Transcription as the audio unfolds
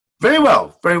Very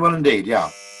well indeed,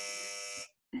 yeah.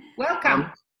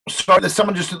 Welcome. Sorry, there's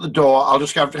someone just at the door. I'll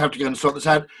just have to go and sort this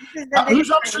out.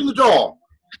 Who's answering the door?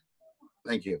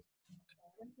 Thank you.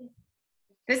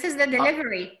 This is the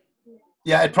delivery.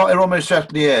 Yeah, it almost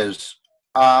certainly is.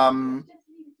 A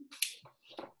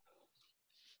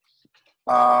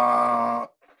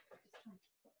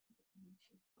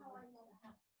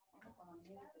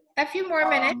few more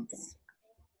minutes.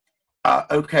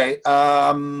 Okay.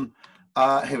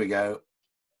 Here we go.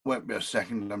 Won't be a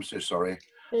second. I'm so sorry.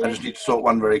 I just need to sort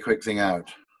one very quick thing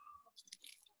out.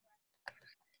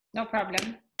 No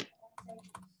problem.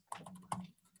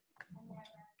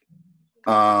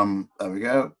 There we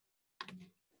go.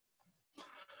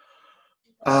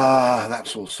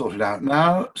 That's all sorted out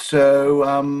now. So,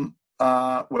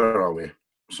 where are we?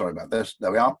 Sorry about this.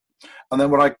 There we are. And then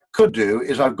what I could do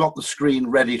is I've got the screen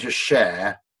ready to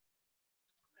share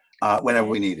whenever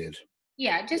we need it.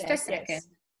 Yeah, just a second. Yes.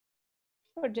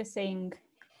 We're just saying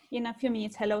in a few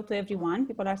minutes hello to everyone.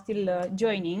 People are still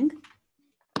joining.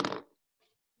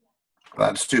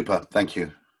 That's super. Thank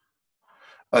you.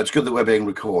 It's good that we're being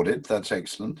recorded. That's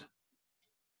excellent.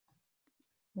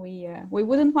 We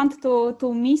wouldn't want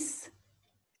to miss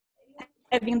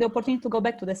having the opportunity to go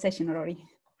back to the session, Rory.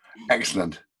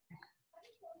 Excellent.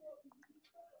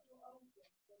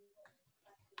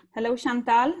 Hello,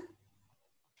 Chantal.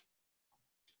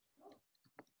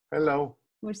 Hello.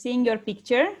 We're seeing your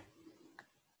picture.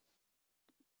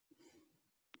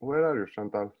 Where are you,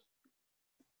 Chantal?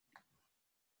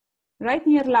 Right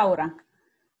near Laura.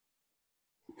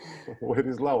 Where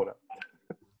is Laura?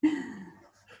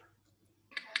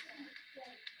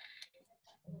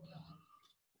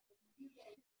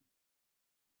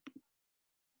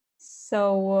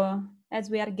 So as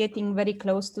we are getting very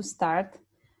close to start,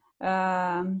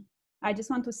 I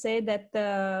just want to say that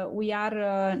we are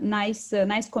a nice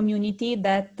community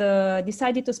that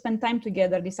decided to spend time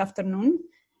together this afternoon.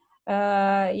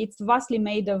 It's vastly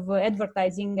made of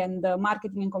advertising and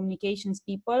marketing and communications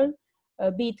people,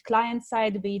 be it client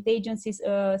side, be it agency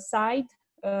side,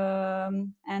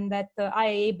 and that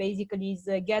IAA basically is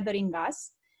gathering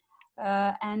us.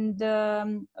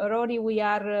 Rory, we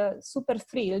are super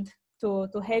thrilled to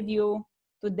have you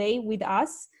today with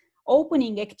us,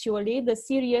 opening actually the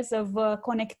series of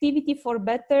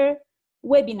Connectivity4Better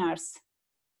webinars.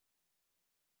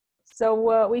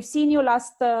 So we've seen you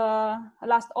last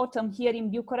autumn here in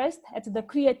Bucharest at the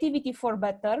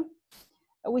Creativity4Better.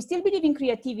 We still believe in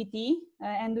creativity,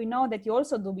 and we know that you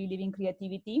also do believe in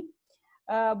creativity.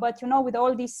 But you know, with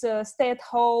all this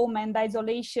stay-at-home and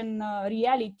isolation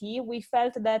reality, we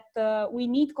felt that we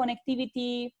need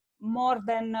connectivity more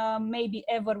than maybe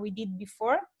ever we did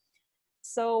before.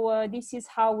 So this is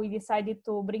how we decided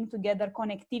to bring together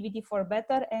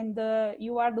Connectivity4Better, and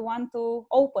you are the one to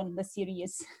open the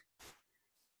series.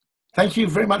 Thank you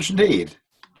very much indeed.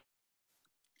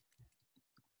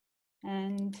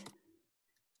 And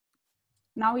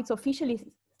now it's officially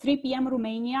 3 p.m.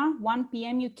 Romania, 1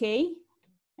 p.m. UK,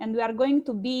 and we are going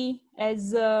to be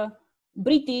as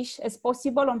British as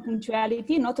possible on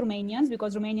punctuality, not Romanians,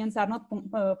 because Romanians are not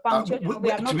punctual.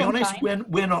 We are not to be honest, time.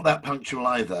 we're not that punctual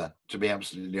either, to be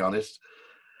absolutely honest.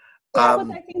 Yeah, but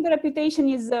I think the reputation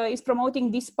is promoting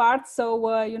this part,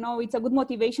 so you know, it's a good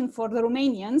motivation for the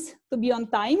Romanians to be on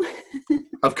time.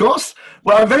 Of course.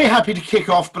 Well, I'm very happy to kick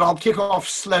off, but I'll kick off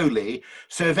slowly.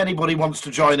 So if anybody wants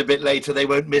to join a bit later, they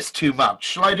won't miss too much.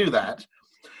 Shall I do that?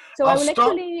 So I will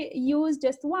actually use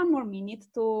just 1 more minute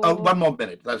to... Oh, 1 more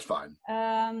minute. That's fine.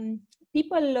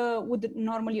 People would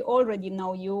normally already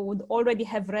know you, would already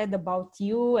have read about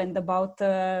you and about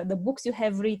the books you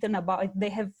have written about. They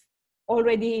have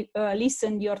already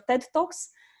listened your TED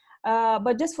Talks.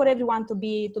 But just for everyone to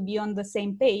be on the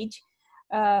same page,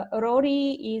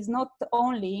 Rory is not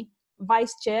only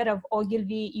Vice Chair of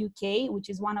Ogilvy UK, which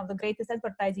is one of the greatest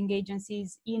advertising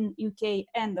agencies in UK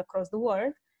and across the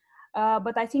world.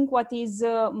 But I think what is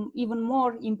even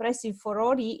more impressive for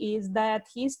Rory is that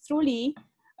he's truly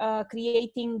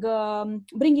bringing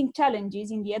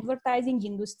challenges in the advertising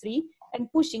industry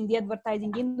and pushing the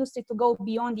advertising industry to go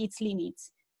beyond its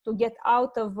limits, to get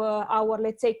out of our,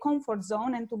 let's say, comfort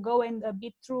zone and to go and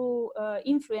be true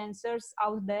influencers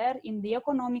out there in the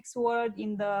economics world,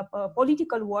 in the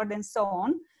political world, and so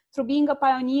on, through being a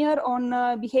pioneer on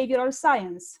behavioral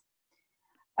science.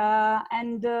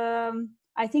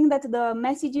 I think that the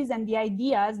messages and the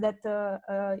ideas that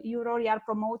you, Rory, are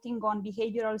promoting on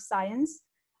behavioral science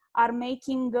are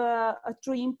making a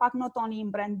true impact not only in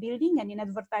brand building and in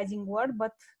advertising world,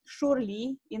 but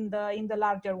surely in the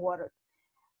larger world.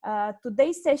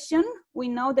 Today's session, we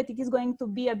know that it is going to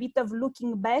be a bit of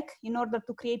looking back in order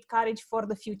to create courage for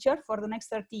the future, for the next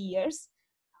 30 years.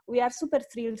 We are super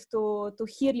thrilled to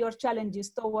hear your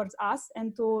challenges towards us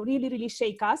and to really, really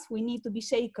shake us. We need to be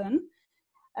shaken.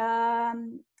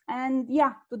 And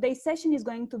yeah, today's session is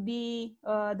going to be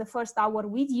the first hour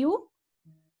with you,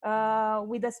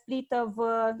 with a split of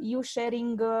you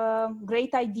sharing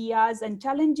great ideas and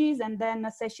challenges, and then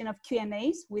a session of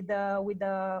Q&As with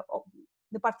the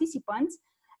participants.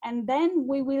 And then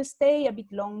we will stay a bit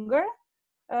longer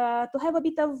to have a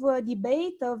bit of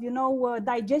debate of,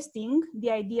 digesting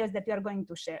the ideas that we are going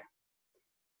to share.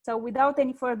 So without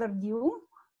any further ado,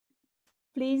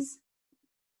 please,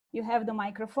 you have the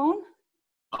microphone.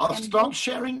 I'll start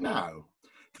sharing now.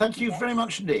 Thank you very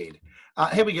much indeed.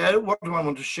 Here we go. What do I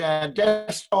want to share?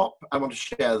 Desktop. I want to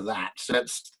share that. So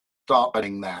let's start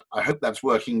running that. I hope that's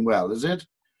working well. Is it?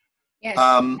 Yes.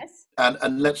 Yes.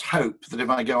 And let's hope that if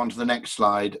I go on to the next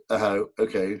slide,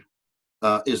 okay,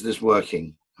 is this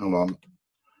working? Hold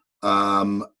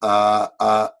on.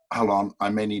 Hold on, I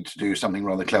may need to do something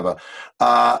rather clever.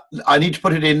 I need to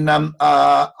put it in,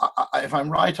 if I'm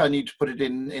right, I need to put it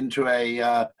into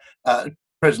a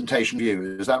presentation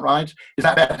view. Is that right? Is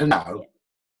that better now? Yeah.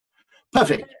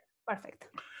 Perfect. Perfect.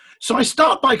 So I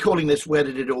start by calling this Where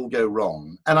Did It All Go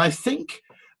Wrong? And I think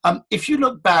if you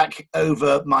look back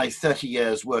over my 30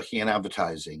 years working in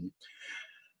advertising,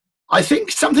 I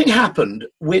think something happened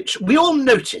which we all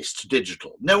noticed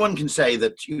digital. No one can say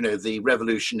that, the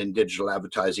revolution in digital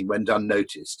advertising went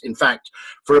unnoticed. In fact,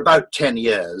 for about 10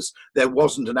 years, there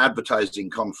wasn't an advertising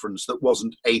conference that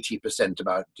wasn't 80%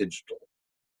 about digital.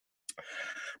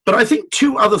 But I think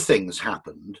two other things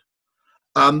happened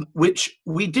which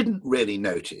we didn't really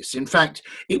notice. In fact,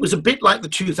 it was a bit like the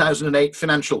 2008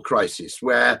 financial crisis,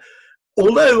 where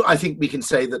although I think we can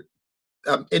say that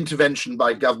intervention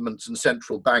by governments and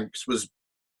central banks was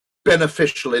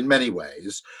beneficial in many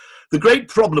ways, the great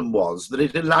problem was that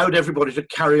it allowed everybody to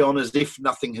carry on as if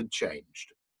nothing had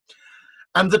changed.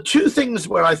 And the two things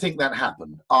where I think that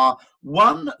happened are,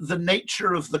 one, the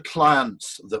nature of the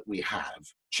clients that we have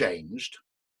changed,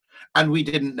 and we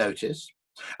didn't notice.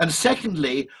 And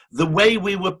secondly, the way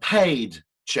we were paid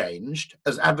changed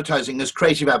as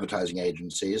creative advertising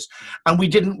agencies, and we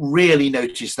didn't really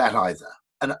notice that either.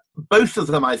 And both of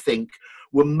them, I think,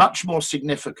 were much more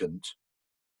significant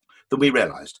than we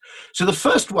realized. So the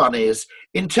first one is,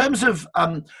 in terms of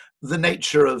the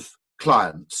nature of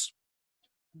clients,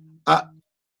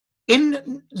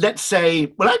 let's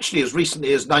say, well, actually, as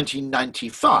recently as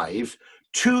 1995,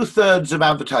 2/3 of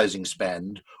advertising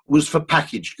spend was for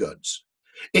packaged goods.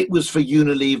 It was for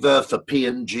Unilever, for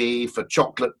P&G, for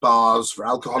chocolate bars, for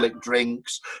alcoholic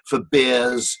drinks, for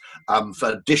beers,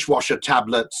 for dishwasher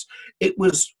tablets. It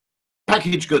was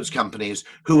packaged goods companies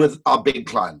who were our big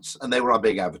clients, and they were our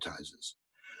big advertisers.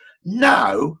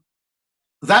 Now,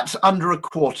 that's under a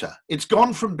quarter. It's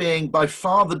gone from being by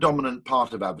far the dominant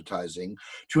part of advertising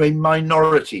to a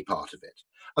minority part of it.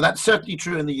 And that's certainly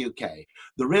true in the UK.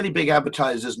 The really big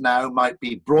advertisers now might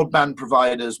be broadband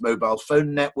providers, mobile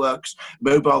phone networks,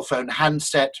 mobile phone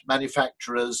handset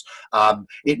manufacturers.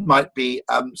 It might be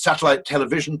satellite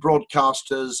television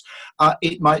broadcasters.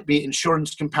 It might be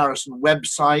insurance comparison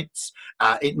websites.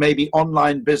 It may be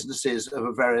online businesses of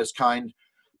a various kind.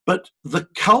 But the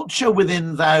culture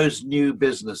within those new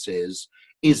businesses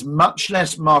is much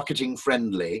less marketing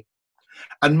friendly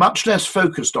and much less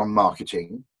focused on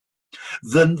marketing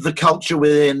than the culture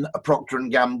within a Procter &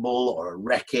 Gamble or a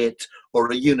Reckitt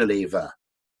or a Unilever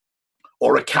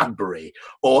or a Cadbury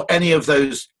or any of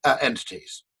those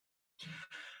entities.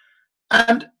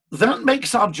 And that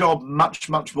makes our job much,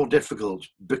 much more difficult,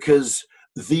 because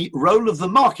the role of the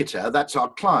marketer, that's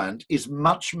our client, is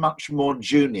much, much more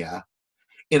junior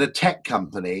in a tech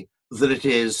company than it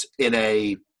is in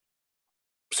a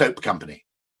soap company.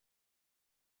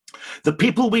 The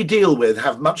people we deal with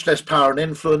have much less power and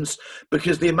influence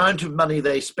because the amount of money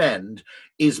they spend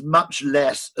is much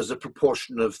less as a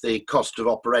proportion of the cost of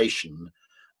operation.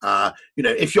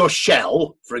 If you're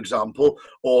Shell, for example,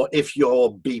 or if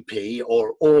you're BP,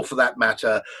 or for that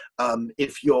matter,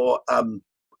 if you're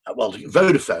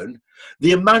Vodafone,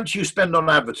 the amount you spend on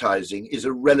advertising is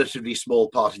a relatively small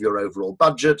part of your overall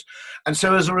budget. And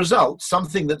so as a result,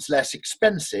 something that's less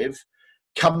expensive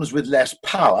comes with less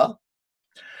power.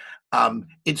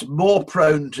 It's more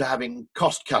prone to having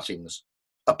cost cuttings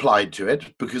applied to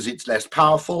it because it's less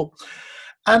powerful,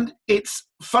 and it's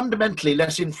fundamentally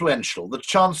less influential. The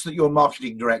chance that your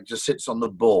marketing director sits on the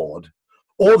board,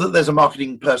 or that there's a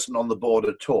marketing person on the board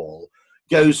at all,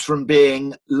 goes from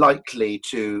being likely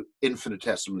to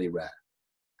infinitesimally rare.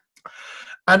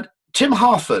 And Tim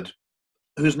Harford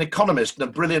who's an economist and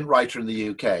a brilliant writer in the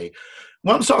UK,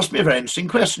 once asked me a very interesting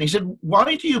question. He said,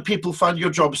 "Why do you people find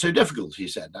your job so difficult?" He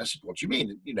said. I said, "What do you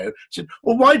mean?" He said,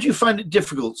 "Well, why do you find it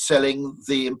difficult selling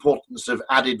the importance of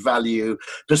added value,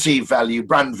 perceived value,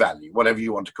 brand value, whatever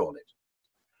you want to call it?"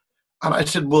 And I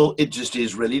said, "Well, it just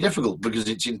is really difficult because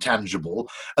it's intangible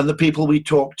and the people we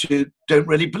talk to don't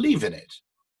really believe in it."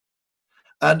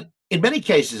 And in many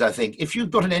cases, I think, if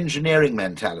you've got an engineering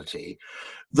mentality,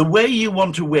 the way you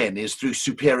want to win is through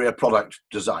superior product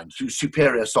design, through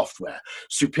superior software,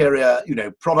 superior,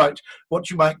 product, what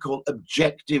you might call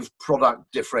objective product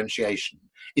differentiation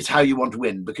is how you want to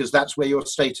win, because that's where your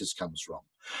status comes from.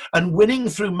 And winning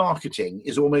through marketing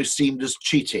is almost seen as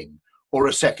cheating or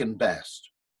a second best.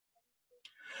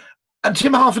 And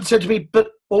Tim Harford said to me,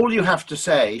 "But all you have to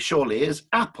say, surely, is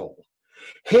Apple.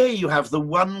 Here you have the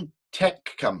one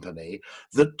tech company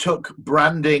that took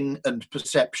branding and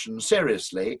perception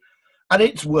seriously, and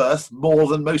it's worth more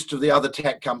than most of the other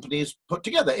tech companies put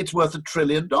together. It's worth $1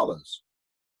 trillion.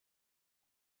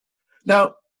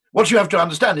 Now, what you have to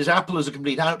understand is Apple is a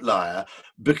complete outlier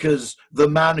because the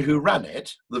man who ran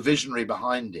it, the visionary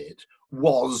behind it,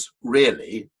 was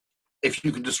really, if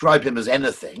you can describe him as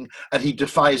anything, and he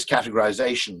defies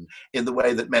categorization in the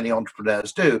way that many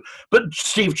entrepreneurs do, but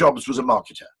Steve Jobs was a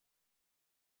marketer.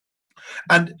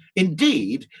 And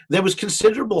indeed, there was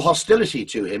considerable hostility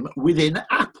to him within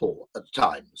Apple at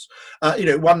times.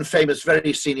 One famous,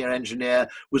 very senior engineer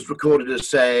was recorded as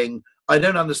saying, "I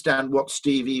don't understand what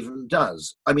Steve even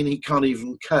does. I mean, he can't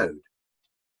even code."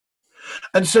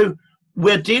 And so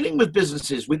we're dealing with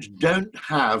businesses which don't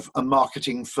have a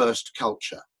marketing first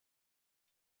culture.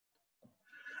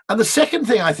 And the second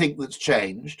thing I think that's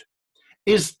changed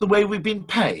is the way we've been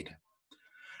paid.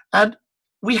 And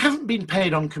we haven't been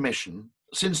paid on commission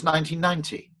since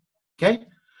 1990, okay?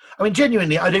 I mean,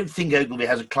 genuinely, I don't think Ogilvy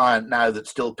has a client now that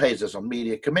still pays us on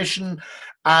media commission.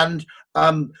 And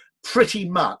pretty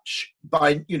much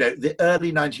by, the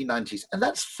early 1990s, and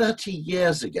that's 30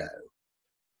 years ago,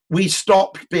 we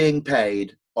stopped being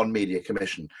paid on media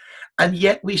commission. And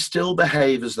yet we still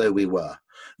behave as though we were.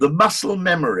 The muscle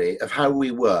memory of how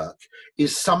we work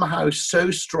is somehow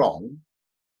so strong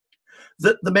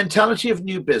that the mentality of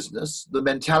new business, the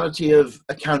mentality of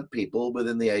account people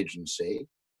within the agency,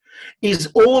 is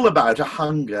all about a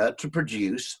hunger to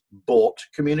produce bought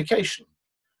communication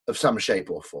of some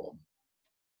shape or form.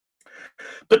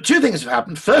 But two things have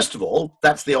happened. First of all,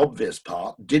 that's the obvious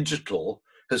part. Digital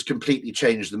has completely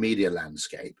changed the media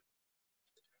landscape.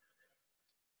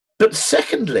 But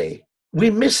secondly, we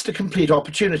missed a complete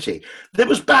opportunity. There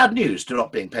was bad news to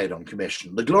not being paid on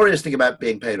commission. The glorious thing about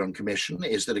being paid on commission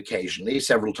is that occasionally,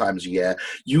 several times a year,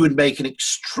 you would make an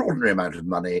extraordinary amount of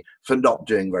money for not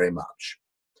doing very much.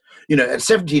 At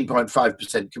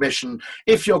 17.5% commission,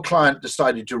 if your client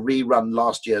decided to rerun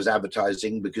last year's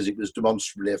advertising because it was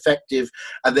demonstrably effective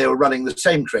and they were running the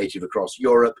same creative across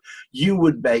Europe, you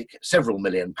would make several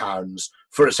 £1,000,000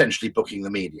 for essentially booking the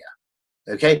media.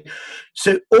 Okay?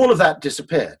 So all of that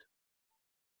disappeared.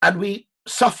 And we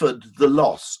suffered the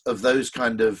loss of those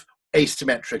kind of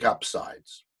asymmetric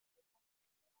upsides.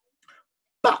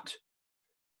 But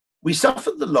we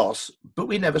suffered the loss, but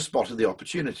we never spotted the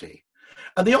opportunity.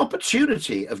 And the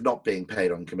opportunity of not being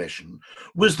paid on commission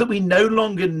was that we no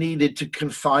longer needed to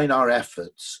confine our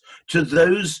efforts to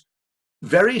those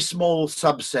very small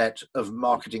subset of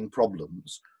marketing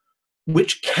problems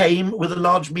which came with a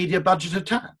large media budget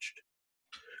attached.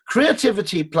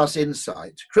 Creativity plus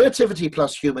insight, creativity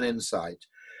plus human insight,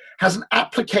 has an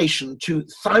application to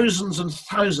thousands and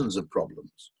thousands of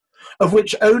problems, of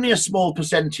which only a small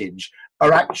percentage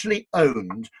are actually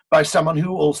owned by someone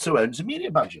who also owns a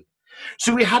media budget.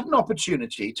 So we had an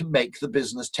opportunity to make the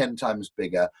business 10 times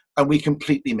bigger, and we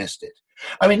completely missed it.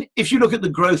 I mean, if you look at the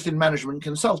growth in management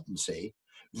consultancy,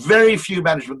 very few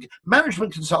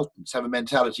management consultants have a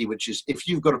mentality which is, if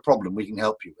you've got a problem, we can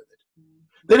help you with it.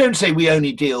 They don't say we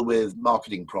only deal with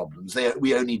marketing problems.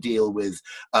 We only deal with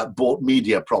bought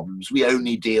media problems. We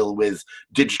only deal with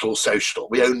digital social.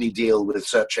 We only deal with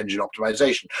search engine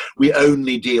optimization. We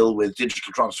only deal with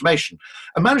digital transformation.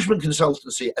 A management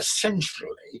consultancy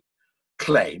essentially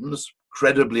claims,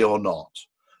 credibly or not,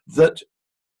 that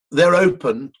they're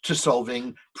open to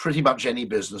solving pretty much any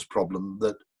business problem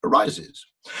that arises.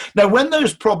 Now, when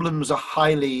those problems are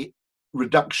highly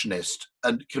reductionist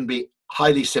and can be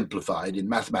highly simplified in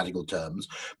mathematical terms,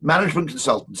 management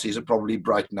consultancies are probably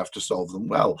bright enough to solve them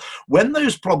well. When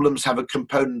those problems have a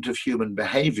component of human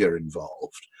behavior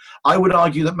involved, I would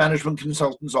argue that management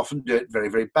consultants often do it very,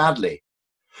 very badly.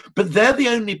 But they're the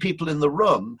only people in the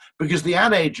room because the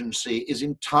ad agency is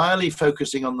entirely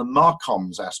focusing on the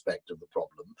marcoms aspect of the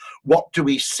problem. What do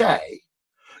we say?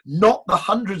 not the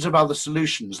hundreds of other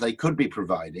solutions they could be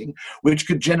providing, which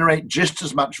could generate just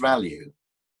as much value.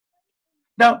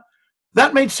 Now,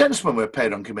 that made sense when we were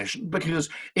paid on commission, because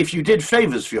if you did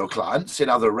favors for your clients in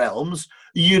other realms,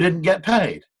 you didn't get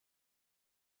paid.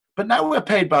 But now we're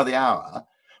paid by the hour.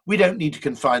 We don't need to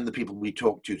confine the people we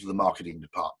talk to the marketing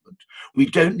department. We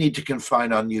don't need to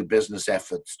confine our new business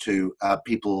efforts to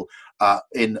people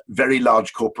in very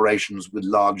large corporations with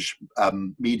large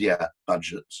media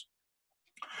budgets.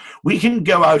 We can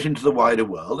go out into the wider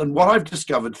world, and what I've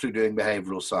discovered through doing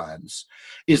behavioral science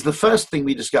is the first thing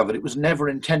we discovered, it was never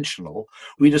intentional.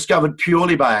 We discovered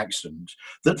purely by accident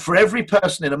that for every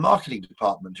person in a marketing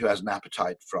department who has an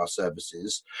appetite for our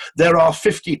services, there are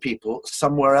 50 people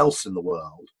somewhere else in the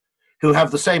world who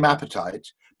have the same appetite,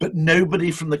 but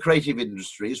nobody from the creative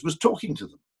industries was talking to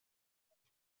them.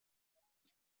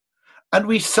 And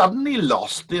we suddenly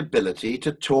lost the ability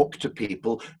to talk to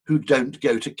people who don't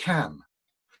go to Cannes.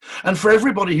 And for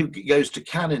everybody who goes to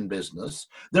Cannes in business,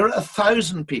 there are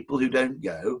 1,000 people who don't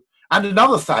go, and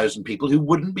another 1,000 people who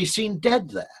wouldn't be seen dead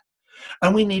there.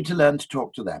 And we need to learn to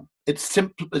talk to them. It's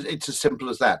as simple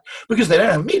as that. Because they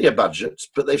don't have media budgets,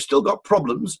 but they've still got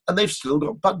problems, and they've still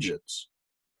got budgets.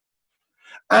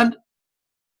 And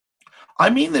I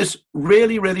mean this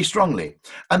really, really strongly.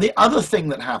 And the other thing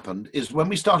that happened is when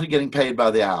we started getting paid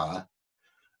by the hour,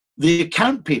 the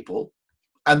account people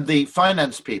and the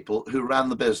finance people who ran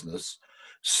the business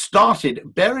started,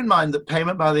 bear in mind that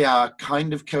payment by the hour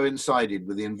kind of coincided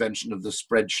with the invention of the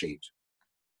spreadsheet.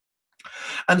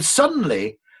 And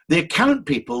suddenly the account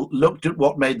people looked at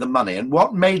what made the money, and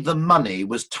what made the money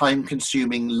was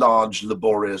time-consuming, large,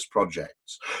 laborious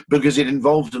projects, because it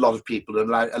involved a lot of people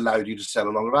and allowed you to sell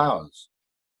a lot of hours.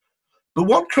 But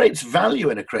what creates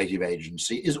value in a creative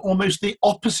agency is almost the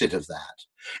opposite of that.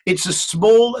 It's a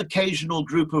small, occasional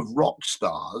group of rock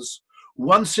stars,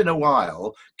 once in a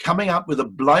while, coming up with a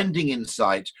blinding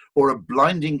insight or a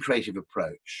blinding creative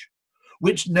approach,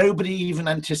 which nobody even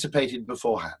anticipated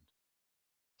beforehand.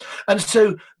 And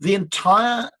so the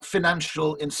entire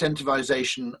financial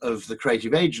incentivization of the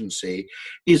creative agency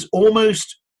is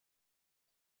almost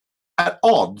at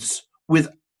odds with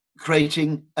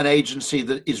creating an agency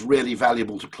that is really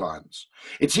valuable to clients.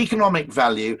 Its economic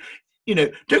value, you know,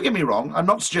 don't get me wrong, I'm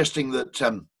not suggesting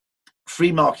that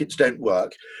free markets don't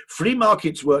work. Free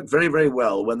markets work very, very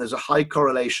well when there's a high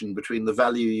correlation between the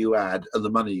value you add and the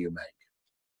money you make.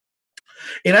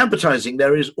 In advertising,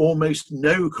 there is almost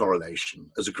no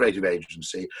correlation as a creative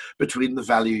agency between the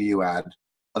value you add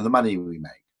and the money we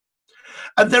make.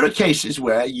 And there are cases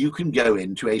where you can go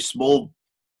into a small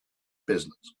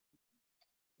business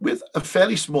with a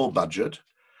fairly small budget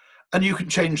and you can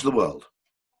change the world.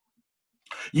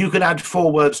 You can add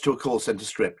 4 words to a call center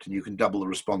script and you can double the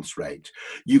response rate.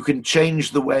 You can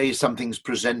change the way something's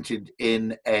presented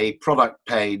in a product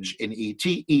page in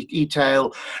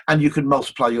e-tail, and you can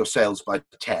multiply your sales by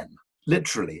 10,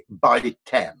 literally by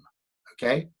 10,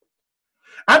 okay?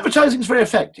 Advertising is very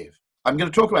effective. I'm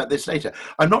going to talk about this later.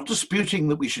 I'm not disputing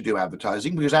that we should do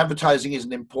advertising, because advertising is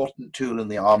an important tool in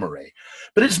the armory,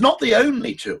 but it's not the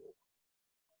only tool.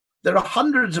 There are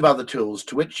hundreds of other tools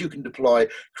to which you can deploy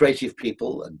creative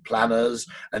people and planners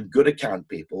and good account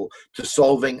people to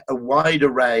solving a wide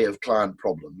array of client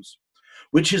problems,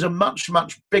 which is a much,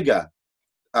 much bigger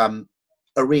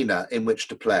arena in which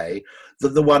to play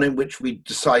than the one in which we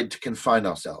decide to confine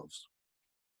ourselves.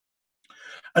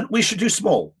 And we should do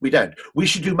small. We don't. We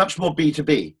should do much more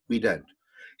B2B. We don't.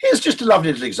 Here's just a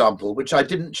lovely little example, which I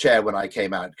didn't share when I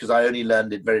came out, because I only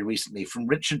learned it very recently, from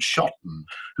Richard Shotton,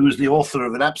 who is the author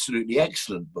of an absolutely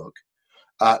excellent book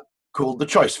called The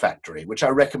Choice Factory, which I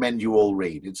recommend you all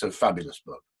read. It's a fabulous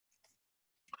book.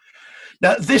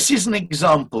 Now, this is an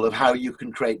example of how you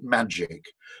can create magic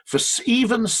for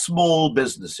even small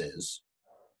businesses,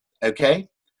 okay?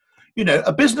 You know,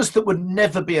 a business that would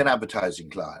never be an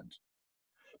advertising client,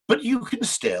 but you can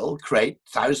still create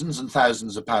thousands and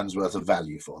thousands of pounds worth of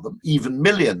value for them, even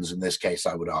millions in this case,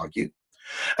 I would argue.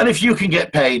 And if you can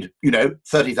get paid, you know,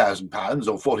 £30,000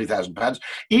 or £40,000,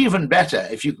 even better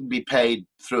if you can be paid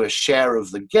through a share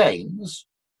of the gains,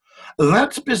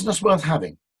 that's business worth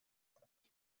having.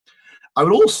 I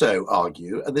would also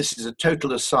argue, and this is a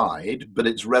total aside, but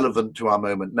it's relevant to our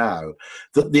moment now,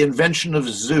 that the invention of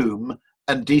Zoom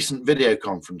and decent video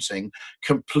conferencing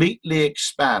completely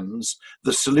expands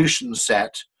the solution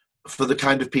set for the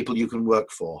kind of people you can work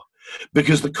for.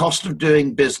 Because the cost of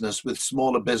doing business with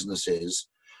smaller businesses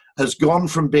has gone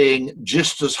from being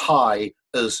just as high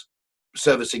as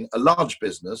servicing a large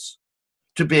business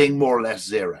to being more or less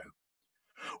zero.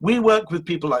 We work with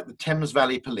people like the Thames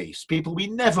Valley Police, people we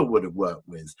never would have worked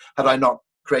with had I not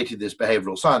created this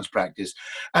behavioral science practice.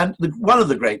 And one of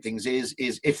the great things is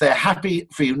if they're happy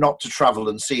for you not to travel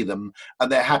and see them,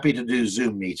 and they're happy to do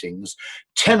Zoom meetings,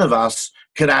 10 of us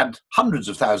can add hundreds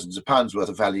of thousands of pounds worth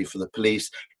of value for the police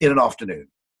in an afternoon.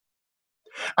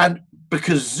 And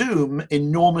because Zoom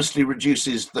enormously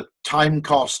reduces the time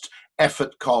cost,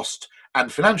 effort cost,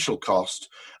 and financial cost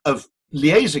of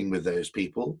liaising with those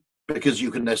people, because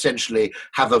you can essentially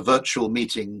have a virtual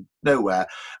meeting nowhere.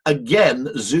 Again,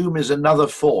 Zoom is another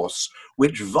force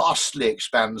which vastly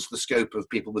expands the scope of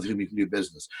people with whom you can do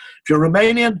business. If you're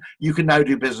Romanian, you can now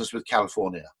do business with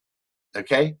California,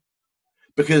 okay?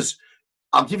 Because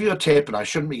I'll give you a tip, and I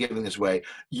shouldn't be giving this away.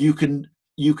 You can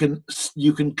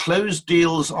close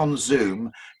deals on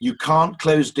Zoom. You can't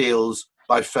close deals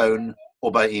by phone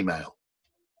or by email.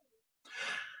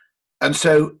 And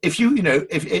so if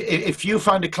you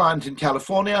find a client in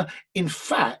California, in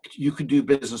fact, you can do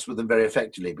business with them very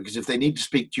effectively, because if they need to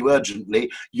speak to you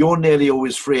urgently, you're nearly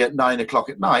always free at 9 o'clock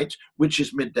at night, which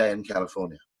is midday in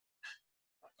California.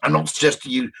 I'm not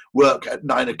suggesting you work at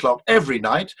 9 o'clock every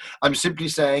night. I'm simply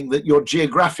saying that your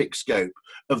geographic scope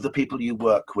of the people you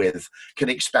work with can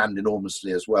expand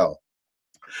enormously as well.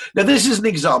 Now, this is an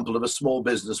example of a small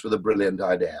business with a brilliant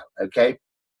idea, okay?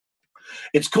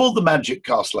 It's called the Magic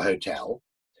Castle Hotel.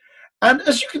 And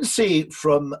as you can see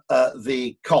from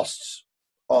the costs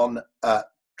on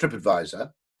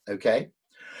TripAdvisor, okay,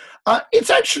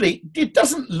 it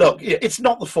doesn't look, it's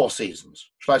not the Four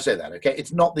Seasons. Should I say that, okay?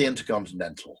 It's not the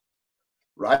Intercontinental,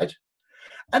 right?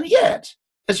 And yet,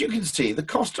 as you can see, the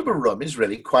cost of a room is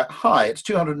really quite high. It's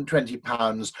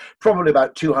 £220, probably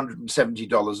about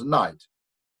 $270 a night.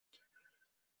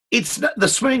 The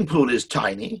swimming pool is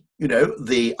tiny,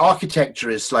 the architecture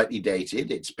is slightly dated,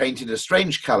 it's painted a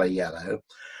strange color yellow,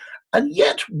 and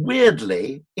yet,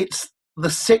 weirdly, it's the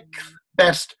 6th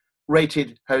best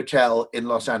rated hotel in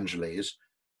Los Angeles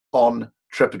on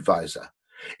TripAdvisor.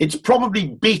 It's probably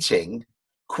beating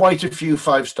quite a few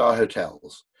 5-star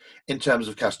hotels in terms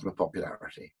of customer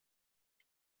popularity.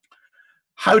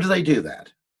 How do they do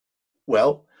that?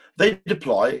 Well, they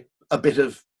deploy a bit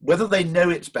of, whether they know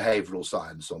it's behavioral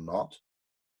science or not,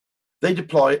 they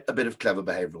deploy a bit of clever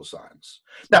behavioral science.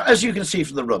 Now, as you can see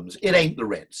from the rooms, it ain't the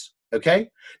Ritz,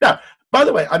 okay? Now, by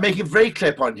the way, I make a very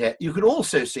clear point here. You can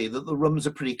also see that the rooms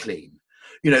are pretty clean.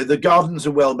 The gardens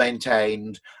are well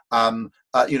maintained. There's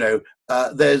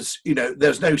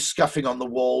no scuffing on the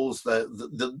walls.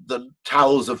 The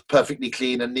towels are perfectly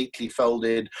clean and neatly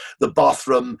folded. The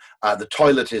bathroom, the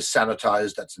toilet is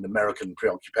sanitized. That's an American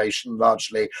preoccupation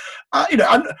largely.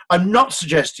 I'm not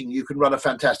suggesting you can run a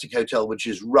fantastic hotel which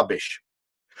is rubbish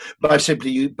by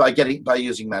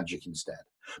using magic instead.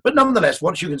 But nonetheless,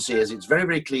 what you can see is it's very,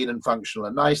 very clean and functional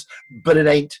and nice, but it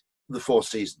ain't the Four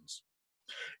Seasons.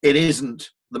 It isn't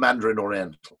the Mandarin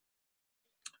Oriental.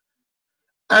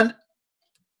 And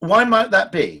why might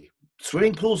that be?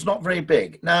 Swimming pool's not very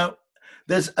big. Now,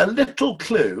 there's a little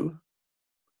clue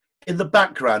in the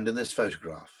background in this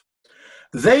photograph.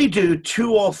 They do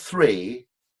 2 or 3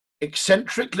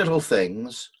 eccentric little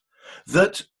things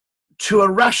that to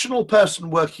a rational person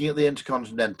working at the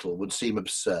Intercontinental would seem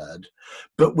absurd,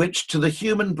 but which to the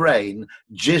human brain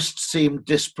just seem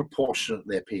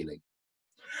disproportionately appealing.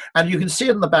 And you can see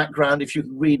in the background, if you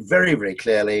can read very, very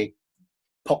clearly,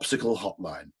 popsicle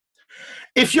hotline.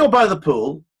 If you're by the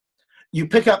pool, you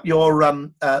pick up your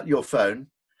phone,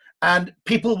 and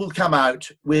people will come out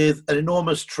with an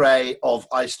enormous tray of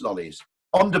iced lollies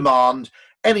on demand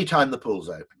anytime the pool's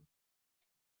open.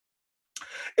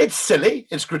 It's silly,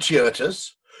 it's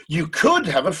gratuitous. You could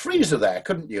have a freezer there,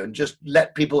 couldn't you, and just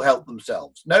let people help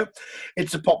themselves. No,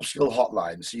 it's a popsicle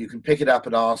hotline, so you can pick it up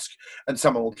and ask, and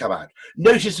someone will come out.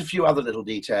 Notice a few other little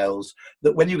details,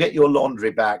 that when you get your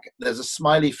laundry back, there's a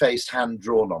smiley-faced hand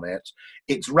drawn on it.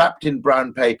 It's wrapped in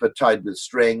brown paper, tied with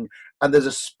string, and there's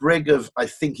a sprig of, I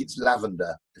think it's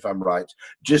lavender, if I'm right,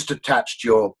 just attached to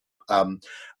your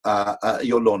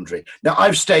laundry. Now,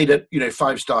 I've stayed at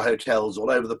 5-star hotels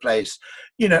all over the place.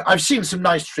 I've seen some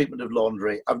nice treatment of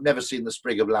laundry. I've never seen the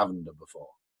sprig of lavender before.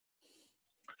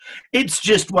 It's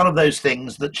just one of those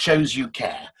things that shows you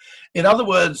care. In other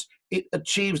words, it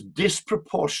achieves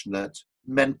disproportionate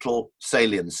mental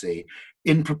saliency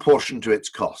in proportion to its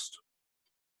cost.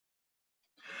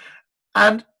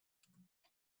 And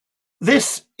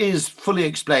this is fully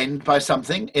explained by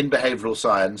something in behavioral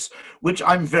science, which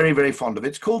I'm very, very fond of.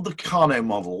 It's called the Kano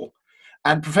model.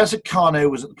 And Professor Kano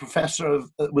was a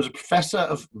professor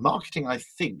of marketing, I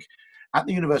think, at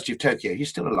the University of Tokyo. He's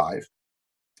still alive.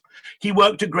 He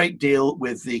worked a great deal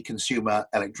with the consumer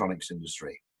electronics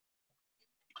industry.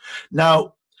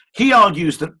 Now, he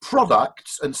argues that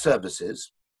products and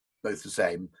services, both the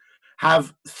same,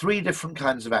 have three different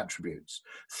kinds of attributes.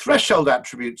 Threshold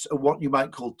attributes are what you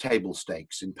might call table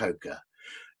stakes in poker.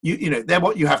 You know, they're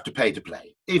what you have to pay to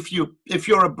play. If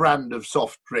you're a brand of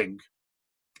soft drink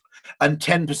and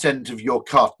 10% of your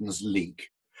cartons leak,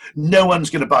 no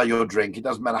one's going to buy your drink. It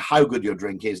doesn't matter how good your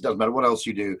drink is. It doesn't matter what else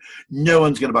you do. No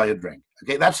one's going to buy your drink.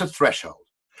 Okay, that's a threshold.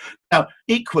 Now,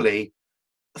 equally,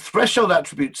 threshold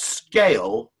attributes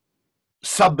scale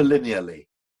sublinearly,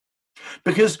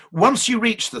 because once you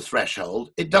reach the threshold,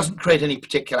 it doesn't create any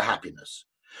particular happiness.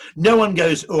 No one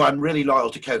goes, oh, I'm really loyal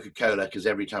to Coca-Cola because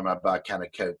every time I buy a can of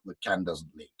Coke, the can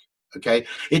doesn't leak. Okay,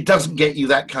 it doesn't get you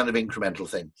that kind of incremental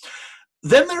thing.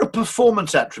 Then there are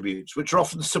performance attributes, which are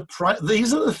often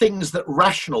these are the things that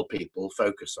rational people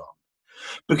focus on,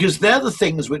 because they're the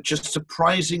things which are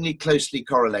surprisingly closely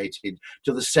correlated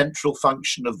to the central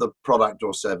function of the product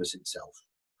or service itself.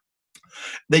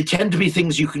 They tend to be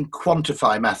things you can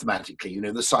quantify mathematically, you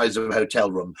know, the size of a hotel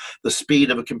room, the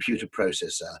speed of a computer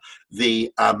processor,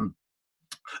 the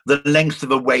length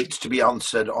of a wait to be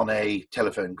answered on a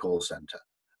telephone call center.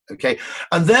 Okay,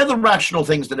 and they're the rational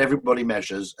things that everybody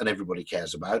measures and everybody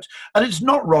cares about. And it's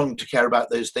not wrong to care about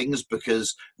those things,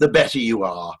 because the better you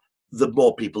are, the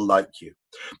more people like you.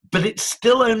 But it's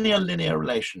still only a linear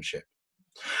relationship.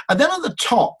 And then at the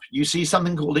top, you see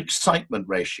something called excitement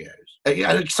ratios,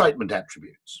 excitement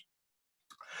attributes.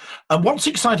 And what's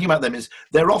exciting about them is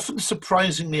they're often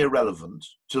surprisingly irrelevant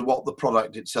to what the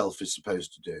product itself is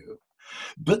supposed to do,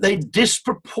 but they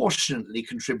disproportionately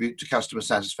contribute to customer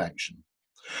satisfaction.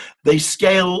 They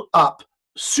scale up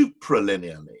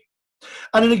supralinearly.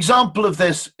 And an example of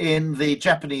this in the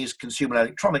Japanese consumer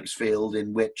electronics field,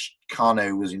 in which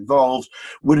Kano was involved,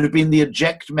 would have been the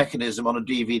eject mechanism on a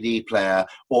DVD player,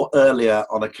 or earlier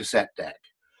on a cassette deck.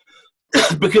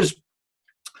 Because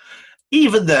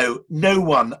even though no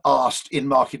one asked in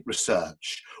market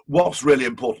research, what's really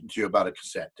important to you about a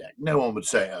cassette deck? No one would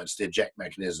say, oh, it's the eject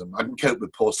mechanism. I can cope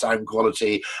with poor sound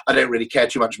quality. I don't really care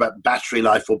too much about battery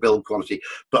life or build quality,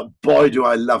 but boy, do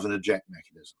I love an eject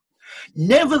mechanism.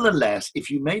 Nevertheless, if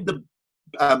you made the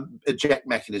eject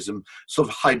mechanism sort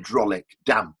of hydraulic,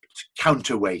 damped,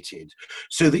 counterweighted,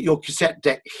 so that your cassette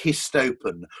deck hissed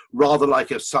open, rather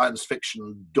like a science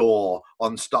fiction door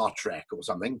on Star Trek or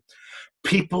something,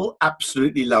 people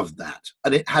absolutely loved that.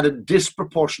 And it had a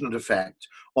disproportionate effect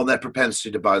on their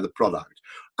propensity to buy the product,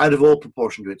 out of all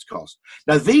proportion to its cost.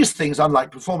 Now, these things,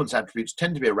 unlike performance attributes,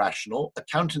 tend to be irrational.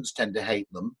 Accountants tend to hate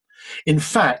them. In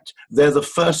fact, they're the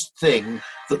first thing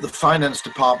that the finance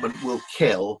department will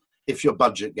kill if your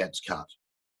budget gets cut.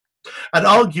 And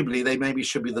arguably, they maybe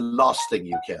should be the last thing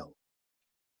you kill.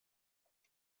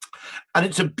 And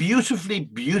it's a beautifully,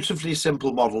 beautifully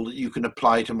simple model that you can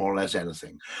apply to more or less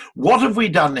anything. What have we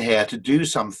done here to do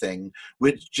something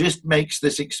which just makes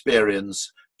this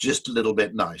experience just a little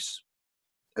bit nice?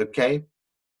 Okay?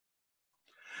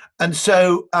 And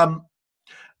so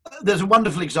there's a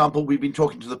wonderful example. We've been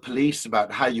talking to the police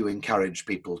about how you encourage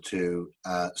people to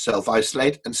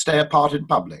self-isolate and stay apart in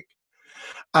public.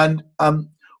 And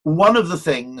one of the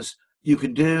things you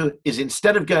can do is,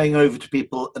 instead of going over to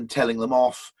people and telling them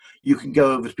off, you can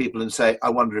go over to people and say, I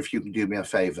wonder if you can do me a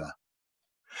favor.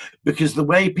 Because the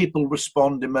way people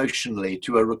respond emotionally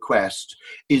to a request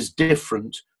is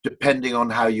different depending on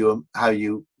how you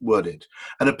word it.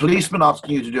 And a policeman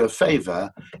asking you to do a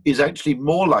favor is actually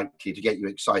more likely to get you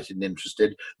excited and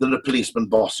interested than a policeman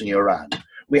bossing you around.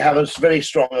 We have a very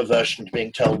strong aversion to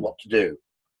being told what to do.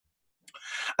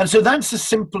 And so that's a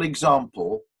simple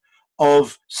example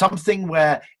of something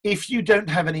where, if you don't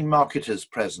have any marketers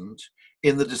present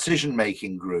in the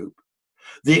decision-making group,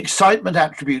 the excitement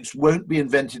attributes won't be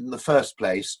invented in the first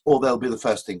place, or they'll be the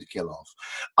first thing to kill off.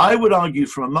 I would argue,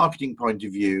 from a marketing point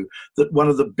of view, that one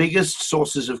of the biggest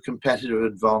sources of competitive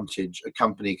advantage a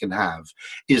company can have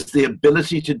is the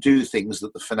ability to do things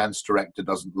that the finance director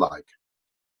doesn't like.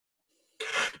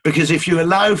 Because if you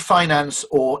allow finance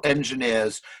or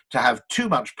engineers to have too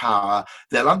much power,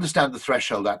 they'll understand the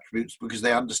threshold attributes, because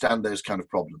they understand those kind of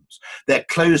problems. They're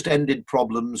closed-ended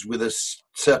problems with a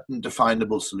certain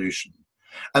definable solution,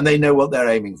 and they know what they're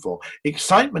aiming for.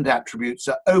 Excitement attributes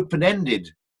are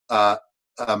open-ended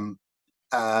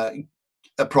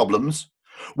problems,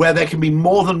 where there can be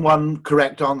more than one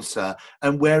correct answer,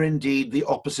 and where indeed the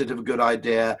opposite of a good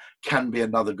idea can be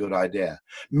another good idea.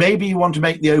 Maybe you want to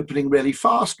make the opening really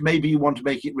fast, maybe you want to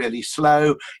make it really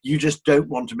slow, you just don't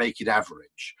want to make it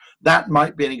average. That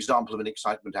might be an example of an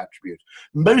excitement attribute.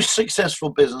 Most successful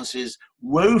businesses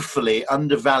woefully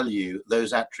undervalue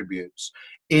those attributes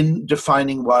in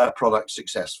defining why a product's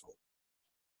successful.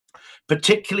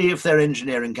 particularly if they're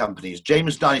engineering companies.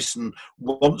 James Dyson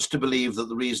wants to believe that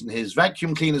the reason his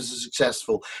vacuum cleaners are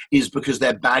successful is because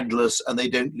they're bagless and they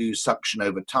don't lose suction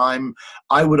over time.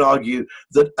 I would argue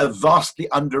that a vastly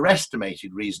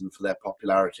underestimated reason for their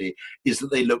popularity is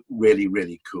that they look really,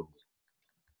 really cool.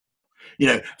 You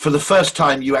know, for the first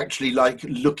time, you actually like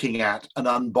looking at and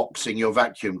unboxing your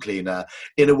vacuum cleaner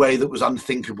in a way that was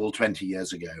unthinkable 20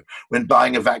 years ago, when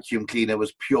buying a vacuum cleaner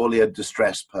was purely a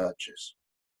distress purchase.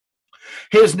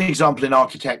 Here's an example in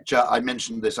architecture. I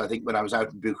mentioned this, I think, when I was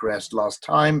out in Bucharest last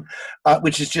time,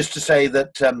 which is just to say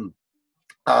that,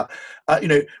 you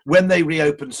know, when they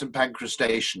reopened St. Pancras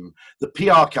Station, the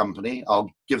PR company,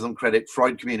 I'll give them credit,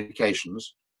 Freud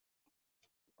Communications,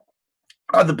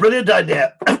 the brilliant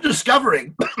idea of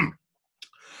discovering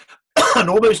an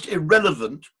almost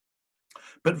irrelevant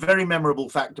but very memorable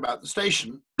fact about the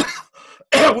station,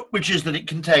 which is that it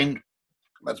contained,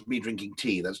 that's me drinking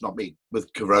tea, that's not me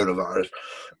with coronavirus.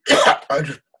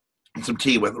 Some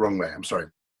tea went the wrong way, I'm sorry.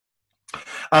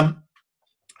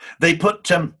 They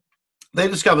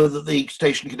discovered that the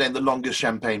station contained the longest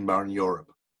champagne bar in Europe.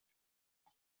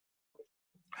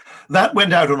 That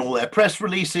went out on all their press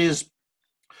releases.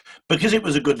 Because it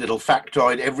was a good little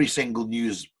factoid, every single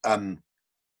news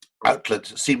outlet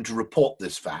seemed to report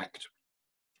this fact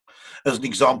as an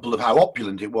example of how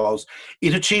opulent it was.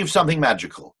 It achieved something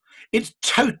magical. It's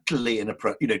totally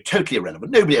totally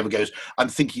irrelevant. Nobody ever goes, I'm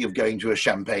thinking of going to a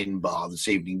champagne bar this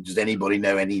evening. Does anybody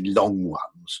know any long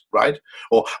ones, right?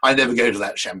 Or I never go to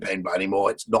that champagne bar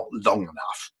anymore. It's not long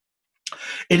enough.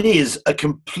 It is a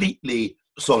completely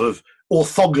sort of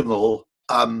orthogonal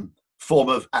form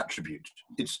of attribute.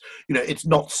 It's, you know, it's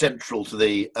not central to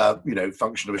the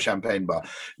function of a champagne bar.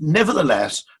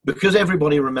 Nevertheless, because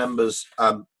everybody remembers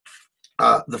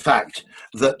the fact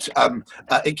that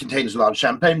it contains a large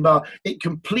champagne bar, it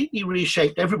completely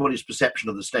reshaped everybody's perception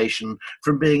of the station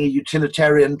from being a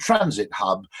utilitarian transit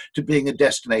hub to being a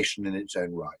destination in its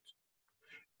own right.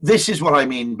 This is what I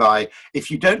mean by, if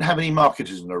you don't have any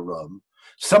marketers in a room,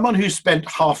 someone who spent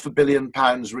 £500 million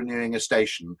renewing a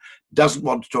station doesn't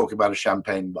want to talk about a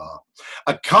champagne bar.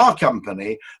 A car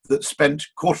company that spent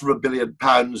 £250 million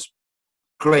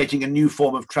creating a new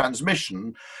form of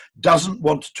transmission doesn't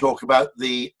want to talk about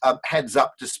the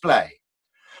heads-up display.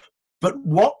 But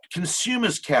what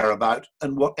consumers care about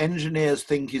and what engineers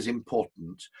think is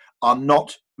important are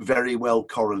not very well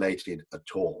correlated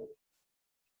at all.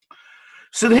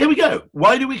 So here we go.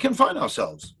 Why do we confine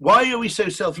ourselves? Why are we so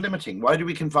self-limiting? Why do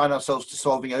we confine ourselves to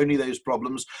solving only those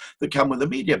problems that come with a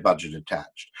media budget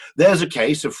attached? There's a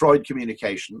case of Freud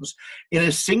Communications. In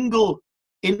a single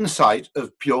insight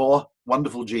of pure,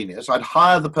 wonderful genius, I'd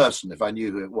hire the person, if I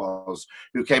knew who it was,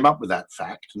 who came up with that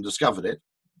fact and discovered it,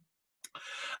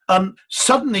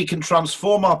 suddenly can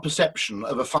transform our perception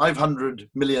of a £500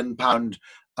 million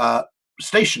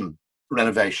station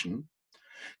renovation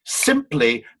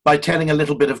simply by telling a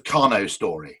little bit of Carnot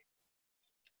story.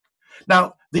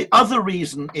 Now, the other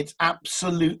reason it's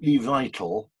absolutely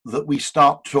vital that we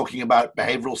start talking about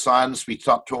behavioral science, we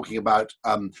start talking about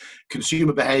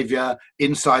consumer behavior,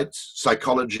 insights,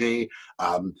 psychology.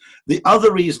 The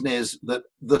other reason is that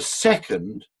the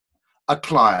second a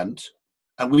client,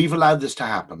 and we've allowed this to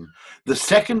happen, the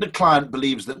second a client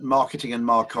believes that marketing and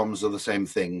marcoms are the same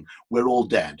thing, we're all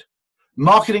dead.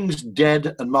 Marketing's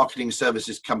dead, and marketing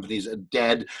services companies are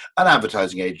dead, and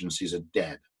advertising agencies are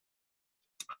dead.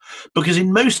 Because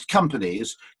in most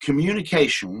companies,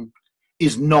 communication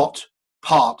is not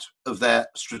part of their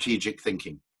strategic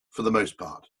thinking, for the most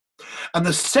part. And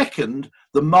the second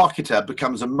the marketer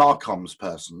becomes a marcoms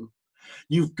person,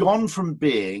 you've gone from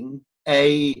being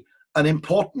an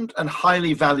important and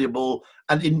highly valuable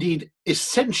and indeed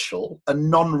essential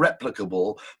and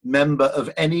non-replicable member of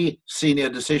any senior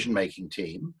decision-making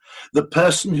team, the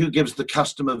person who gives the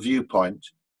customer viewpoint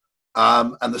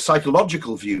and the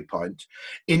psychological viewpoint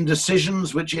in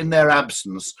decisions which in their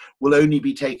absence will only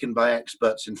be taken by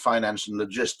experts in finance and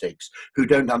logistics who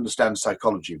don't understand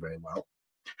psychology very well.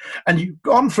 And you've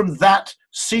gone from that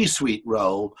C-suite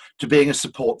role to being a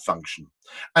support function.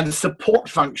 And support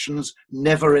functions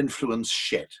never influence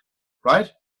shit,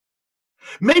 right?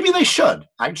 Maybe they should,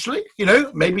 actually. You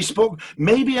know, maybe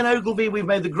in Ogilvy we've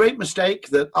made the great mistake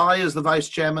that I, as the vice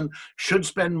chairman, should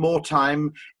spend more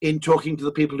time in talking to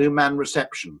the people who man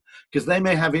reception, because they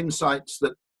may have insights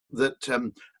that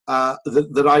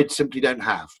I simply don't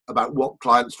have about what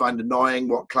clients find annoying,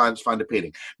 what clients find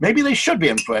appealing. Maybe they should be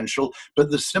influential, but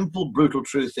the simple, brutal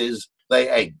truth is they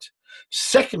ain't.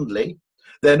 Secondly,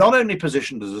 they're not only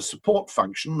positioned as a support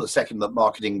function, the second that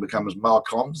marketing becomes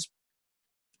marcoms,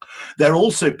 they're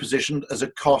also positioned as a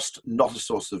cost, not a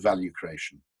source of value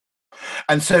creation.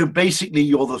 And so basically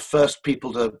you're the first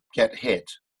people to get hit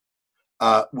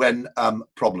when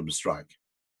problems strike.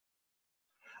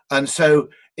 And so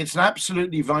it's an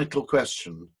absolutely vital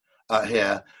question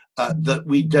here that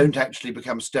we don't actually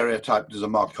become stereotyped as a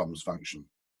marcoms function.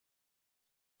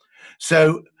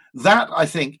 So that, I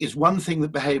think, is one thing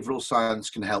that behavioral science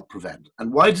can help prevent.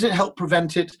 And why does it help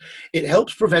prevent it? It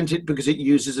helps prevent it because it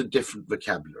uses a different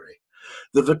vocabulary.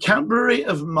 The vocabulary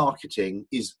of marketing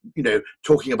is,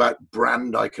 talking about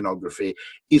brand iconography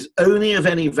is only of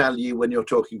any value when you're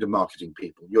talking to marketing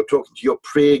people. You're talking to your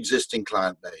pre-existing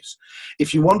client base.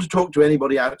 If you want to talk to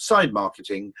anybody outside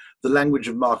marketing, the language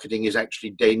of marketing is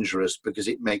actually dangerous because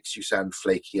it makes you sound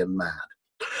flaky and mad.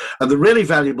 And the really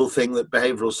valuable thing that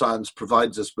behavioral science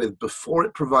provides us with before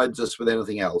it provides us with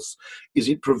anything else is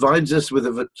it provides us with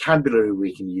a vocabulary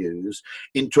we can use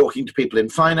in talking to people in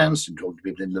finance, in talking to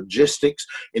people in logistics,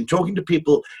 in talking to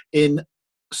people in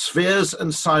spheres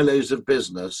and silos of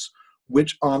business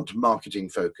which aren't marketing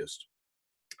focused.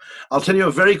 I'll tell you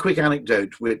a very quick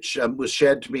anecdote which was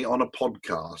shared to me on a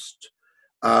podcast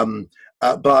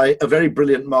by a very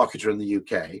brilliant marketer in the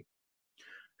UK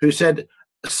who said,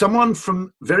 someone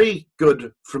very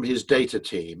good from his data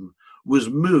team was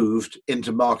moved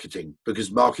into marketing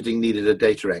because marketing needed a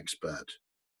data expert.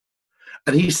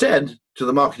 And he said to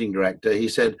the marketing director, he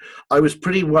said, I was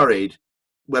pretty worried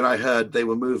when I heard they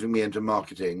were moving me into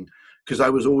marketing because I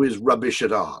was always rubbish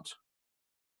at art.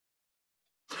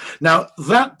 Now,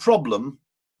 that problem,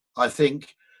 I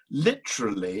think,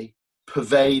 literally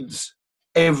pervades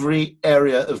every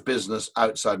area of business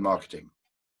outside marketing.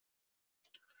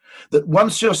 That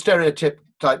once you're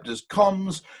stereotyped as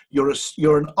comms,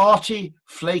 you're an arty,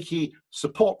 flaky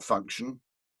support function.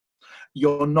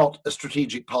 You're not a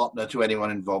strategic partner to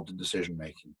anyone involved in decision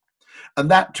making.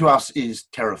 And that to us is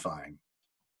terrifying.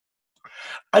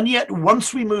 And yet,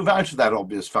 once we move out of that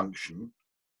obvious function,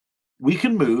 we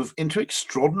can move into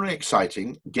extraordinarily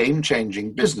exciting,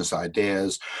 game-changing business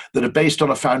ideas that are based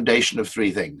on a foundation of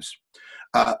three things.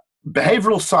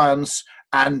 Behavioral science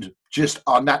and just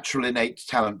our natural innate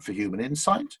talent for human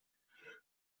insight.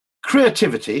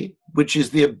 Creativity, which is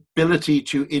the ability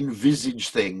to envisage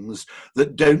things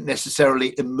that don't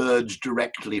necessarily emerge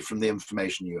directly from the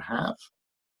information you have.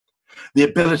 The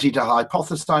ability to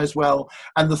hypothesize well.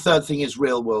 And the third thing is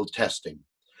real-world testing.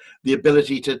 The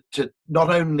ability to not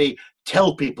only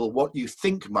tell people what you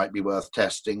think might be worth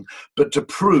testing, but to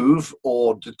prove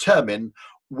or determine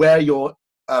where your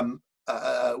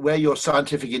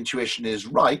scientific intuition is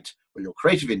right, or your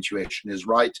creative intuition is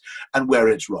right, and where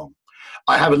it's wrong.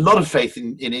 I have a lot of faith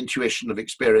in intuition of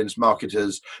experienced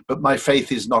marketers, but my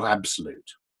faith is not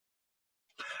absolute.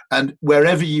 And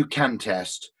wherever you can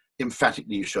test,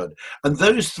 emphatically you should. And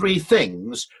those three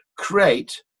things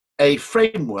create a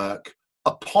framework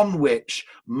upon which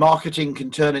marketing can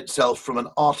turn itself from an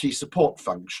arty support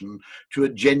function to a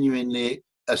genuinely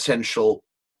essential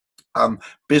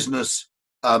business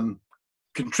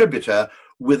contributor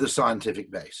with a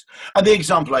scientific base. And the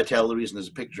example I tell, the reason there's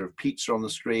a picture of pizza on the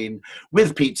screen,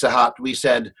 with Pizza Hut, we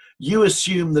said, you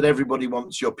assume that everybody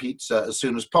wants your pizza as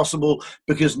soon as possible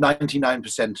because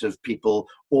 99% of people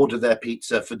order their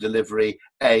pizza for delivery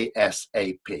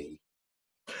ASAP.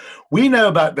 We know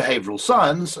about behavioral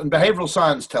science, and behavioral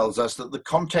science tells us that the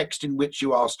context in which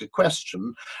you ask a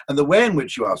question and the way in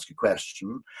which you ask a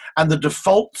question and the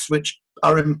defaults which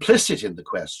are implicit in the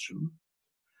question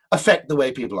affect the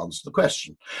way people answer the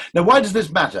question. Now, why does this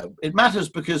matter? It matters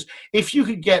because if you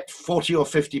could get 40 or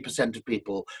 50% of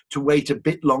people to wait a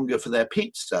bit longer for their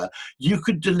pizza, you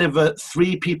could deliver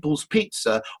 3 people's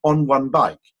pizza on one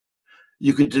bike.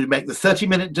 You could make the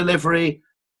 30-minute delivery,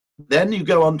 then you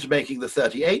go on to making the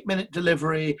 38-minute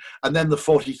delivery, and then the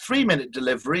 43-minute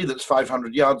delivery that's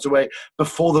 500 yards away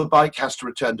before the bike has to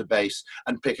return to base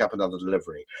and pick up another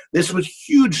delivery. This would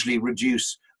hugely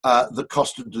reduce the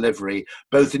cost of delivery,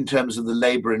 both in terms of the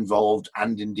labor involved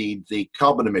and indeed the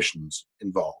carbon emissions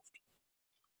involved.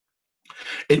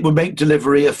 It would make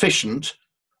delivery efficient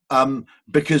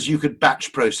because you could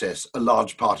batch process a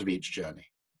large part of each journey.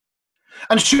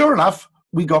 And sure enough,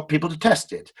 we got people to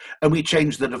test it, and we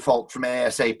changed the default from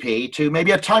ASAP to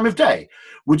maybe a time of day.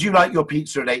 Would you like your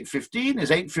pizza at 8:15?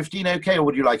 Is 8:15 okay, or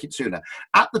would you like it sooner?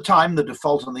 At the time, the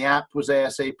default on the app was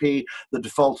ASAP, the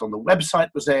default on the website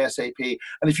was ASAP,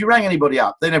 and if you rang anybody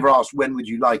up, they never asked when would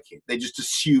you like it. They just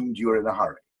assumed you were in a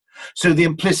hurry. So the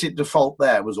implicit default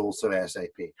there was also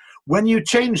ASAP. When you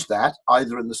change that,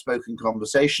 either in the spoken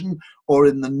conversation or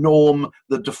in the norm,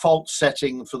 the default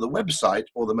setting for the website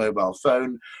or the mobile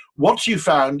phone, what you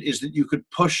found is that you could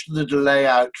push the delay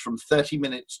out from 30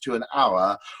 minutes to an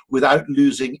hour without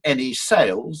losing any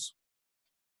sales.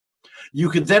 You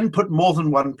could then put more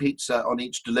than one pizza on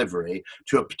each delivery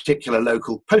to a particular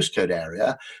local postcode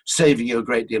area, saving you a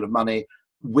great deal of money.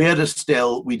 Weirder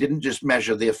still, we didn't just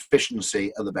measure the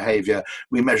efficiency of the behavior,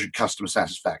 we measured customer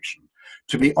satisfaction.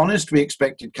 To be honest, we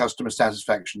expected customer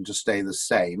satisfaction to stay the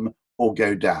same or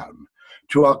go down.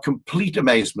 To our complete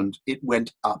amazement, it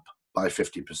went up by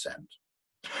 50%.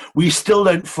 We still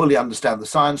don't fully understand the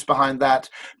science behind that,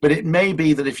 but it may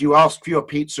be that if you ask for your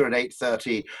pizza at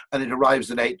 8:30 and it arrives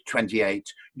at 8:28,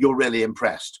 you're really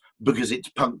impressed because it's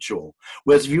punctual.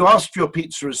 Whereas if you ask for your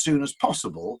pizza as soon as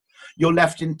possible, you're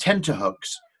left in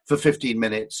tenterhooks for 15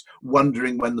 minutes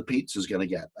wondering when the pizza's going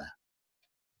to get there.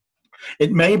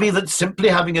 It may be that simply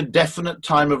having a definite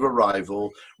time of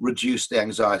arrival reduced the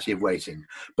anxiety of waiting.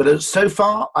 But so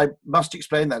far, I must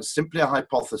explain that's simply a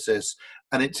hypothesis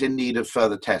and it's in need of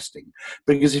further testing.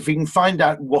 Because if we can find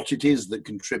out what it is that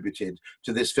contributed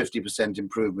to this 50%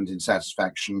 improvement in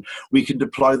satisfaction, we can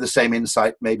deploy the same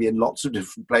insight maybe in lots of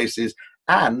different places.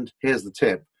 And here's the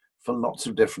tip, for lots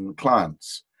of different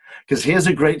clients. Because here's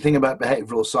a great thing about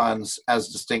behavioral science as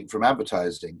distinct from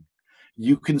advertising.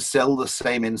 You can sell the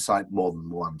same insight more than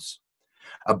once.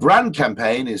 A brand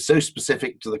campaign is so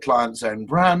specific to the client's own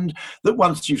brand that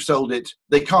once you've sold it,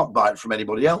 they can't buy it from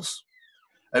anybody else.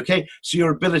 Okay, so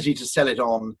your ability to sell it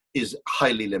on is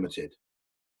highly limited.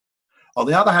 On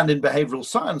the other hand, in behavioral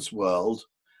science world,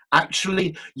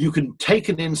 actually, you can take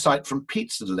an insight from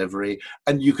pizza delivery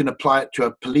and you can apply it to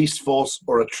a police force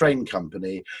or a train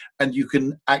company, and you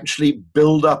can actually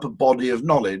build up a body of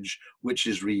knowledge which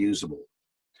is reusable.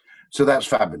 So that's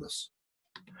fabulous.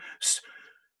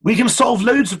 We can solve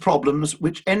loads of problems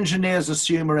which engineers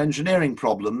assume are engineering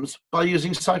problems by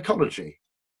using psychology.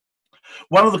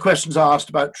 One of the questions asked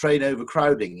about train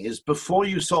overcrowding is, before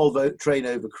you solve train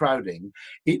overcrowding,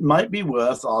 it might be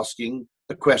worth asking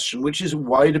a question, which is,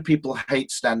 why do people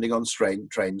hate standing on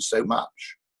trains so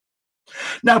much?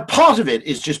 Now, part of it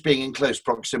is just being in close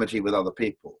proximity with other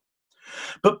people.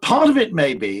 But part of it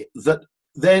may be that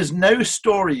there's no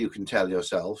story you can tell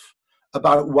yourself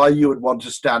about why you would want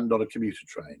to stand on a commuter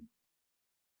train.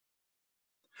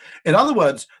 In other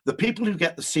words, the people who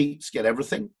get the seats get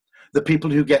everything. The people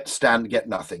who stand get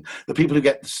nothing. The people who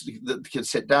can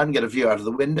sit down get a view out of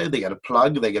the window, they get a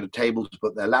plug, they get a table to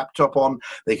put their laptop on,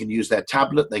 they can use their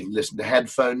tablet, they can listen to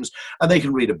headphones, and they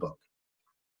can read a book.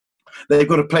 They've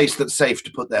got a place that's safe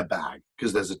to put their bag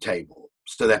because there's a table.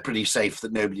 So they're pretty safe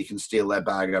that nobody can steal their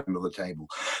bag under the table.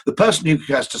 The person who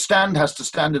has to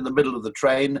stand in the middle of the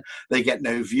train. They get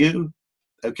no view,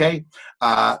 okay?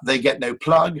 They get no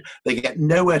plug. They get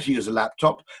nowhere to use a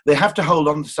laptop. They have to hold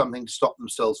on to something to stop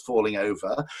themselves falling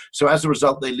over. So as a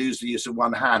result, they lose the use of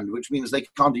one hand, which means they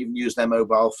can't even use their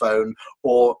mobile phone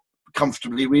or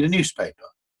comfortably read a newspaper.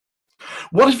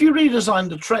 What if you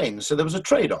redesigned a train so there was a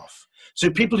trade-off? So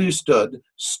people who stood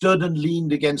and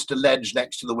leaned against a ledge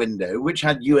next to the window, which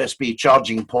had USB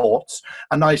charging ports,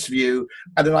 a nice view,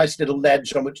 and a nice little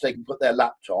ledge on which they can put their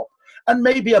laptop, and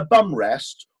maybe a bum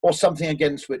rest or something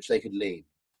against which they could lean.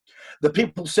 The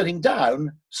people sitting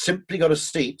down simply got a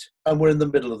seat and were in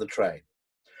the middle of the train.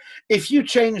 If you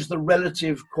change the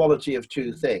relative quality of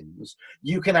two things,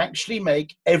 you can actually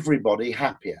make everybody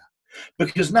happier.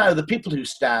 Because now the people who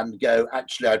stand go,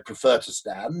 actually, I'd prefer to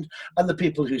stand, and the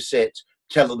people who sit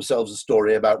tell themselves a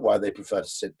story about why they prefer to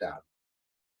sit down.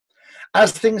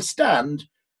 As things stand,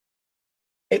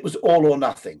 it was all or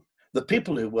nothing. The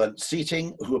people who weren't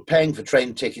seating, who were paying for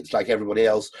train tickets like everybody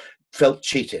else, felt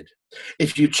cheated.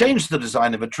 If you change the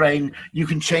design of a train, you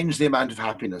can change the amount of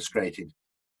happiness created.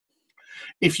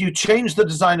 If you change the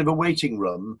design of a waiting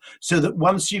room so that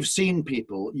once you've seen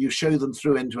people, you show them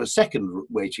through into a second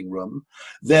waiting room,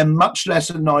 they're much less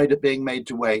annoyed at being made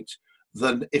to wait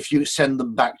than if you send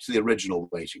them back to the original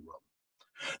waiting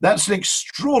room. That's an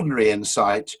extraordinary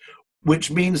insight,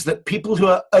 which means that people who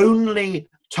are only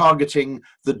targeting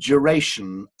the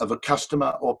duration of a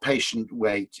customer or patient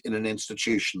wait in an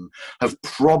institution have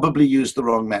probably used the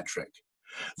wrong metric.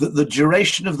 That the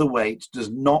duration of the wait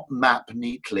does not map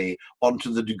neatly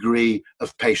onto the degree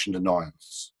of patient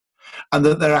annoyance. And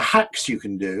that there are hacks you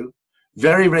can do,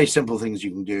 very, very simple things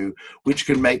you can do, which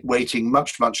can make waiting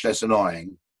much, much less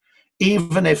annoying,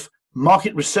 even if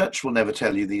market research will never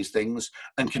tell you these things,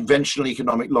 and conventional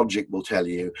economic logic will tell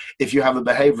you. If you have a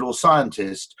behavioral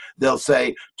scientist, they'll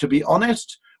say, to be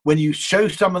honest, when you show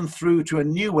someone through to a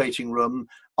new waiting room,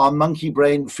 our monkey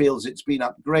brain feels it's been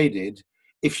upgraded.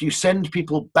 If you send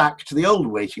people back to the old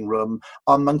waiting room,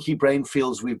 our monkey brain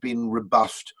feels we've been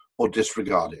rebuffed or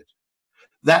disregarded.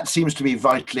 That seems to me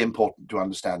vitally important to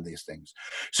understand these things.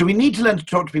 So we need to learn to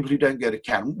talk to people who don't go to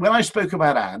Cannes. When I spoke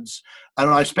about ads, and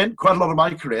I spent quite a lot of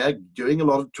my career doing a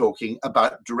lot of talking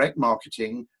about direct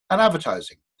marketing and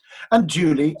advertising. And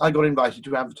duly, I got invited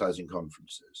to advertising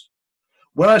conferences.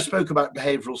 When I spoke about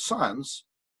behavioral science,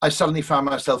 I suddenly found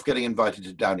myself getting invited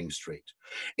to Downing Street.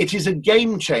 It is a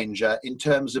game changer in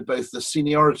terms of both the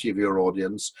seniority of your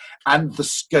audience and the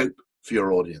scope for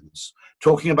your audience,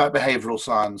 talking about behavioral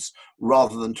science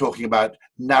rather than talking about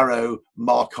narrow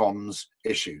marcoms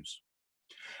issues.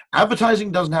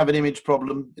 Advertising doesn't have an image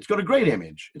problem. It's got a great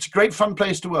image. It's a great fun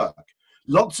place to work.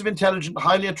 Lots of intelligent,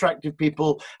 highly attractive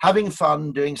people having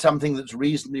fun doing something that's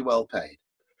reasonably well paid.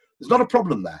 There's not a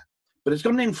problem there, but it's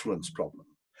got an influence problem.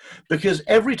 Because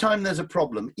every time there's a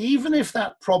problem, even if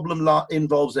that problem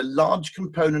involves a large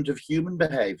component of human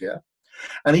behavior,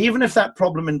 and even if that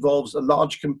problem involves a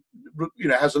large,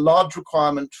 has a large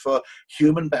requirement for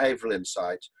human behavioral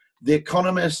insight, the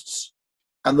economists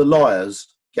and the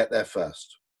lawyers get there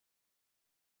first.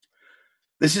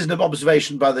 This is an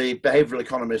observation by the behavioral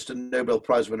economist and Nobel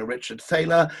Prize winner Richard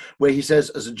Thaler, where he says,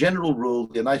 as a general rule,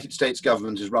 the United States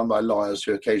government is run by lawyers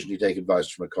who occasionally take advice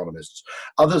from economists.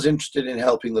 Others interested in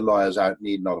helping the lawyers out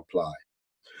need not apply.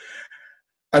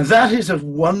 And that is a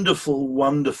wonderful,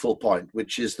 wonderful point,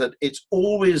 which is that it's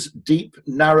always deep,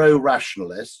 narrow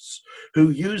rationalists who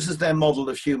use as their model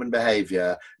of human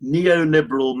behavior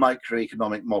neoliberal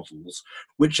microeconomic models,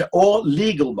 or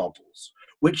legal models,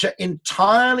 which are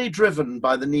entirely driven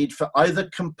by the need for either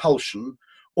compulsion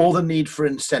or the need for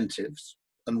incentives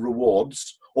and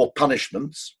rewards or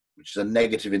punishments, which is a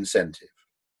negative incentive.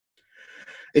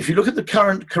 If you look at the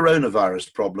current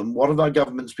coronavirus problem, what have our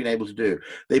governments been able to do?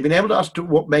 They've been able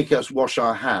to make us wash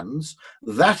our hands.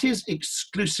 That is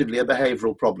exclusively a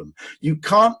behavioral problem. You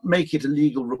can't make it a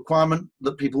legal requirement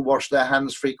that people wash their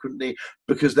hands frequently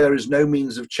because there is no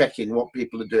means of checking what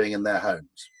people are doing in their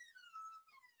homes.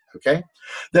 Okay?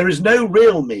 There is no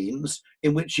real means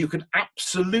in which you can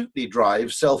absolutely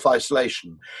drive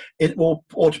self-isolation. Or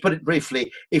to put it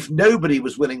briefly, if nobody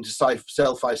was willing to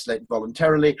self-isolate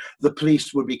voluntarily, the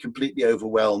police would be completely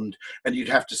overwhelmed and you'd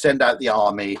have to send out the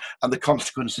army and the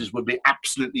consequences would be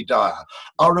absolutely dire.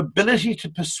 Our ability to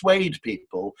persuade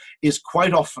people is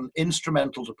quite often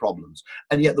instrumental to problems.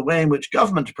 And yet the way in which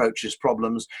government approaches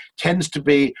problems tends to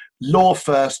be law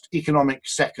first, economic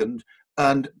second,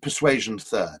 and persuasion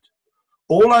third.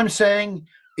 All I'm saying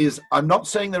is, I'm not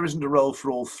saying there isn't a role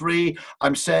for all three.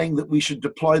 I'm saying that we should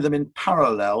deploy them in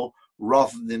parallel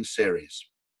rather than in series.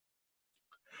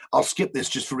 I'll skip this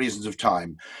just for reasons of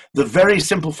time. The very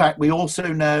simple fact we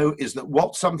also know is that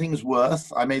what something's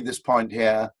worth, I made this point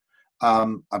here,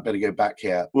 I better go back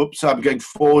here. Whoops, I'm going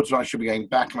forwards when I should be going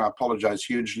back, and I apologize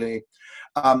hugely.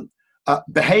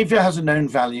 Behavior has a known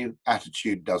value,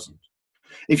 attitude doesn't.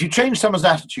 If you change someone's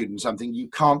attitude in something, you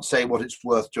can't say what it's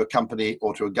worth to a company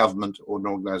or to a government or an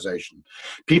organization.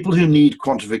 People who need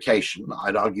quantification,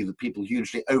 I'd argue that people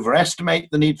hugely overestimate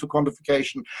the need for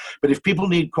quantification, but if people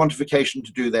need quantification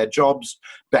to do their jobs,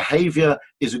 behavior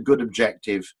is a good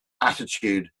objective,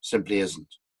 attitude simply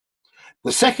isn't.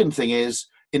 The second thing is,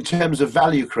 in terms of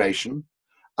value creation,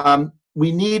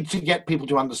 we need to get people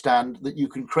to understand that you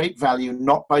can create value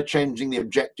not by changing the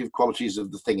objective qualities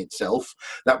of the thing itself.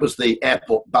 That was the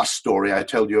airport bus story I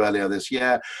told you earlier this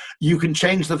year. You can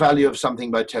change the value of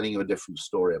something by telling you a different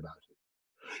story about it.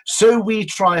 So We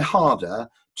Try Harder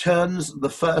turns the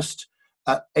first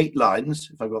 8 lines,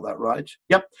 if I got that right.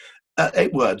 Yep,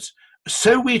 8 words.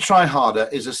 So We Try Harder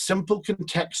is a simple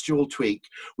contextual tweak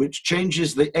which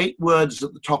changes the 8 words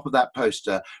at the top of that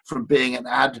poster from being an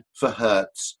ad for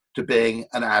Hertz to being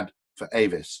an ad for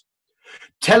Avis.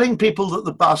 Telling people that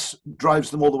the bus drives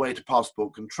them all the way to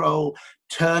passport control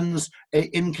turns an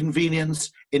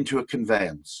inconvenience into a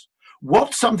conveyance.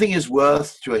 What something is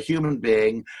worth to a human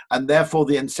being, and therefore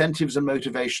the incentives and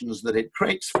motivations that it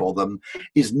creates for them,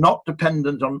 is not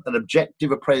dependent on an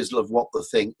objective appraisal of what the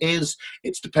thing is.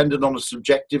 It's dependent on a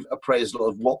subjective appraisal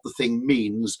of what the thing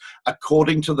means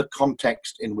according to the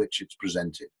context in which it's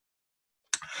presented.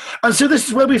 And so this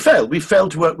is where we fail. We fail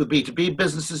to work with B2B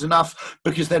businesses enough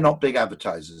because they're not big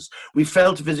advertisers. We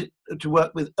fail to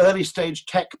work with early stage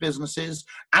tech businesses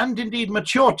and indeed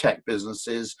mature tech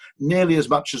businesses nearly as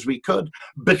much as we could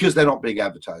because they're not big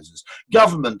advertisers.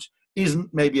 Government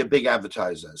isn't maybe a big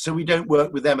advertiser. So we don't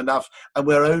work with them enough, and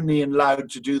we're only allowed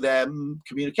to do their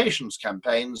communications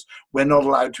campaigns. We're not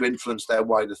allowed to influence their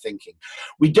wider thinking.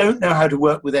 We don't know how to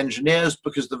work with engineers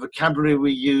because the vocabulary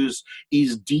we use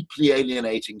is deeply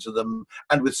alienating to them,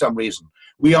 and with some reason.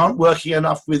 We aren't working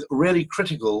enough with really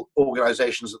critical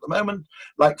organizations at the moment,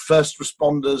 like first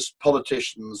responders,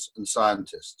 politicians, and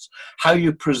scientists. How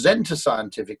you present a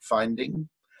scientific finding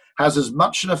has as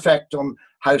much an effect on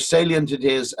how salient it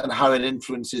is and how it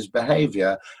influences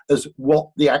behavior as what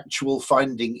the actual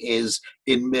finding is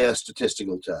in mere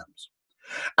statistical terms.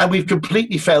 And we've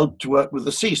completely failed to work with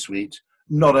the C-suite,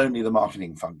 not only the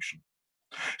marketing function.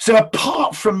 So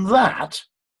apart from that,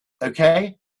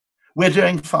 okay, we're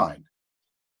doing fine.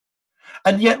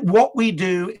 And yet what we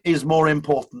do is more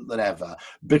important than ever,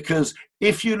 because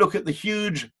if you look at the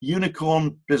huge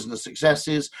unicorn business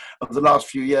successes of the last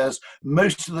few years,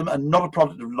 most of them are not a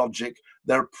product of logic.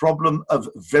 They're a problem of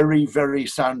very, very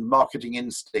sound marketing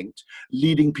instinct,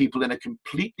 leading people in a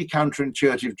completely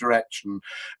counterintuitive direction.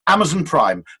 Amazon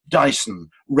Prime, Dyson,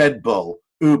 Red Bull,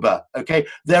 Uber, okay?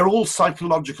 They're all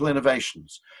psychological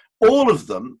innovations. All of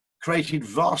them created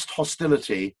vast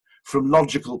hostility from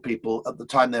logical people at the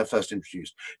time they were first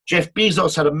introduced. Jeff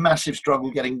Bezos had a massive struggle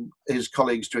getting his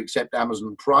colleagues to accept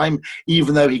Amazon Prime,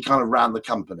 even though he kind of ran the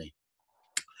company.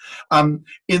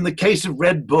 In the case of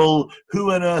Red Bull,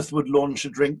 who on earth would launch a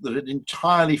drink that had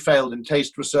entirely failed in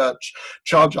taste research,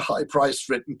 charge a high price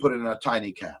for it, and put it in a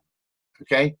tiny can?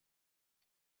 Okay?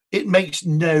 It makes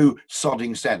no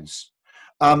sodding sense.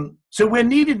 So we're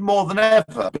needed more than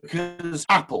ever, because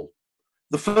Apple,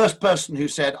 the first person who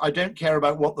said, I don't care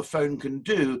about what the phone can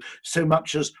do so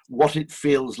much as what it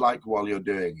feels like while you're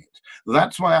doing it.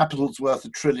 That's why Apple's worth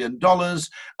 $1 trillion,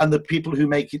 and the people who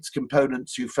make its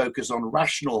components who focus on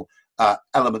rational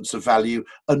elements of value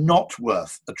are not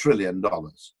worth $1 trillion,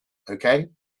 okay?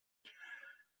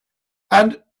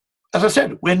 And as I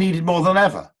said, we're needed more than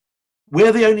ever.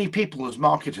 We're the only people as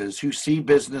marketers who see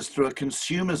business through a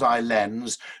consumer's eye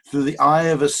lens, through the eye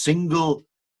of a single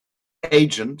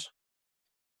agent,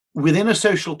 within a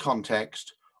social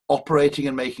context, operating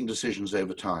and making decisions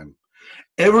over time.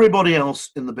 Everybody else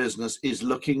in the business is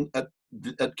looking at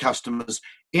customers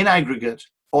in aggregate,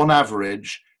 on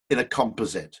average, in a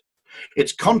composite.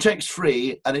 It's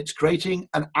context-free, and it's creating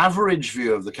an average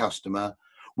view of the customer,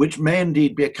 which may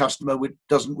indeed be a customer which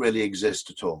doesn't really exist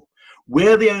at all.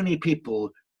 We're the only people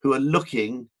who are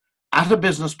looking at a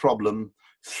business problem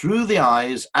through the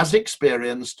eyes, as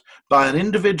experienced by an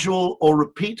individual or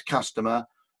repeat customer,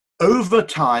 over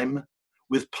time,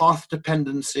 with path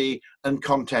dependency and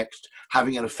context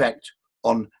having an effect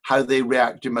on how they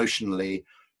react emotionally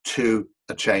to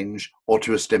a change or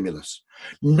to a stimulus.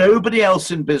 Nobody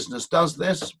else in business does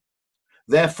this.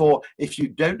 Therefore, if you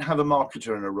don't have a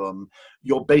marketer in a room,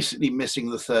 you're basically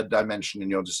missing the third dimension in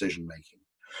your decision making.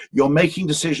 You're making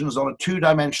decisions on a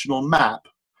two-dimensional map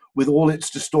with all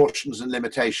its distortions and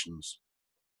limitations.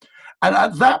 And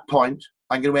at that point,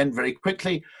 I'm going to end very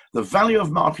quickly. The value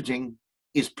of marketing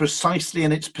is precisely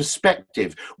in its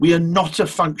perspective. We are not a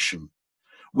function.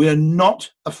 We are not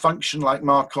a function like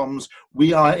Marcoms.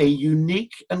 We are a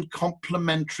unique and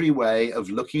complementary way of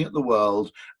looking at the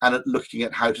world and at looking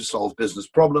at how to solve business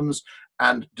problems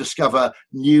and discover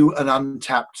new and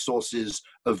untapped sources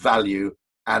of value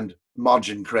and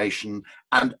margin creation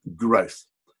and growth.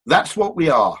 That's what we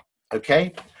are,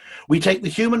 okay? We take the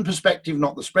human perspective,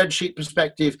 not the spreadsheet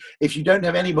perspective. If you don't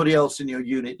have anybody else in your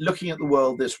unit looking at the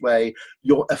world this way,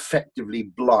 you're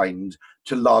effectively blind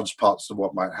to large parts of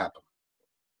what might happen.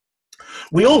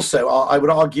 We also are, I would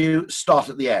argue, start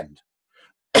at the end.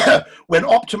 When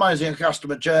optimizing a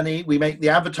customer journey, we make the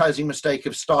advertising mistake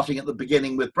of starting at the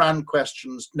beginning with brand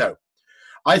questions. No.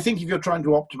 I think if you're trying to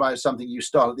optimize something, you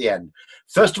start at the end.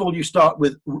 First of all, you start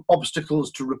with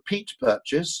obstacles to repeat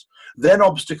purchase, then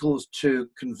obstacles to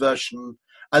conversion,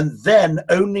 and then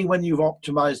only when you've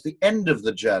optimized the end of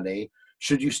the journey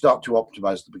should you start to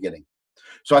optimize the beginning.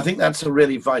 So I think that's a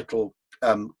really vital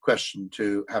question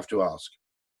to have to ask.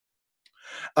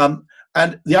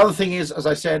 And the other thing is, as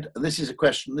I said, this is a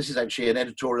question, this is actually an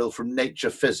editorial from Nature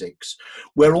Physics.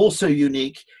 We're also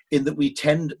unique in that we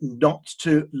tend not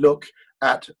to look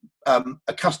at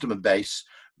a customer base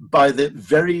by the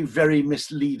very, very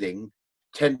misleading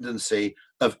tendency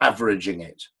of averaging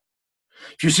it.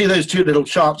 If you see those two little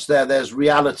charts there, there's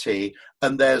reality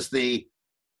and there's the,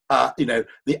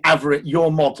 the average.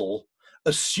 Your model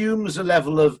assumes a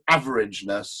level of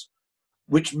averageness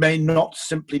which may not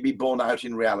simply be borne out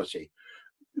in reality.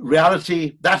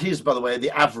 Reality, that is, by the way,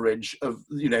 the average of,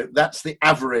 that's the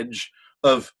average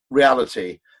of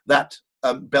reality, that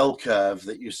bell curve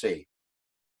that you see.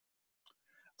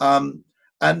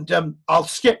 I'll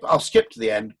skip to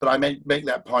the end, but I may make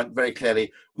that point very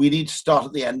clearly. We need to start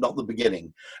at the end, not the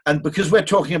beginning. And because we're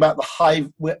talking about the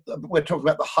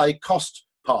high cost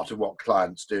part of what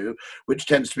clients do, which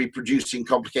tends to be producing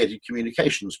complicated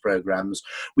communications programs,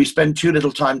 we spend too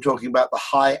little time talking about the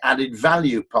high added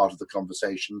value part of the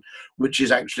conversation, which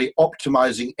is actually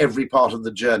optimizing every part of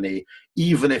the journey,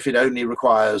 even if it only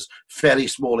requires fairly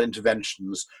small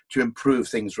interventions to improve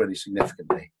things really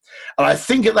significantly. And I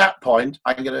think at that point,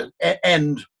 I'm going to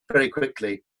end very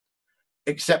quickly,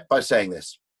 except by saying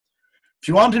this. If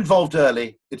you aren't involved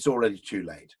early, it's already too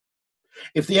late.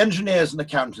 If the engineers and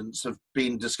accountants have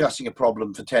been discussing a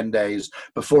problem for 10 days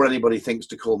before anybody thinks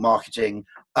to call marketing,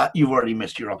 you've already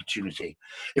missed your opportunity.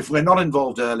 If we're not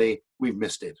involved early, we've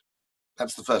missed it.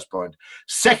 That's the first point.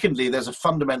 Secondly, there's a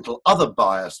fundamental other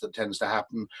bias that tends to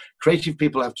happen. Creative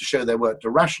people have to show their work to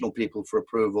rational people for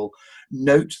approval.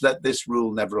 Note that this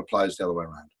rule never applies the other way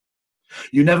around.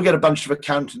 You never get a bunch of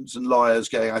accountants and lawyers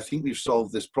going, I think we've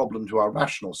solved this problem to our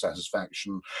rational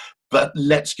satisfaction, but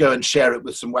let's go and share it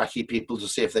with some wacky people to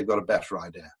see if they've got a better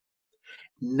idea.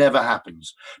 Never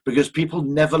happens, because people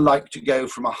never like to go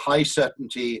from a high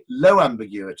certainty, low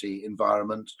ambiguity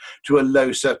environment to a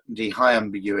low certainty, high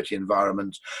ambiguity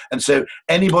environment. And so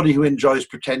anybody who enjoys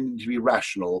pretending to be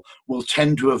rational will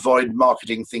tend to avoid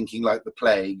marketing thinking like the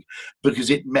plague, because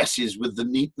it messes with the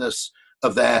neatness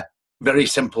of their very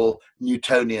simple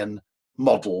Newtonian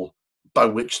model by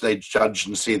which they judge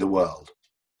and see the world.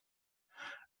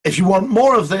 If you want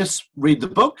more of this, read the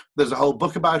book. There's a whole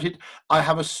book about it. I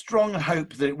have a strong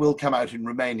hope that it will come out in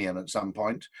Romanian at some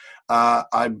point.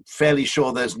 I'm fairly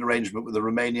sure there's an arrangement with a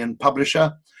Romanian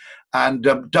publisher, and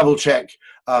double check.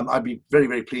 I'd be very,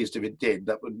 very pleased if it did.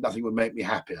 Nothing would make me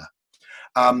happier.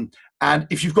 And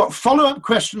if you've got follow-up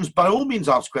questions, by all means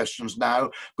ask questions now,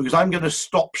 because I'm going to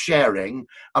stop sharing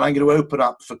and I'm going to open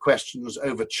up for questions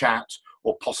over chat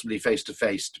or possibly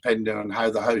face-to-face, depending on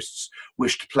how the hosts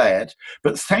wish to play it.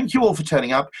 But thank you all for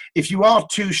turning up. If you are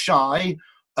too shy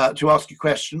to ask a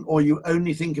question, or you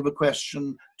only think of a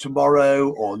question tomorrow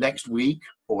or next week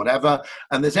or whatever,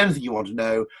 and there's anything you want to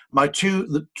know, my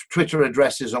the Twitter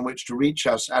addresses on which to reach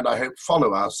us, and I hope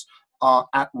follow us, are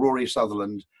at Rory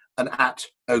Sutherland and at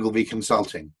Ogilvy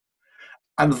Consulting.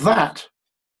 And that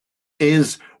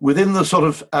is within the sort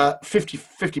of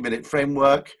 50-minute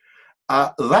framework.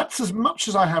 That's as much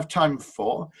as I have time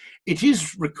for. It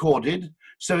is recorded.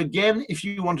 So again, if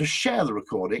you want to share the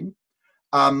recording,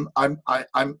 I'm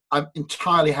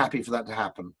entirely happy for that to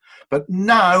happen. But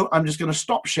now I'm just going to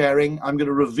stop sharing. I'm going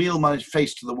to reveal my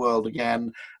face to the world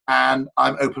again, and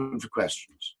I'm open for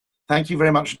questions. Thank you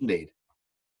very much indeed.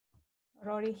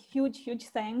 Rory, huge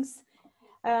thanks.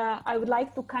 I would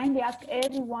like to kindly ask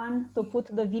everyone to put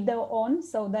the video on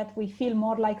so that we feel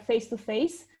more like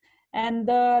face-to-face. And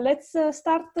let's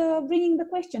start bringing the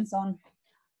questions on.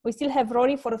 We still have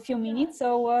Rory for a few minutes,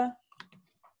 so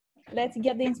let's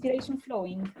get the inspiration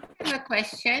flowing. I have a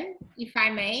question, if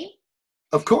I may.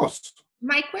 Of course.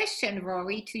 My question,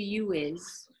 Rory, to you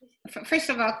is, first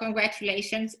of all,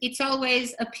 congratulations. It's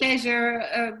always a pleasure,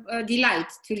 a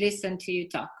delight to listen to you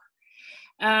talk.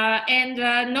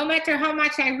 No matter how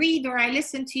much I read or I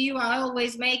listen to you, I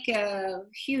always make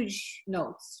huge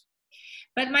notes.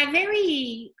 But my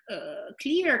very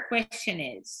clear question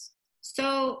is,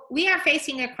 so we are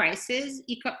facing a crisis,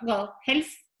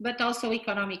 health, but also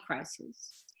economic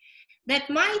crisis, that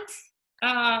might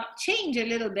change a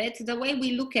little bit the way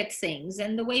we look at things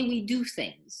and the way we do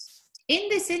things. In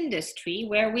this industry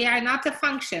where we are not a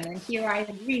function, and here I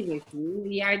agree with you,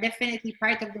 we are definitely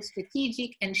part of the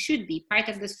strategic and should be part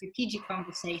of the strategic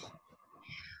conversation.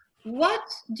 What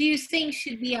do you think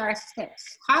should be our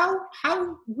steps?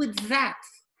 How would that,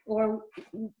 or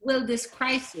will this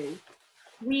crisis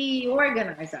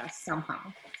reorganize us somehow?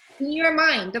 In your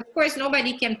mind, of course,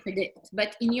 nobody can predict,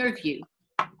 but in your view.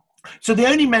 So the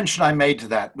only mention I made to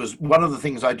that was one of the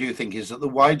things I do think is that the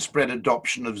widespread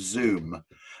adoption of Zoom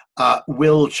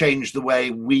will change the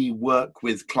way we work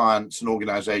with clients and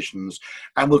organizations,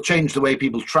 and will change the way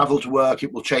people travel to work.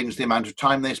 It will change the amount of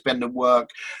time they spend at work.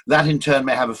 That in turn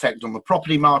may have effect on the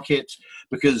property market,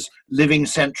 because living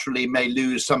centrally may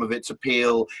lose some of its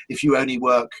appeal if you only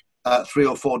work 3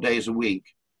 or 4 days a week.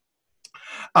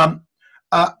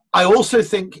 I also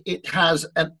think it has,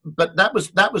 but that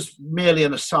was merely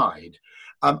an aside.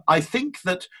 I think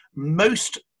that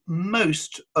most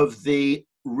of the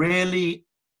really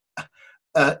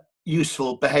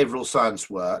useful behavioral science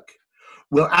work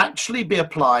will actually be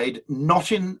applied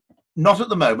not at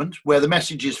the moment, where the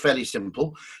message is fairly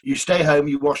simple. You stay home,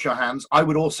 you wash your hands. I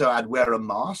would also add wear a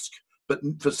mask, but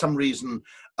for some reason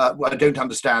I don't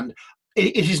understand.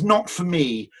 it is not for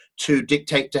me to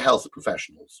dictate to health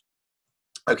professionals.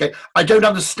 Okay, I don't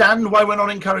understand why we're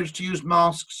not encouraged to use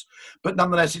masks, but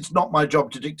nonetheless, it's not my job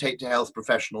to dictate to health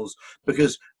professionals,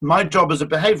 because my job as a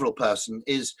behavioral person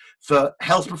is for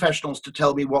health professionals to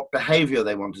tell me what behavior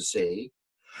they want to see,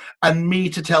 and me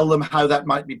to tell them how that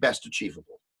might be best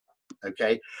achievable.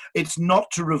 Okay, it's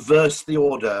not to reverse the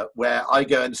order where I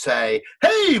go and say,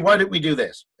 hey, why don't we do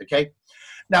this? Okay,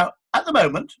 now at the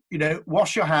moment, you know,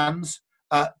 wash your hands,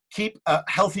 keep a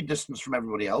healthy distance from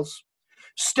everybody else,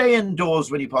 stay indoors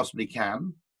when you possibly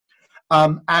can,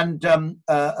 again,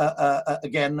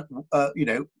 you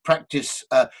know, practice.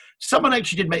 Someone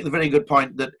actually did make the very good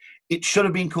point that it should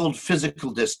have been called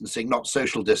physical distancing, not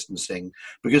social distancing,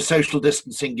 because social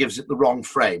distancing gives it the wrong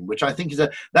frame, which I think is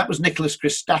that was Nicholas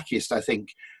Christakis, I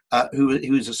think, who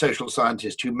is a social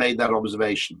scientist, who made that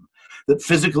observation, that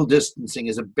physical distancing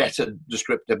is a better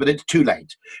descriptor, but it's too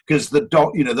late, because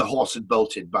the horse had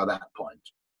bolted by that point.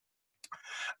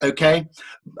 Okay,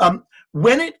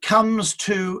 when it comes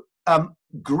to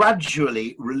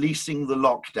gradually releasing the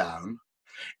lockdown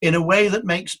in a way that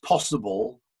makes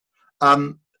possible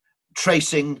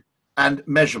tracing and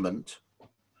measurement,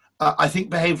 I think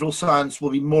behavioral science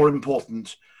will be more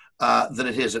important than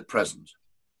it is at present.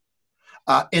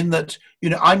 In that, you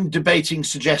know, I'm debating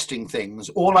suggesting things.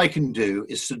 All I can do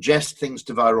is suggest things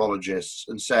to virologists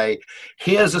and say,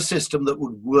 here's a system that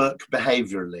would work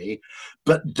behaviorally,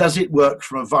 but does it work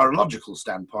from a virological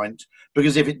standpoint?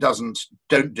 Because if it doesn't,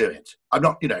 don't do it. I'm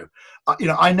not,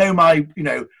 I know my,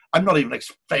 I'm not even a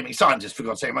famous scientist, for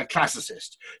God's sake, I'm a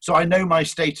classicist. So I know my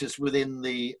status within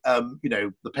the,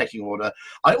 the pecking order.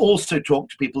 I also talk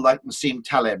to people like Nassim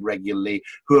Taleb regularly,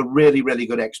 who are really, really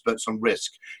good experts on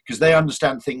risk, because they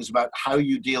understand things about how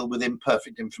you deal with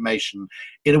imperfect information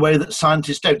in a way that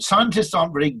scientists don't. Scientists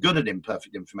aren't very good at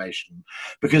imperfect information,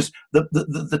 because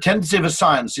the tendency of a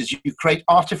science is you create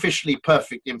artificially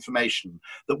perfect information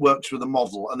that works with a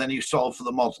model, and then you solve for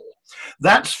the model.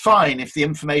 That's fine if the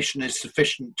information is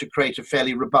sufficient to create a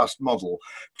fairly robust model.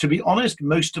 To be honest,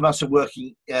 most of us are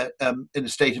working in a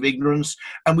state of ignorance,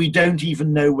 and we don't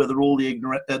even know whether all the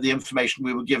information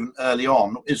we were given early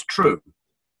on is true.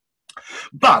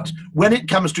 But when it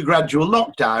comes to gradual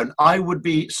lockdown, I would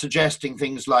be suggesting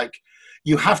things like,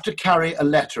 you have to carry a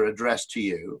letter addressed to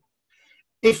you.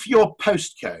 If your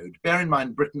postcode, bear in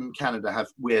mind Britain and Canada have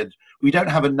weird, we don't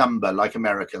have a number like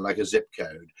America, like a zip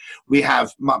code. We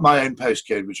have, my own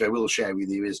postcode, which I will share with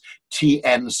you, is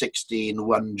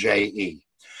TN161JE.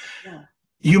 Yeah.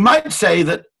 You might say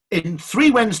that in 3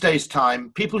 Wednesdays'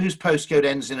 time, people whose postcode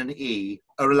ends in an E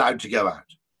are allowed to go out.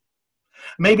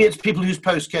 Maybe it's people whose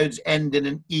postcodes end in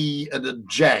an E and a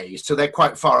J, so they're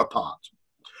quite far apart.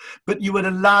 But you would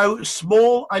allow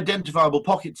small identifiable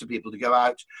pockets of people to go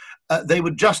out. They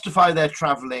would justify their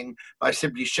traveling by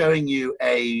simply showing you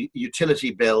a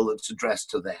utility bill that's addressed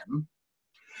to them.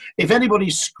 If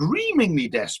anybody's screamingly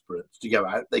desperate to go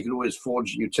out, they could always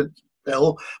forge a utility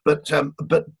bill. But I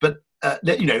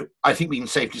think we can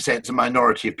safely say it's a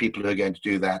minority of people who are going to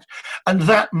do that. And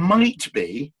that might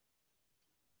be,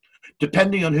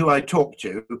 depending on who I talk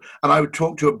to, and I would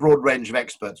talk to a broad range of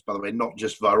experts, by the way, not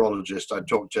just virologists. I'd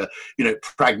talk to,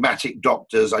 pragmatic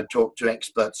doctors. I'd talk to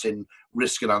experts in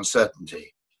risk and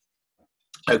uncertainty.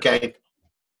 Okay.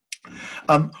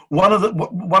 One of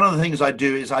the things I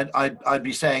do is I'd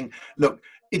be saying, look,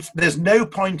 there's no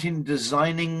point in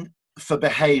designing for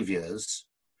behaviors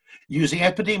using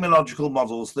epidemiological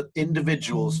models that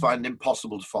individuals find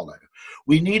impossible to follow.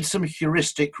 We need some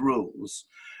heuristic rules.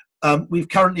 We've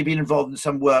currently been involved in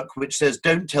some work which says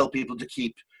don't tell people to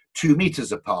keep 2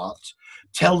 meters apart,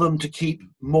 tell them to keep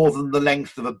more than the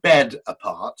length of a bed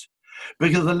apart,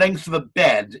 because the length of a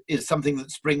bed is something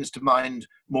that springs to mind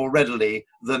more readily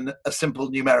than a simple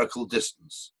numerical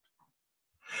distance.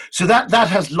 So that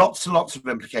has lots and lots of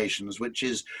implications, which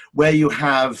is where you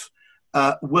have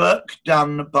work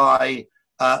done by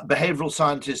behavioral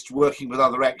scientists working with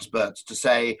other experts to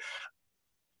say,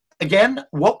 again,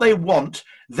 what they want,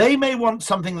 they may want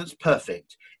something that's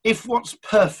perfect. If what's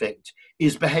perfect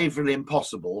is behaviorally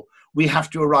impossible, we have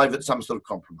to arrive at some sort of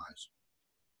compromise.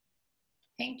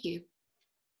 Thank you.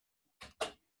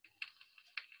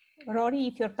 Rory,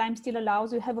 if your time still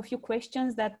allows, we have a few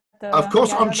questions that... of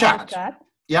course, on chat.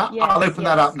 Yeah, yes, I'll open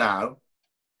that up now.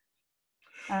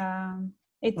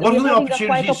 One of the having opportunities a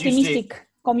quite optimistic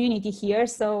community here,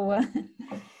 so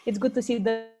it's good to see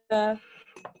the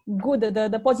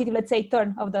positive, let's say,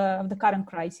 turn of the current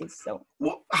crisis. So,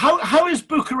 how is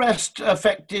Bucharest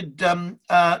affected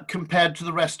compared to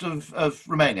the rest of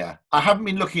Romania? I haven't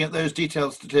been looking at those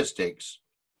detailed statistics.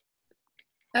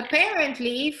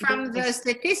 Apparently, from the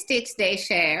statistics they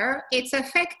share, it's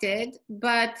affected,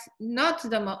 but not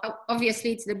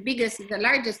obviously it's the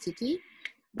largest city,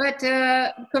 but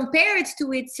compared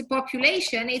to its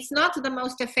population, it's not the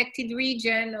most affected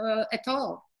region at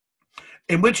all.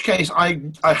 In which case,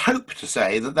 I hope to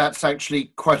say that that's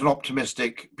actually quite an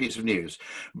optimistic piece of news,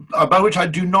 by which I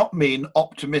do not mean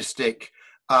optimistic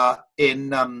in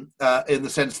the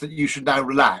sense that you should now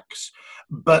relax,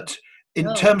 but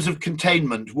in terms of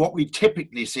containment, what we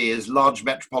typically see is large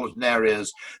metropolitan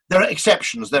areas. There are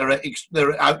exceptions, there are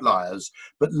outliers,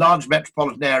 but large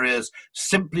metropolitan areas,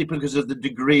 simply because of the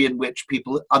degree in which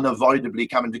people unavoidably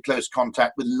come into close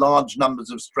contact with large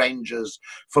numbers of strangers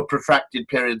for protracted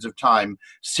periods of time,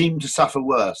 seem to suffer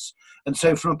worse. And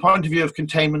so from a point of view of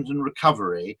containment and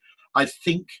recovery, I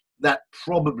think that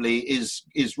probably is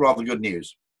rather good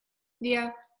news.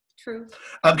 Yeah. True.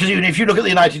 Because even if you look at the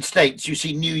United States, you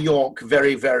see New York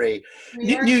very, very...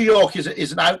 New York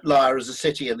is an outlier as a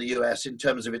city in the US in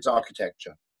terms of its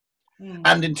architecture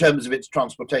and in terms of its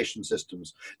transportation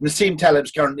systems. Nassim Taleb's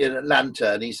currently in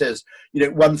Atlanta, and he says, you know,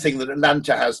 one thing that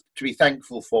Atlanta has to be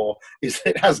thankful for is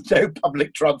that it has no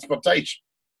public transportation.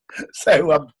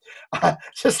 So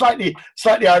it's a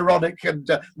slightly ironic and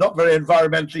not very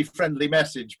environmentally friendly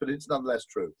message, but it's nonetheless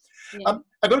true. Yeah.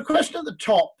 I've got a question at the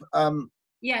top.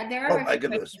 Yeah, there are a few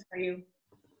questions for you.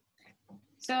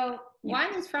 So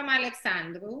one is from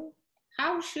Alexandru.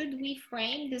 How should we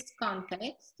frame this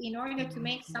context in order to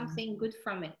make something good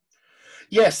from it?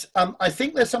 Yes, I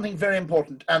think there's something very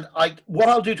important. And what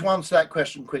I'll do to answer that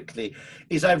question quickly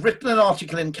is I've written an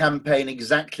article in Campaign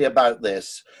exactly about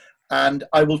this, and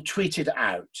I will tweet it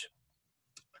out.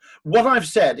 What I've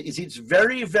said is it's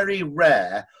very, very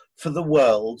rare for the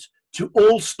world to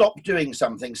all stop doing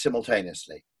something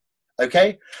simultaneously.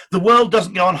 Okay? The world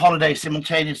doesn't go on holiday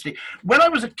simultaneously. When I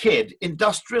was a kid,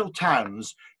 industrial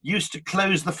towns used to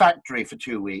close the factory for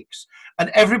 2 weeks, and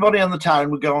everybody in the town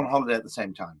would go on holiday at the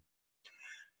same time.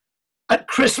 At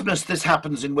Christmas, this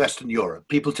happens in Western Europe.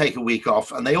 People take a week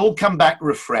off, and they all come back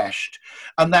refreshed,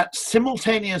 and that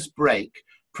simultaneous break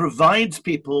provides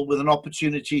people with an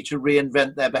opportunity to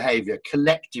reinvent their behavior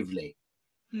collectively.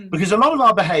 Because a lot of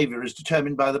our behavior is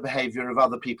determined by the behavior of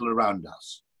other people around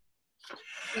us.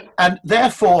 And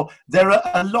therefore, there are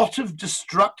a lot of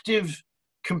destructive,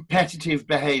 competitive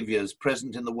behaviors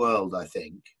present in the world, I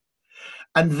think.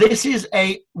 And this is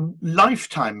a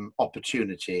lifetime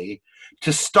opportunity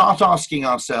to start asking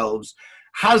ourselves,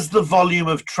 has the volume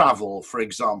of travel, for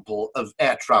example, of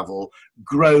air travel,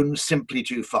 grown simply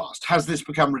too fast? Has this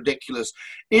become ridiculous?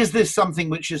 Is this something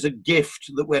which is a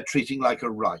gift that we're treating like a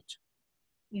right?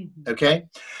 Okay?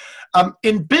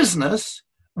 In business,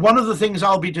 one of the things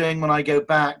I'll be doing when I go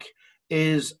back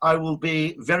is I will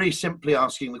be very simply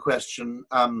asking the question,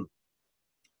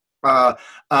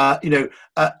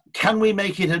 can we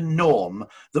make it a norm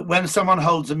that when someone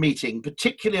holds a meeting,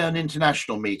 particularly an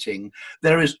international meeting,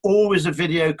 there is always a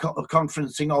video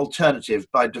conferencing alternative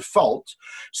by default,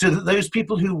 so that those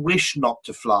people who wish not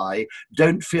to fly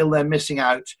don't feel they're missing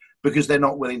out because they're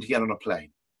not willing to get on a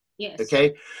plane. Yes.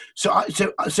 Okay, so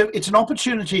it's an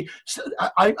opportunity.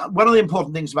 One of the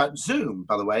important things about Zoom,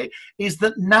 by the way, is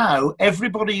that now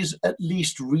everybody's at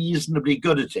least reasonably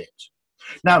good at it.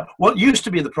 Now, what used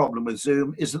to be the problem with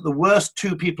Zoom is that the worst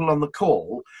two people on the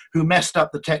call who messed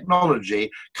up the technology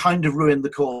kind of ruined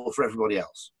the call for everybody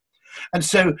else. And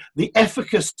so the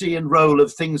efficacy and role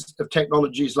of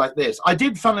technologies like this, I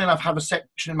did, funnily enough, have a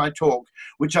section in my talk,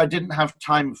 which I didn't have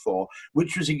time for,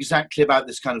 which was exactly about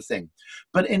this kind of thing.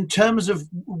 But in terms of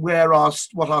what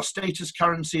our status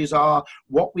currencies are,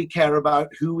 what we care about,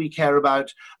 who we care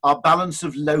about, our balance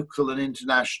of local and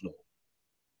international.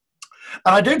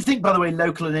 And I don't think, by the way,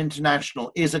 local and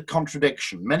international is a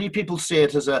contradiction. Many people see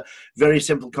it as a very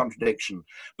simple contradiction.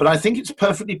 But I think it's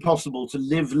perfectly possible to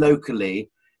live locally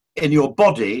in your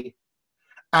body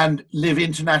and live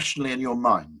internationally in your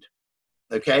mind.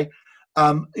 Okay?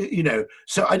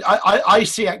 So I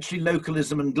see actually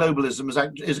localism and globalism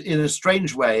as in a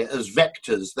strange way as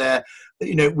vectors.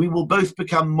 We will both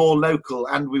become more local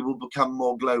and we will become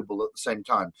more global at the same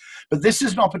time. But this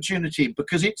is an opportunity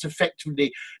because it's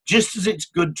effectively, just as it's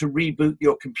good to reboot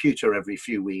your computer every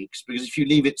few weeks, because if you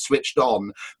leave it switched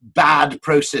on, bad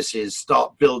processes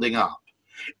start building up.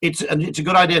 It's a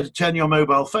good idea to turn your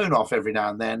mobile phone off every now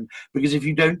and then, because if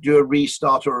you don't do a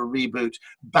restart or a reboot,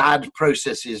 bad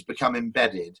processes become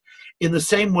embedded. In the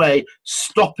same way,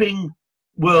 stopping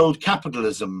world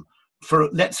capitalism for,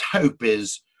 let's hope,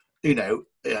 is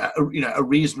a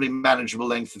reasonably manageable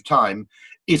length of time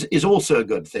is also a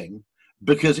good thing,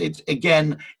 because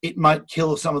it might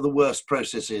kill some of the worst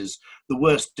processes, the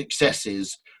worst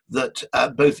excesses that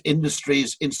both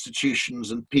industries,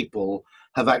 institutions, and people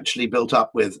have actually built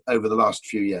up with over the last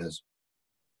few years.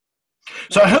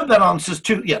 So I hope that answers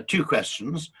two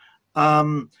questions.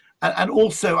 And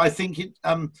also, I think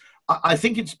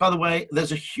it's, by the way,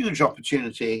 there's a huge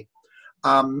opportunity.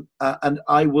 And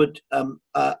I would,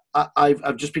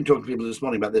 I've just been talking to people this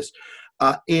morning about this,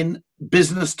 in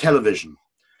business television.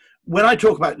 When I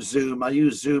talk about Zoom, I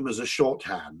use Zoom as a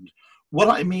shorthand. What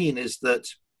I mean is that,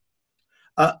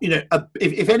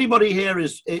 if anybody here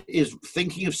is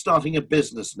thinking of starting a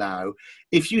business now,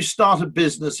 if you start a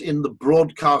business in the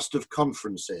broadcast of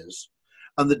conferences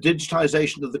and the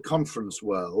digitization of the conference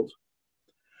world,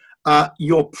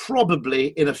 you're probably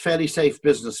in a fairly safe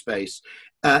business space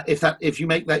if you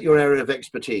make that your area of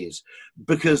expertise,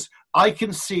 because I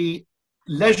can see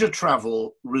leisure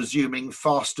travel resuming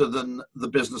faster than the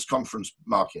business conference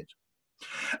market.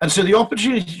 And so the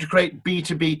opportunity to create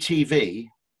B2B TV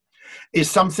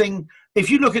is something, if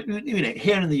you look at,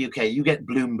 here in the UK, you get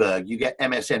Bloomberg, you get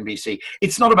MSNBC.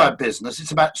 It's not about business,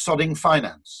 it's about sodding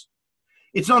finance.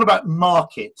 It's not about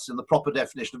markets and the proper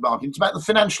definition of market, it's about the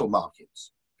financial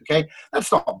markets, okay?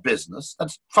 That's not business,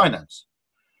 that's finance.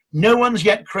 No one's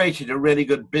yet created a really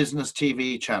good business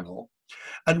TV channel.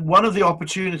 And one of the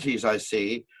opportunities I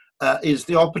see is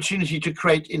the opportunity to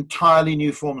create entirely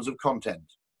new forms of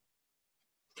content.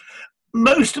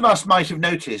 Most of us might have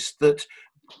noticed that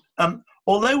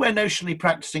although we're notionally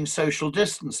practicing social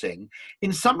distancing,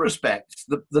 in some respects,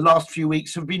 the last few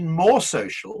weeks have been more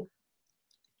social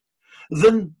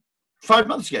than 5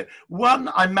 months ago. One,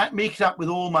 I meet up with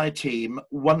all my team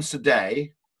once a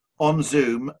day on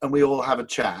Zoom, and we all have a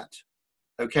chat,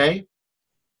 okay?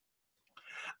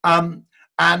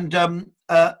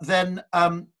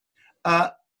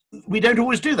 We don't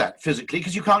always do that physically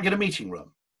because you can't get a meeting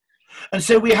room. And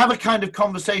so we have a kind of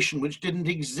conversation which didn't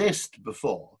exist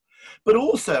before. But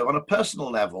also on a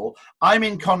personal level, I'm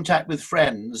in contact with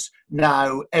friends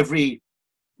now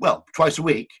twice a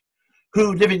week,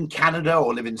 who live in Canada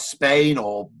or live in Spain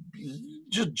or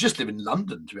just live in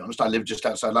London, to be honest. I live just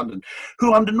outside London,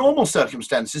 who under normal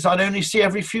circumstances I'd only see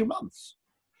every few months.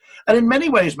 And in many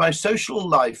ways, my social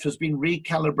life has been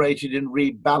recalibrated and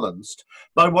rebalanced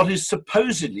by what is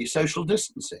supposedly social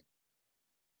distancing.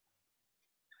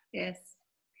 Yes.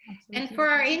 And for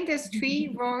our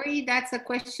industry, Rory, that's a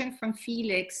question from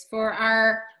Felix for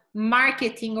our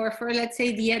marketing, or for, let's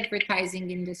say, the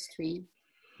advertising industry.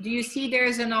 Do you see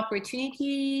there's an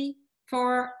opportunity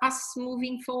for us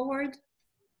moving forward?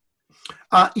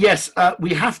 Yes,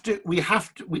 we have a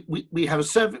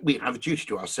duty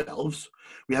to ourselves.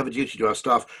 We have a duty to our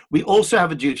staff. We also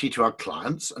have a duty to our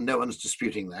clients, and no one's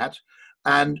disputing that.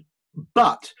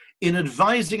 But in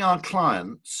advising our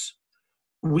clients,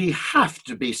 we have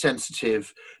to be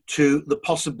sensitive to the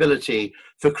possibility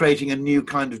for creating a new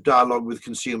kind of dialogue with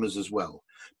consumers as well,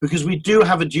 because we do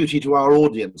have a duty to our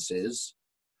audiences,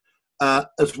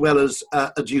 as well as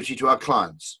a duty to our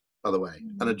clients, by the way,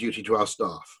 and a duty to our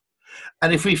staff.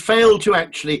 And if we fail to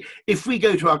if we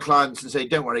go to our clients and say,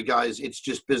 don't worry, guys, it's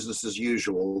just business as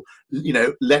usual,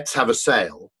 let's have a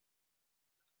sale,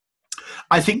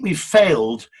 I think we've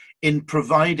failed in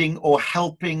providing or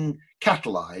helping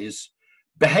catalyze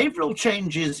behavioral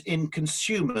changes in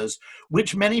consumers,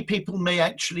 which many people may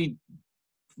actually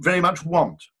very much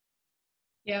want.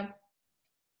 Yeah.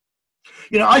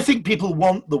 I think people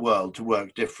want the world to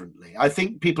work differently. I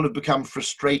think people have become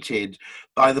frustrated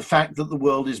by the fact that the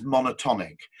world is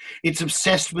monotonic. It's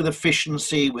obsessed with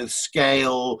efficiency, with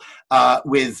scale,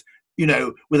 with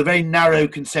a very narrow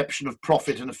conception of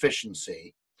profit and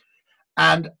efficiency.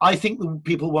 And I think that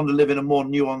people want to live in a more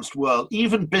nuanced world.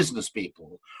 Even business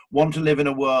people want to live in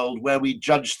a world where we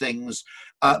judge things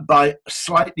by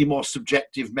slightly more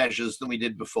subjective measures than we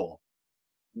did before.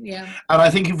 Yeah. And I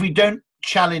think if we don't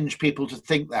challenge people to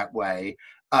think that way,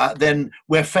 then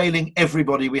we're failing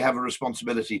everybody we have a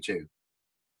responsibility to.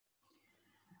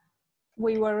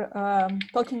 We were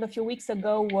talking a few weeks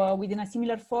ago within a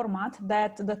similar format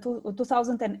that the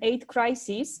 2008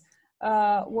 crisis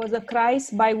was a crisis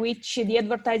by which the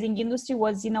advertising industry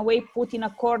was in a way put in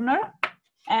a corner,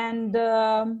 and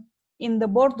in the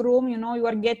boardroom, you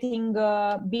are getting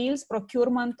bills,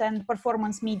 procurement, and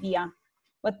performance media.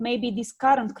 But maybe this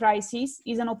current crisis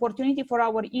is an opportunity for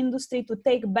our industry to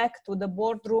take back to the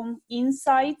boardroom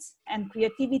insights and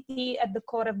creativity at the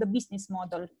core of the business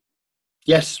model.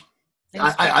 Yes,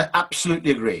 I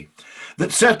absolutely agree.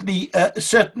 That certainly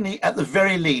at the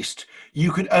very least,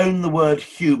 you could own the word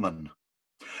human.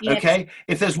 Yes. Okay?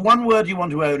 If there's one word you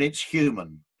want to own, it's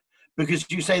human. Because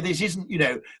you say this isn't,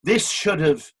 this should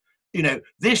have you know,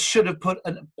 this should have put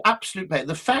an absolute pay.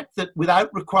 The fact that without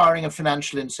requiring a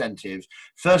financial incentive,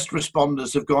 first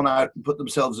responders have gone out and put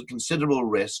themselves at considerable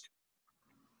risk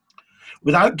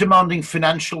without demanding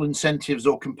financial incentives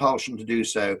or compulsion to do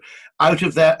so, out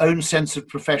of their own sense of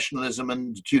professionalism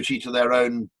and duty to their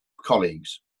own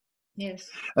colleagues. Yes.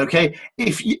 Okay,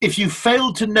 if you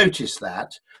failed to notice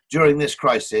that during this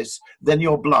crisis, then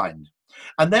you're blind.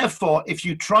 And therefore, if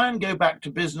you try and go back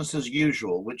to business as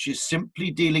usual, which is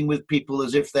simply dealing with people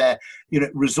as if they're, you know,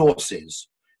 resources,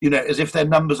 you know, as if they're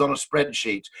numbers on a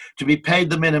spreadsheet, to be paid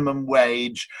the minimum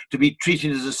wage, to be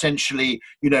treated as essentially,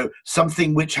 you know,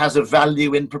 something which has a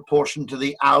value in proportion to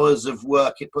the hours of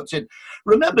work it puts in.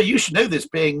 Remember, you should know this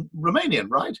being Romanian,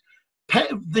 right?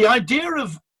 The idea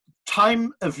of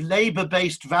time of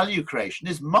labor-based value creation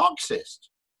is Marxist.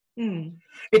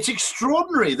 It's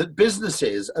extraordinary that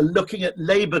businesses are looking at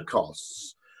labor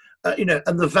costs, you know,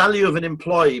 and the value of an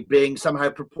employee being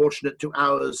somehow proportionate to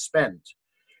hours spent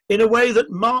in a way that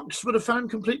Marx would have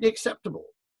found completely acceptable.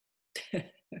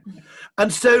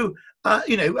 And so,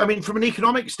 you know, I mean, from an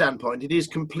economic standpoint, it is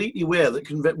completely weird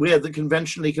that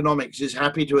conventional economics is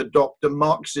happy to adopt a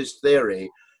Marxist theory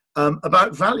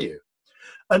about value.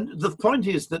 And the point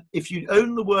is that if you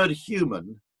own the word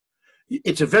human,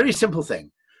 it's a very simple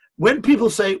thing. When people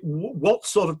say, what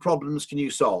sort of problems can you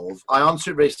solve? I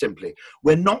answer it very simply.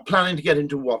 We're not planning to get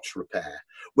into watch repair.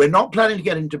 We're not planning to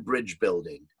get into bridge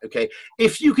building. Okay.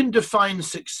 If you can define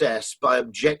success by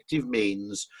objective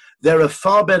means, there are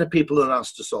far better people than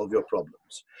us to solve your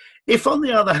problems. If, on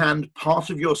the other hand,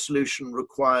 part of your solution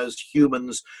requires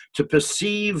humans to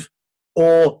perceive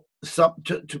or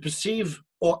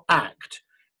act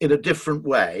in a different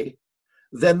way,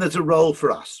 then there's a role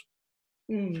for us.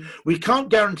 We can't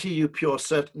guarantee you pure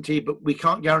certainty, but we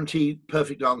can't guarantee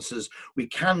perfect answers. We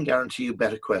can guarantee you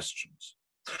better questions.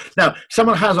 Now,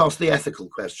 someone has asked the ethical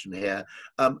question here.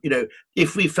 You know,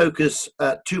 if we focus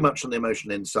too much on the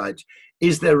emotional insight,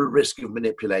 is there a risk of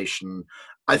manipulation?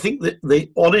 I think that the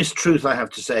honest truth I have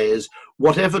to say is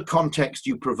whatever context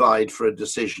you provide for a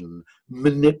decision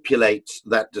manipulates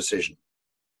that decision.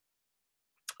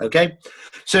 Okay,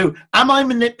 so am I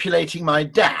manipulating my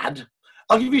dad?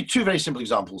 I'll give you two very simple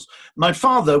examples. My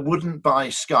father wouldn't buy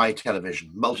Sky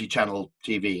television, multi-channel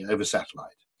TV over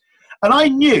satellite. And I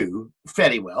knew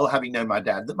fairly well, having known my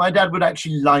dad, that my dad would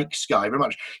actually like Sky very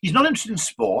much. He's not interested in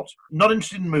sport, not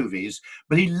interested in movies,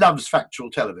 but he loves factual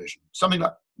television. Something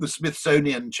like the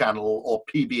Smithsonian Channel or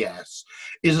PBS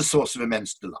is a source of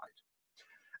immense delight.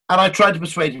 And I tried to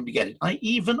persuade him to get it. I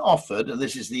even offered, and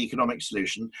this is the economic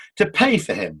solution, to pay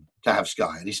for him to have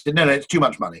Sky. And he said, no, it's too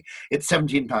much money. It's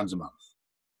 £17 a month.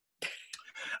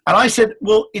 And I said,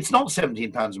 well, it's not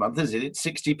 £17 a month, is it? It's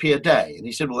 60p a day. And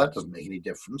he said, well, that doesn't make any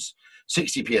difference.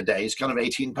 60p a day is kind of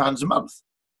 £18 a month.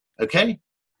 Okay?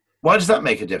 Why does that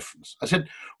make a difference? I said,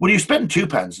 well, you spend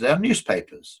 £2 a day on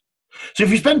newspapers. So if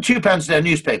you spend £2 a day on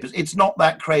newspapers, it's not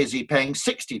that crazy paying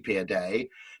 60p a day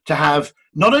to have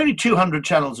not only 200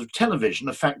 channels of television,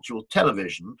 of factual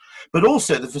television, but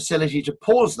also the facility to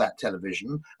pause that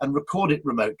television and record it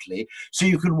remotely so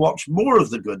you can watch more of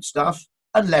the good stuff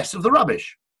and less of the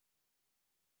rubbish.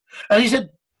 And he said,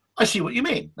 I see what you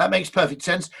mean. That makes perfect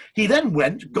sense. He then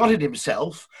went, got it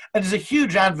himself, and is a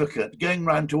huge advocate going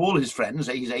around to all his friends,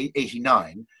 he's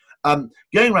 89,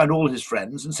 going around all his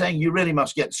friends and saying, you really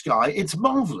must get Sky. It's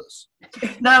marvelous.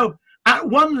 Now, at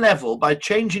one level, by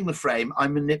changing the frame, I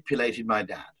manipulated my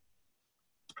dad.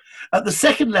 At the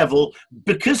second level,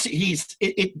 because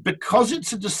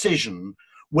it's a decision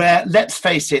where, let's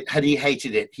face it, had he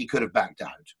hated it, he could have backed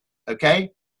out.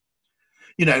 Okay?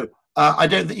 You know, I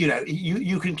don't think, you know,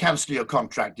 you can cancel your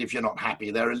contract if you're not happy.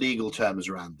 There are legal terms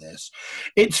around this.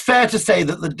 It's fair to say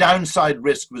that the downside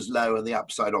risk was low and the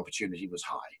upside opportunity was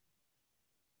high.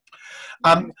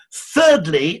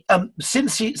 Thirdly,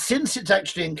 since it's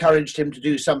actually encouraged him to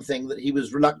do something that he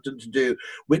was reluctant to do,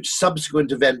 which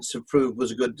subsequent events have proved was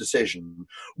a good decision,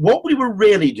 what we were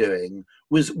really doing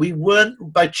was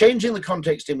by changing the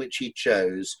context in which he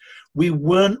chose, we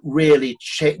weren't really,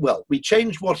 we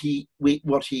changed what he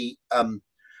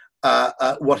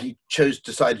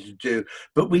decided to do,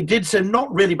 but we did so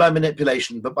not really by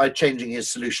manipulation, but by changing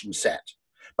his solution set,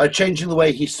 by changing the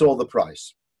way he saw the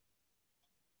price.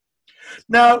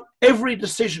 Now, every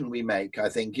decision we make, I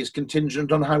think, is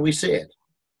contingent on how we see it.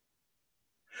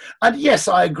 And yes,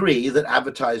 I agree that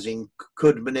advertising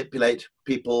could manipulate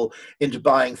people into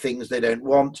buying things they don't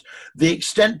want. The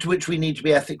extent to which we need to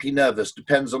be ethically nervous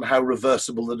depends on how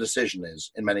reversible the decision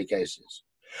is in many cases.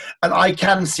 And I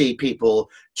can see people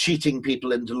cheating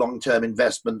people into long-term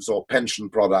investments or pension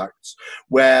products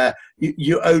where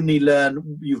you only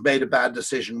learn you've made a bad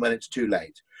decision when it's too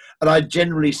late. and I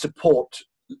generally support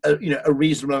a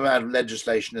reasonable amount of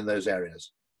legislation in those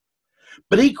areas.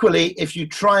 But equally, if you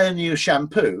try a new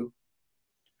shampoo,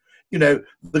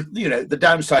 the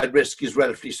downside risk is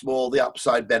relatively small. The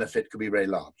upside benefit could be very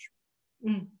large.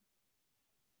 Mm.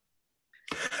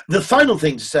 The final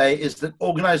thing to say is that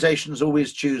organizations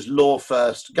always choose law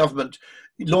first, government,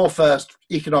 law first,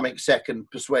 economic second,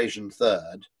 persuasion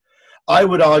third. I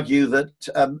would argue that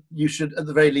you should, at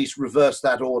the very least, reverse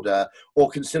that order or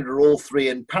consider all three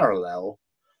in parallel.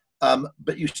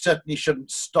 But you certainly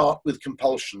shouldn't start with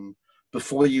compulsion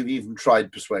before you've even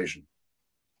tried persuasion.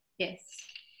 Yes.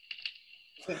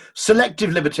 Selective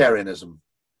libertarianism.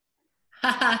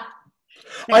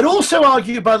 I'd also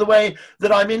argue, by the way,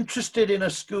 that I'm interested in a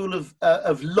school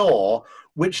of law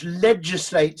which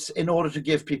legislates in order to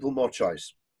give people more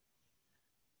choice.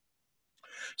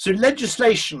 So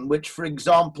legislation which, for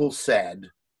example, said,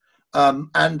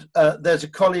 there's a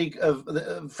colleague,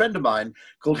 a friend of mine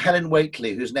called Helen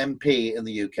Whately, who's an MP in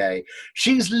the UK.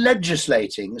 She's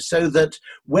legislating so that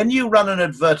when you run an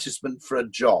advertisement for a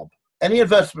job, any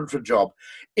advertisement for a job,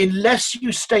 unless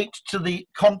you state to the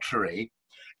contrary,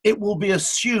 it will be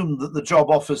assumed that the job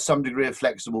offers some degree of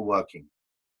flexible working.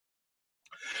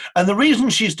 And the reason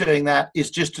she's doing that is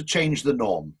just to change the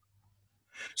norm.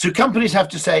 So companies have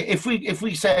to say, if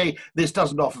we say this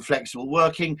doesn't offer flexible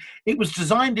working, it was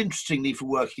designed interestingly for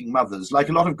working mothers. Like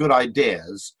a lot of good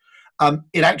ideas,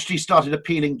 it actually started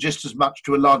appealing just as much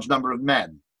to a large number of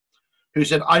men who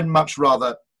said, I'd much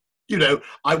rather,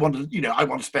 I want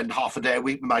to spend half a day a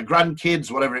week with my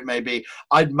grandkids, whatever it may be.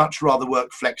 I'd much rather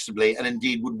work flexibly and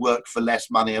indeed would work for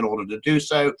less money in order to do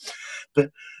so.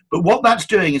 But what that's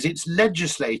doing is it's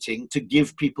legislating to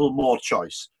give people more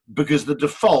choice, because the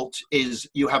default is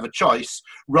you have a choice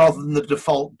rather than the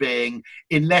default being,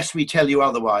 unless we tell you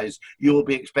otherwise, you'll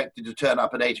be expected to turn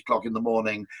up at 8 o'clock in the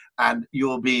morning and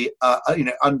you'll be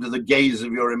under the gaze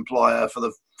of your employer for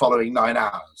the following 9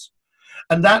 hours.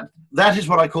 And that is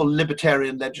what I call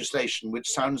libertarian legislation, which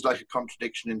sounds like a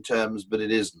contradiction in terms, but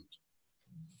it isn't.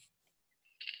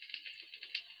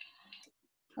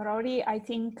 Rory, I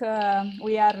think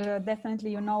we are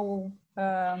definitely,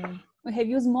 we have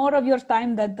used more of your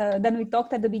time than we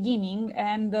talked at the beginning,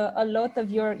 and a lot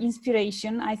of your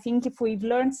inspiration. I think if we've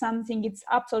learned something, it's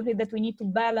absolutely that we need to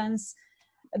balance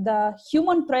the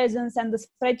human presence and the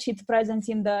spreadsheet presence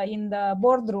in the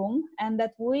boardroom, and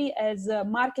that we as a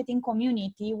marketing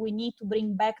community, we need to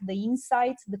bring back the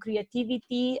insights, the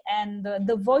creativity, and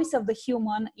the voice of the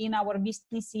human in our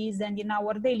businesses and in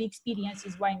our daily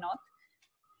experiences. Why not?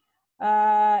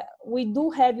 We do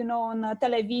have, on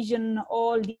television,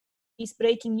 all these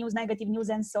breaking news, negative news,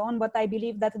 and so on. But I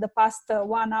believe that the past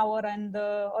 1 hour and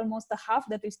almost a half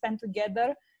that we spent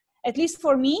together, at least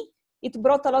for me, it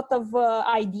brought a lot of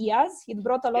ideas. It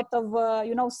brought a lot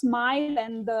of, smile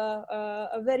and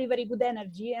a very, very good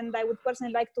energy. And I would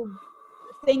personally like to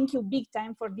thank you big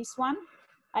time for this one.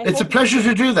 It's a pleasure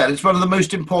to do that. It's one of the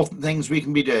most important things we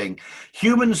can be doing.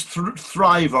 Humans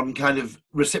thrive on kind of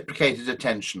reciprocated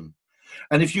attention.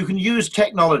 And if you can use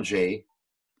technology,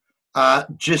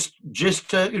 just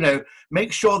to,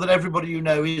 make sure that everybody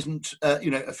isn't,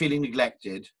 feeling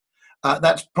neglected,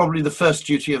 that's probably the first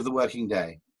duty of the working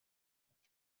day.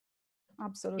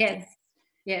 Absolutely.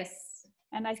 Yes.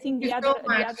 And I think the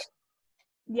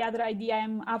other idea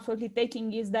I'm absolutely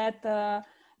taking is that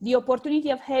the opportunity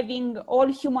of having all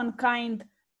humankind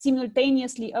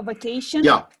simultaneously a vacation,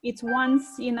 it's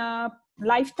once in a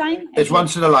lifetime. It's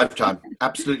once in a lifetime.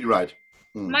 Absolutely right.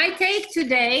 My take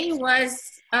today was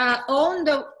own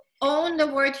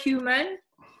the word human.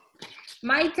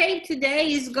 My take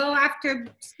today is go after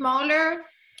smaller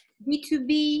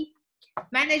B2B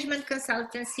management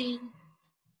consultancy.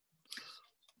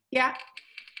 Yeah,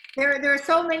 there are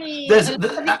so many.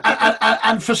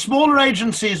 And for smaller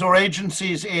agencies or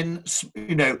agencies in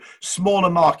smaller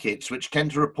markets which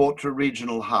tend to report to a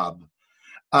regional hub,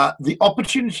 the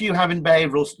opportunity you have in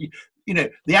behavioral,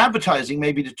 the advertising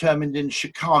may be determined in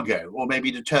Chicago or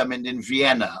maybe determined in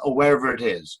Vienna or wherever it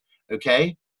is.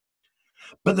 Okay,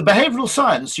 but the behavioral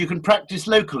science you can practice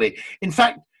locally. In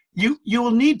fact, you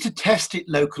will need to test it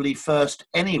locally first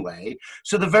anyway.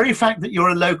 So the very fact that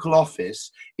you're a local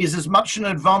office is as much an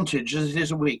advantage as it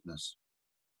is a weakness.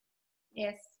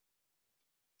 Yes,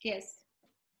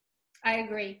 I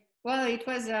agree. Well, it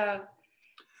was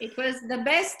the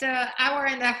best hour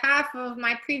and a half of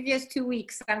my previous 2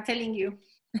 weeks, I'm telling you.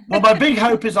 Well, my big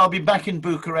hope is I'll be back in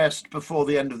Bucharest before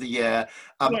the end of the year.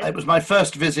 It was my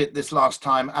first visit this last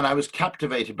time, and I was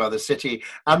captivated by the city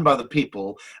and by the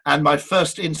people. And my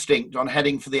first instinct on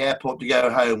heading for the airport to go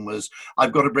home was,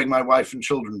 I've got to bring my wife and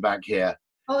children back here.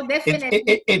 Oh,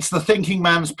 definitely. It's the thinking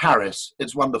man's Paris.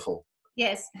 It's wonderful.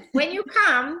 Yes. When you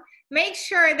come, make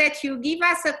sure that you give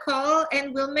us a call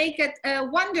and we'll make it a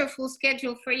wonderful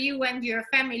schedule for you and your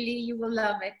family. You will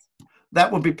love it.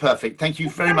 That would be perfect. Thank you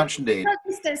very much indeed. Not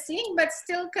distancing, but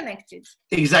still connected.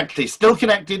 Exactly. Still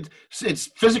connected. It's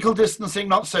physical distancing,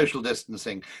 not social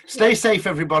distancing. Stay safe,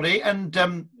 everybody. And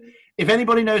if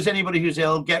anybody knows anybody who's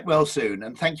ill, get well soon.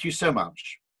 And thank you so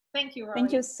much. Thank you, Rory.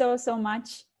 Thank you so much.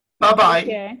 Bye-bye.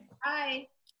 Okay. Bye.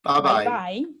 Bye-bye.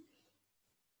 Bye.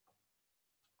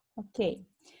 Ok.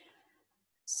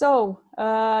 So,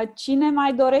 cine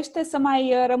mai dorește să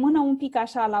mai rămână un pic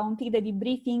așa, la un pic de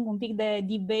debriefing, un pic de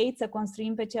debate, să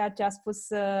construim pe ceea ce a spus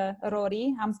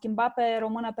Rory. Am schimbat pe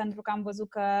română pentru că am văzut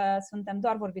că suntem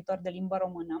doar vorbitori de limbă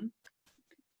română.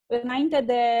 Înainte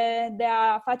de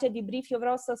a face debrief, eu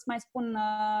vreau să-ți mai spun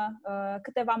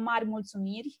câteva mari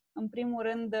mulțumiri. În primul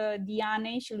rând,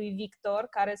 Dianei și lui Victor,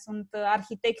 care sunt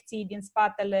arhitecții din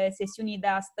spatele sesiunii de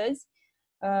astăzi.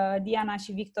 Diana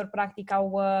și Victor, practic,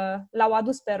 l-au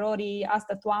adus pe Rory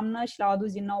astă toamnă și l-au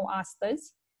adus din nou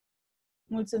astăzi.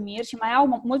 Mulțumiri. Și mai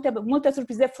au multe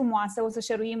surprize frumoase, o să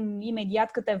share-uim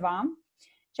imediat câteva.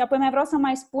 Și apoi mai vreau să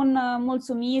mai spun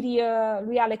mulțumiri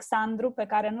lui Alexandru, pe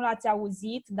care nu l-ați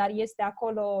auzit, dar este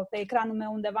acolo pe ecranul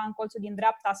meu undeva în colțul din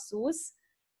dreapta sus,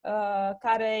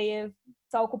 care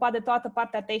s-a ocupat de toată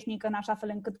partea tehnică în așa fel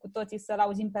încât cu toții să-l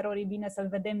auzim pe Rory bine, să-l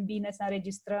vedem bine, să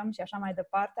înregistrăm și așa mai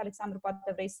departe. Alexandru,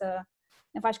 poate vrei să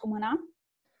ne faci cu mâna?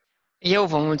 Eu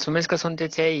vă mulțumesc că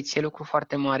sunteți aici. E lucru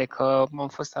foarte mare că am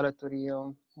fost alături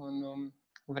în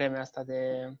vremea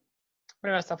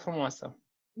asta frumoasă.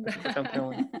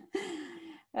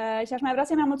 Și aș mai vrea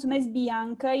să-i mai mulțumesc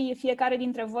Biancăi. Fiecare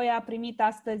dintre voi a primit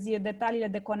astăzi detaliile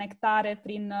de conectare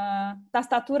prin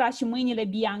tastatura și mâinile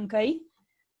Biancăi.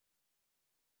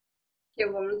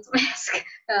 Eu vă mulțumesc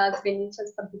că ați venit și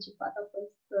ați participat. A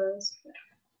fost super.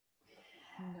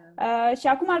 Și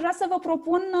acum aș vrea să vă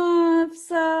propun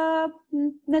să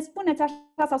ne spuneți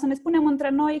așa, sau să ne spunem între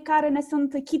noi care ne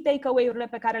sunt key takeaway-urile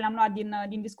pe care le-am luat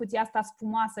din discuția asta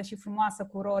spumoasă și frumoasă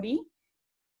cu Rory.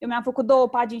 Eu mi-am făcut 2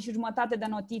 pagini și jumătate de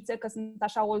notițe, că sunt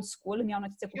așa old school, îmi iau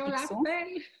notițe cu pixul. Eu la fel.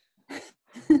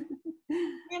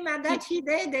 Mi-a dat și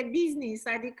idee de business,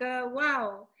 adică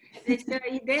wow! Deci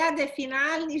ideea de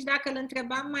final, nici dacă îl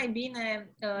întrebam mai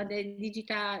bine de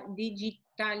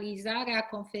digitalizarea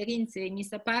conferinței, mi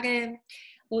se pare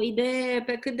o idee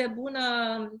pe cât de bună,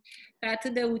 pe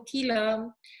atât de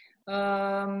utilă.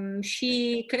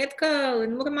 Și cred că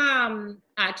în urma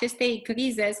acestei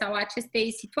crize sau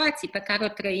acestei situații pe care o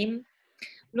trăim,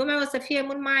 lumea o să fie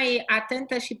mult mai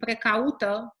atentă și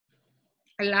precaută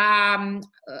la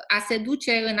a se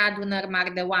duce în adunări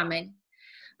mari de oameni.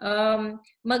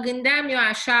 Mă gândeam eu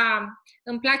așa,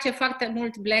 îmi place foarte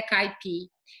mult Black Eyed Peas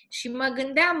și mă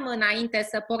gândeam înainte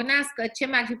să pornească ce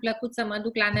mi-ar fi plăcut să mă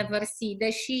duc la Never See,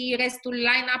 deși restul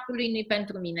line-up-ului nu-i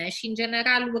pentru mine și în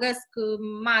general urăsc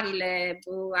marile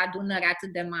adunări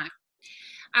atât de mari.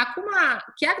 Acum,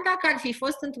 chiar dacă ar fi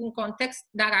fost într-un context,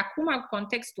 dar acum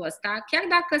contextul ăsta, chiar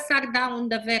dacă s-ar da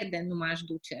undă verde, nu m-aș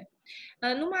duce.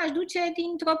 Nu m-aș duce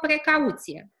dintr-o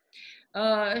precauție.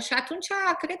 Și atunci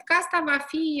cred că asta va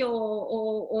fi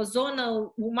o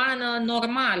zonă umană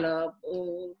normală.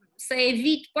 Să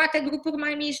evit, poate grupuri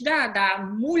mai mici, da,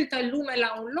 dar multă lume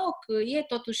la un loc e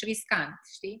totuși riscant,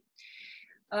 știi?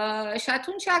 Și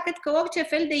atunci cred că orice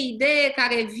fel de idee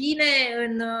care vine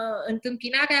în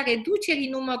întâmpinarea reducerii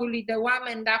numărului de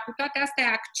oameni, dar cu toate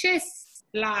astea acces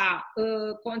la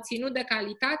conținut de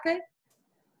calitate,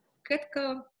 cred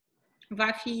că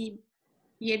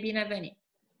e binevenit.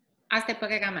 Asta e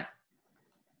părerea mea.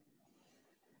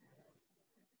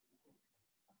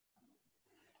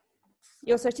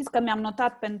 Eu să știți că mi-am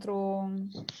notat pentru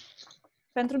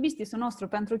business-ul nostru,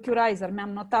 pentru Curizer, mi-am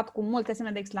notat cu multe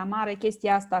semne de exclamare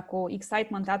chestia asta cu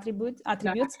excitement attributes.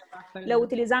 Da, le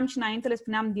utilizam și înainte, le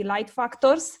spuneam delight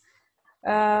factors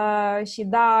și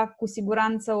da, cu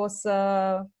siguranță o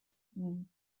să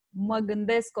mă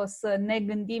gândesc, o să ne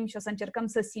gândim și o să încercăm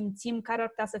să simțim care ar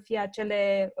putea să fie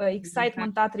acele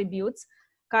excitement attributes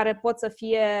care pot să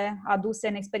fie aduse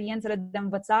în experiențele de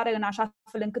învățare, în așa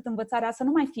fel încât învățarea să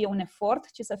nu mai fie un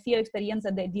efort, ci să fie o experiență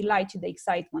de delight și de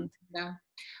excitement. Da.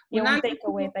 E un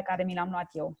takeaway pe care mi l-am luat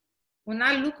eu. Un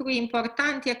alt lucru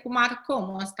important e cu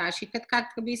Marcom ăsta și cred că ar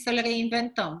trebui să-l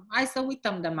reinventăm. Hai să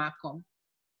uităm de Marcom.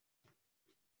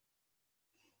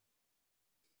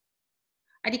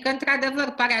 Adică,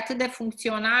 într-adevăr, pare atât de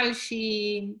funcțional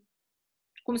și,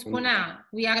 cum spunea,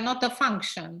 we are not a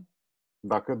function.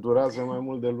 Dacă durează mai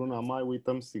mult de luna mai,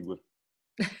 uităm sigur.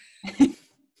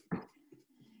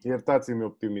 Iertați-mi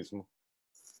optimismul.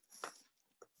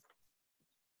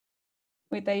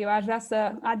 Uite, eu aș vrea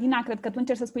să... Adina, cred că tu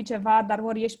încerci să spui ceva, dar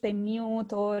ori ești pe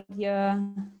mute, ori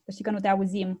să știi că nu te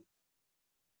auzim.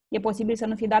 E posibil să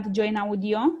nu fi dat join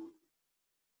audio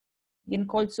din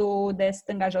colțul de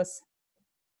stânga jos.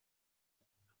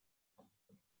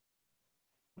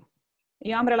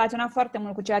 Eu am relaționat foarte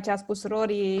mult cu ceea ce a spus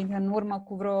Rory în urmă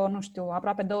cu vreo, nu știu,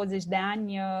 aproape 20 de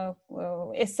ani.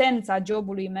 Esența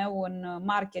jobului meu în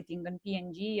marketing, în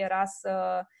P&G, era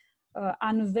să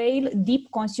unveil deep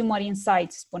consumer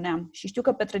insights, spuneam. Și știu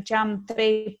că petreceam 3-4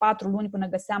 luni până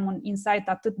găseam un insight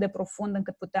atât de profund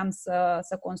încât puteam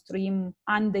să construim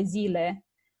ani de zile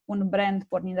un brand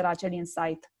pornind de la acel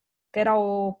insight. Că era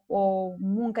o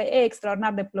muncă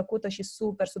extraordinar de plăcută și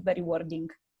super, super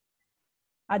rewarding.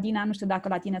 Adina, nu știu dacă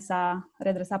la tine s-a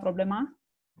redresat problema.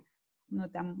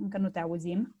 Încă nu te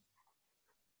auzim.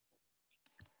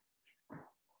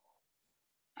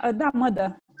 Da,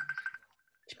 Mădă.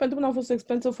 Și pentru mine a fost o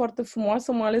experiență foarte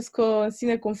frumoasă, mai ales că în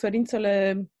sine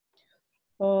conferințele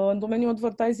în domeniul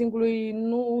advertising-ului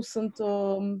nu sunt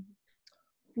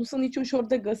nici ușor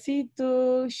de găsit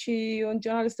și în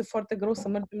general este foarte greu să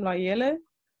mergem la ele.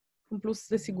 În plus,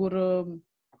 desigur,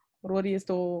 Rory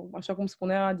este așa cum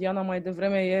spunea Diana mai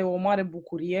devreme, e o mare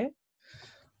bucurie.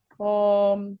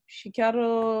 Și chiar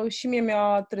și mie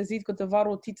mi-a trezit câteva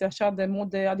rotițe așa de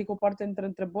mod adică o parte dintre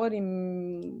întrebări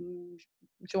îmi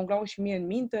jonglau și mie în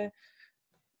minte.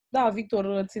 Da, Victor,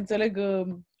 îți înțeleg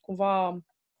cumva,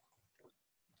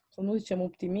 să nu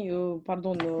zicem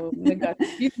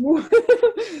negativismul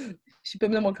și pe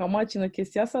mine mă cam macină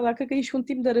chestia asta, dar cred că e și un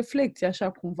tip de reflecție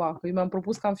așa cumva. Că eu mi-am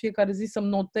propus ca în fiecare zi să-mi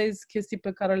notez chestii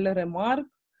pe care le remarc,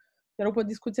 iar pe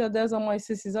discuția de azi am mai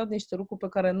sesizat niște lucruri pe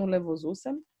care nu le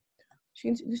văzusem și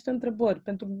niște întrebări.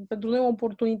 Pentru noi e o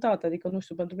oportunitate, adică nu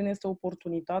știu, pentru mine este o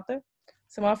oportunitate.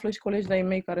 Se mai află și colegi de-ai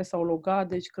mei care s-au logat,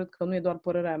 deci cred că nu e doar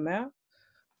părerea mea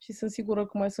și sunt sigură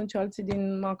că mai sunt și alții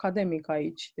din academic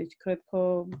aici. Deci cred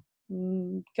că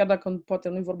chiar dacă poate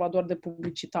nu e vorba doar de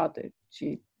publicitate, ci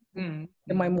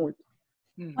de mai mult.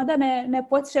 Da, ne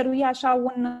poți share-ui așa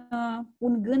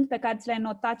un gând pe care ți l-ai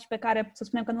notat și pe care, să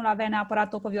spunem că nu l-aveai neapărat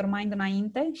top of your mind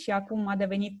înainte și acum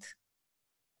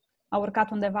a urcat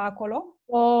undeva acolo?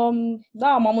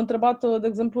 Da, m-am întrebat, de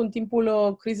exemplu, în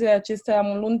timpul crizei acesteia,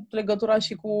 am luat legătura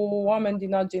și cu oameni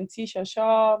din agenții și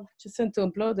așa, ce se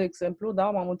întâmplă, de exemplu, da,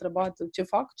 m-am întrebat ce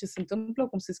fac, ce se întâmplă,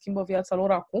 cum se schimbă viața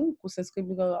lor acum, cum se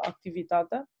schimbă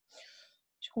activitatea.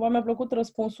 Și cumva mi-a plăcut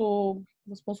răspunsul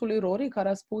lui Rory, care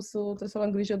a spus trebuie să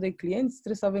avem grijă de clienți,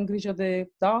 trebuie să avem grijă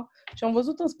de... Da? Și am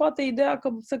văzut în spate ideea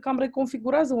că se cam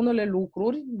reconfigurează unele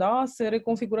lucruri, da? Se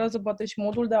reconfigurează poate și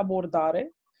modul de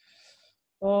abordare.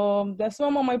 De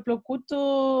asemenea, m-a mai plăcut,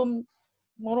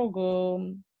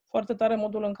 foarte tare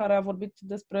modul în care a vorbit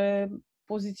despre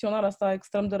poziționarea asta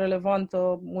extrem de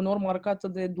relevantă, unor marcată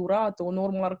de durată, unor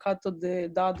marcată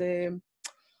de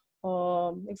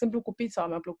exemplu cu pizza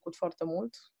mi-a plăcut foarte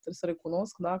mult, trebuie să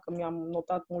recunosc, da, că mi-am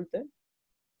notat multe.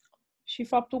 Și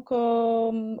faptul că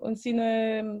în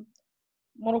sine,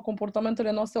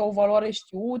 comportamentele noastre au o valoare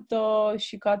știută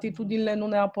și că atitudinile nu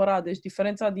neapărat. Deci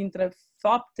diferența dintre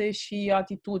fapte și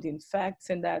atitudini, facts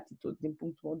and attitude, din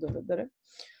punctul meu de vedere.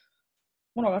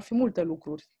 Ar fi multe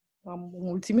lucruri. Am o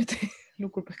mulțime de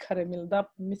lucruri pe care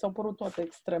mi s-au părut toate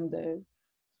extrem de...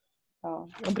 Da.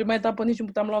 În prima etapă nici nu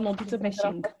puteam lua notițe pentru că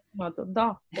eram fascinată.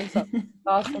 Da, exact.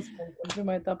 Da, asta spun. În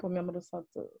prima etapă mi-am lăsat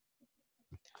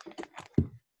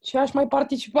și aș mai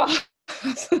participa.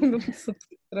 Nu sunt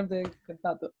extrem de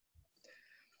încântată.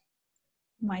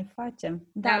 Mai facem.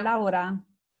 Da, Laura.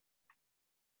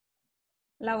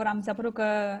 Laura, mi s-a părut că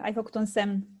ai făcut un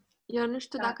semn. Eu nu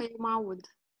știu dacă eu mă aud.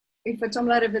 Îi făceam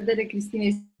la revedere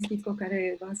Cristinei Schico,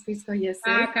 care v-am scris că iese.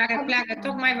 Care pleacă.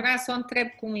 Tocmai vrea să o întreb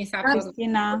cum i s-a părut.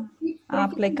 Cristina a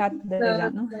plecat deja,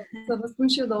 nu? Să vă spun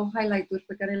și eu două highlight-uri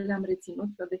pe care le-am reținut,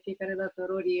 că de fiecare dată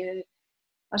Rory e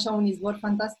așa un izvor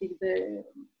fantastic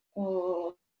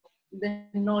de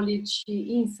knowledge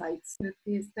și insights. Cred că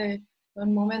este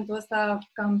în momentul ăsta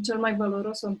cam cel mai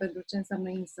valoros om pentru ce înseamnă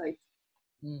insight.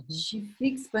 Și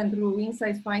fix pentru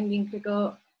insight finding, cred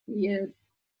că e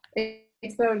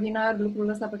extraordinar lucrul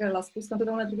ăsta pe care l-a spus, că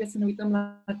întotdeauna trebuie să ne uităm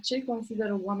la ce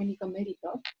consideră oamenii că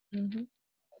merită,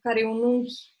 care e un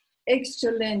unghi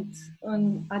excelent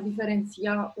în a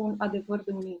diferenția un adevăr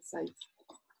de un insight.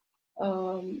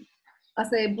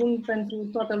 Asta e bun pentru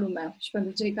toată lumea, și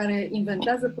pentru cei care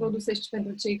inventează produse, și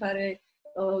pentru cei care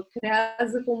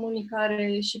creează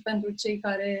comunicare, și pentru cei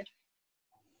care,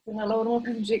 până la urmă,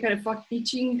 pentru cei care fac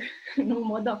pitching în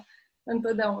modă,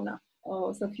 întotdeauna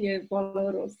o să fie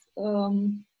valoros.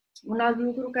 Un alt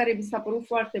lucru care mi s-a părut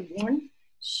foarte bun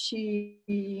și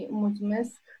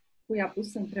mulțumesc cui a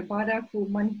pus întrebarea cu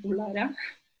manipularea.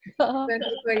 pentru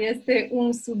că este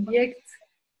un subiect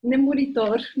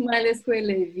nemuritor, mai ales cu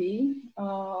elevii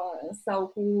sau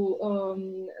cu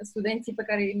studenții pe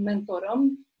care îi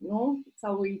mentorăm, nu?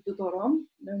 Sau îi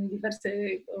tutorăm în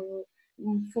diverse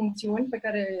funcțiuni pe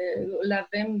care le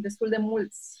avem destul de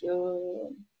mulți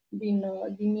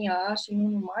din IA și nu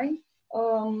numai.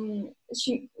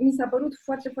 Și mi s-a părut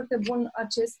foarte, foarte bun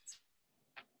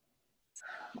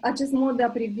acest mod de a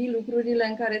privi lucrurile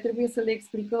în care trebuie să le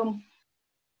explicăm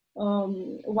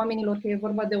oamenilor că e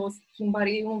vorba de o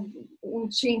schimbare, un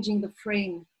changing the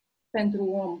frame pentru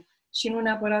om și nu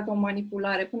neapărat o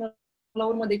manipulare. Până la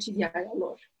urmă, decizia e a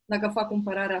lor, dacă fac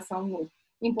cumpărarea sau nu.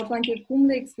 Important e cum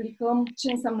le explicăm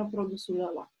ce înseamnă produsul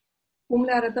ăla. Cum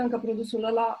le arătăm că produsul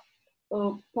ăla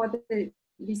poate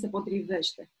li se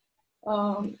potrivește.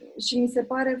 Și mi se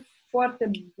pare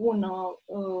foarte bună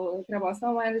treaba asta,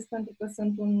 mai ales pentru că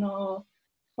sunt un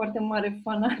foarte mare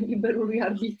fan al liberului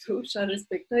arbitru și al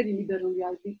respectării liberului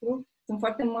arbitru. Sunt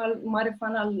foarte mare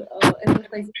fan al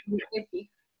advertising-ului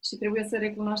etic și trebuie să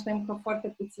recunoaștem că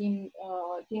foarte puțini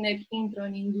tineri intră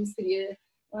în industrie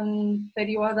în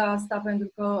perioada asta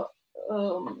pentru că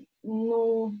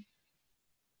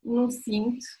nu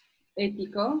simt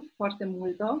etică foarte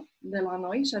multă de la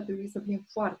noi și ar trebui să fim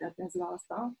foarte atenți la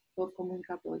asta, tot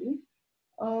comunicatorii.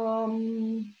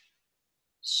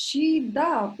 Și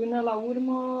da, până la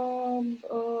urmă,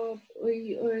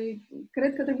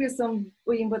 cred că trebuie să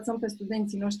îi învățăm pe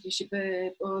studenții noștri și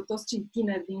pe toți cei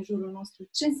tineri din jurul nostru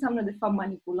ce înseamnă de fapt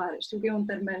manipulare. Știu că e un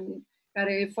termen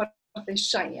care e foarte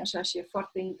shiny așa și e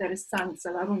foarte interesant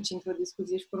să-l arunci într-o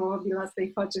discuție și probabil asta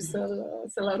îi face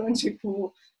să-l arunce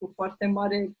cu foarte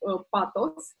mare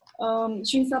patos.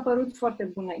 Și mi s-a părut foarte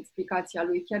bună explicația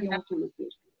lui, chiar e un tulupir.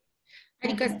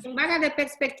 Adică schimbarea de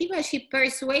perspectivă și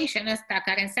persuasion ăsta,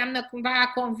 care înseamnă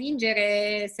cumva convingere,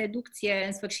 seducție,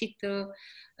 în sfârșit.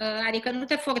 Adică nu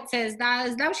te forțezi, dar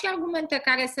îți dau și argumente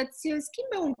care să-ți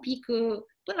schimbe un pic.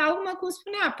 Până la urmă, cum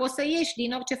spunea, poți să ieși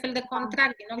din orice fel de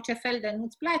contract, din orice fel de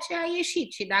nu-ți place, ai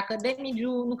ieșit. Și dacă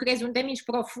damage-ul, nu crezi un damage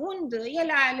profund, e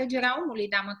la alegerea omului,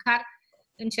 dar măcar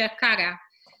încercarea.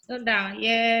 Da,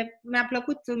 mi-a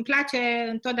plăcut, îmi place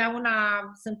întotdeauna,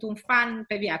 sunt un fan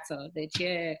pe viață, deci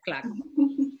e clar.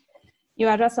 Eu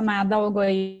aș vrea să mai adaug o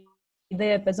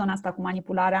idee pe zona asta cu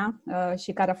manipularea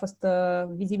și care a fost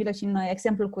vizibilă și în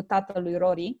exemplul cu tatălui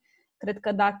Rory. Cred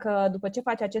că dacă, după ce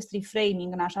faci acest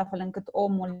reframing în așa fel încât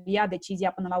omul ia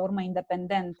decizia până la urmă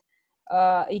independent,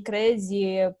 îi creezi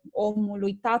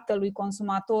omului, tatălui,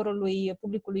 consumatorului,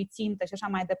 publicului țintă și așa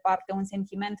mai departe, un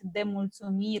sentiment de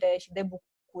mulțumire și de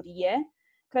bucurie,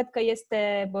 cred că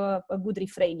este a good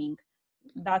reframing.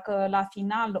 Dacă la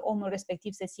final omul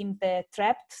respectiv se simte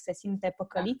trapped, se simte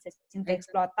păcălit, se simte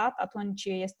exploatat, atunci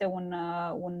este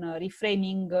un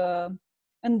reframing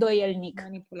îndoielnic.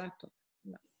 Manipulator.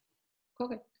 Da.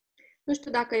 Corect. Nu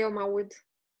știu dacă eu mă aud.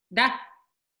 Da.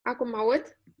 Acum mă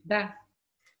aud? Da.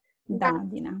 Da,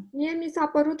 Dina. Mie mi s-a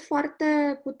părut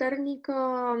foarte puternică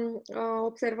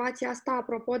observația asta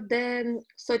apropo de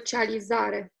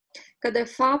socializare. Că de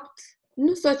fapt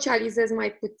nu socializezi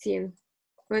mai puțin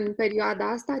în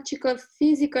perioada asta, ci că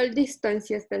physical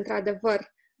distance este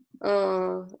într-adevăr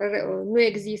nu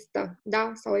există,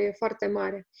 da? Sau e foarte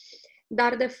mare.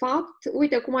 Dar, de fapt,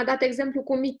 uite cum a dat exemplu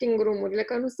cu meeting room-urile,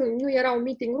 că nu erau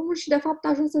meeting room-uri și, de fapt,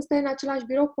 ajuns să stai în același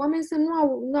birou cu oameni, să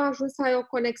nu ajuns să ai o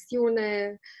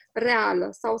conexiune reală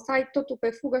sau să ai totul pe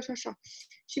fugă și așa.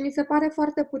 Și mi se pare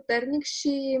foarte puternic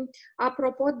și,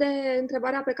 apropo de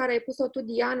întrebarea pe care ai pus-o tu,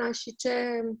 Diana, și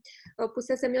ce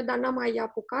pusesem eu, dar n-am mai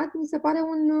apucat, mi se pare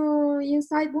un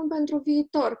insight bun pentru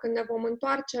viitor, când ne vom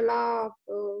întoarce la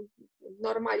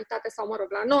normalitate sau, mă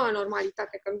rog, la noua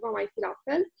normalitate, că nu va mai fi la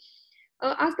fel.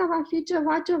 Asta va fi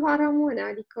ceva ce va rămâne,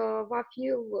 adică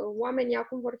oamenii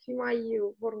acum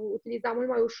vor utiliza mult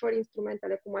mai ușor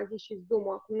instrumentele, cum a zis și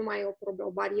Zoom-ul, acum nu mai e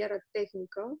o barieră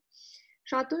tehnică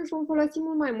și atunci vom folosi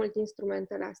mult mai mult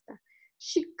instrumentele astea.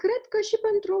 Și cred că și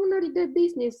pentru ownerii de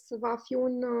business va fi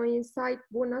un insight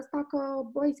bun ăsta că,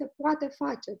 băi, se poate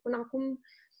face. Până acum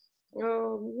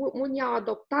unii au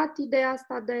adoptat ideea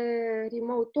asta de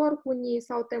remote work, unii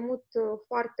s-au temut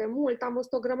foarte mult. Am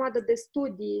văzut o grămadă de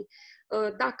studii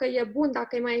dacă e bun,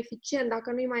 dacă e mai eficient,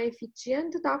 dacă nu e mai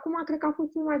eficient, dar acum cred că a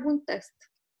fost un mai bun test.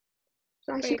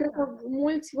 Da? Și cred că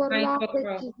mulți vor lua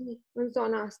decizii în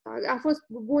zona asta. A fost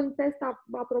bun test,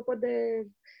 apropo de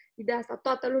ideea asta.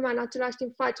 Toată lumea în același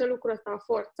timp face lucrul ăsta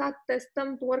forțat.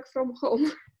 Testăm work from home.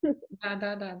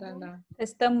 Da.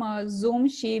 Testăm Zoom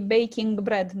și baking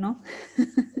bread, nu?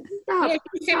 Da.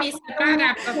 Ce mi se pare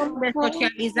apropo de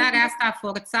socializarea asta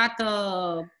forțată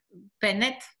pe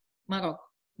net, mă rog,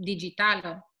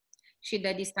 digitală și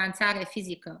de distanțare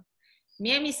fizică.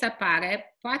 Mie mi se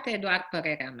pare, poate e doar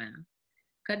părerea mea,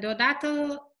 că deodată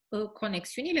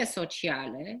conexiunile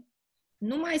sociale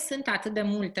nu mai sunt atât de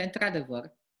multe,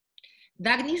 într-adevăr,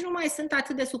 dar nici nu mai sunt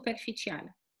atât de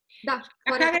superficiale. Da,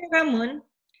 care rămân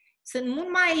sunt mult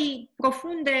mai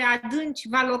profunde, adânci,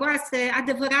 valoroase,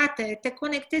 adevărate, te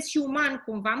conectezi și uman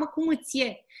cumva, cum îți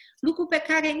e. Lucru pe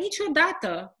care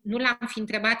niciodată nu l-am fi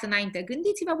întrebat înainte.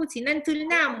 Gândiți-vă puțin, ne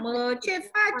întâlneam, ce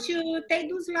faci, te-ai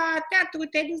dus la teatru,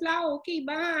 te-ai dus la ok,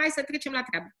 hai să trecem la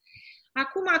treabă.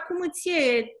 Acum, cum îți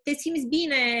e, te simți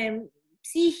bine,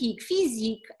 psihic,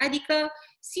 fizic, adică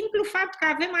simplu fapt că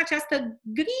avem această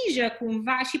grijă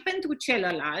cumva și pentru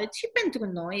celălalt și pentru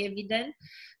noi, evident,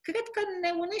 cred că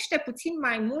ne unește puțin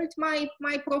mai mult,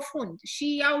 mai profund.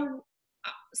 Și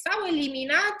s-au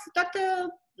eliminat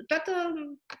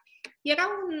era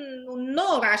un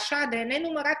nor așa de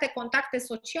nenumărate contacte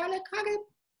sociale care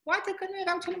poate că nu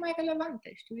erau cele mai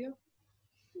relevante, știu eu.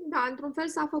 Da, într-un fel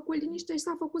s-a făcut liniște și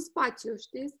s-a făcut spațiu,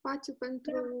 știi? Spațiu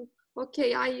pentru, ok,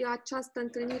 ai această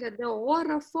întâlnire de o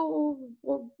oră,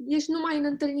 ești numai în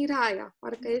întâlnirea aia,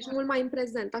 parcă ești mult mai în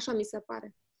prezent, așa mi se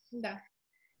pare. Da.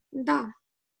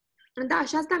 Da,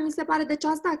 și asta mi se pare, deci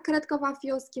asta cred că va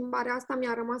fi o schimbare, asta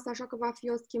mi-a rămas așa că va fi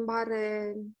o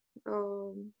schimbare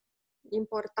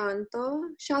importantă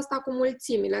și asta cu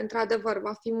mulțimile, într-adevăr,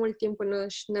 va fi mult timp până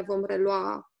ne vom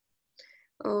relua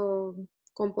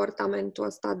comportamentul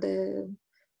ăsta de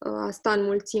a sta în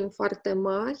mulțimi foarte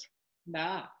mari.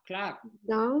 Da, clar.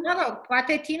 Da? Mă rog,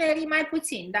 poate tinerii mai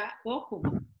puțin, dar oricum.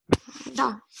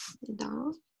 Da.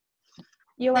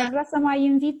 Eu aș vrea să mai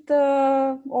invit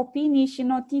opinii și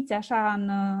notițe așa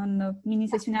în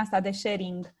mini-sesiunea asta de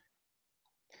sharing.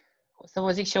 O să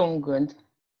vă zic și eu un gând.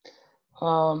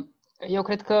 Eu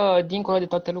cred că, dincolo de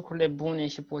toate lucrurile bune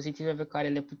și pozitive pe care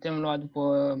le putem lua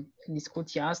după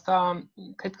discuția asta,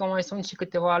 cred că mai sunt și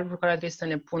câteva lucruri care trebuie să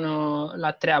ne pună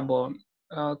la treabă.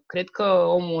 Cred că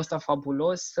omul ăsta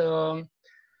fabulos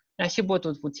ne-a și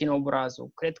bătut puțin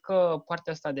obrazul. Cred că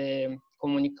partea asta de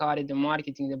comunicare, de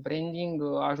marketing, de branding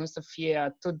a ajuns să fie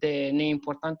atât de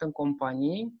neimportantă în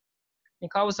companii din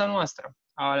cauza noastră,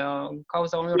 din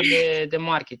cauza oamenilor de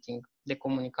marketing, de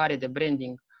comunicare, de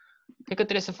branding. Cred că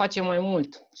trebuie să facem mai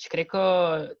mult și cred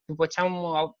că după ce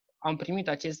am primit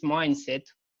acest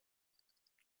mindset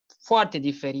foarte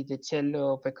diferit de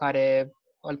cel pe care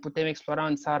îl putem explora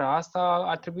în țara asta,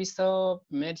 ar trebui să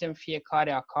mergem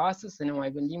fiecare acasă, să ne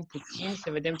mai gândim puțin,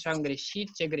 să vedem ce am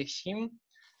greșit, ce greșim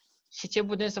și ce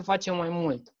putem să facem mai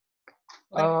mult.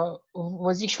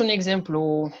 Vă zic și un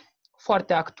exemplu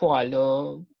foarte actual.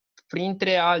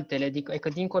 Printre altele, adică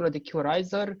dincolo de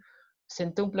Q-Riser, se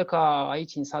întâmplă ca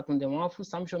aici, în sat unde mă aflu,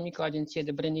 să am și o mică agenție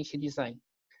de branding și design.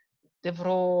 De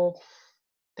vreo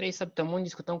 3 săptămâni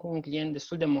discutăm cu un client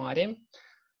destul de mare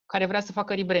care vrea să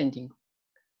facă rebranding.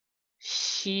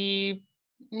 Și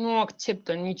nu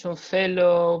acceptă în niciun fel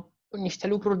niște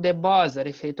lucruri de bază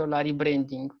referitor la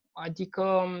rebranding.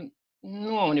 Adică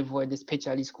nu au nevoie de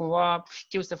specialist, cumva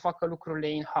știu să facă lucrurile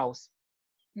in-house.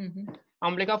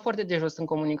 Am plecat foarte de jos în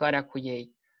comunicarea cu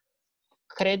ei.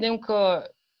 Credem că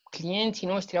clienții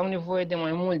noștri au nevoie de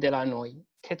mai mult de la noi.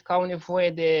 Cred că au nevoie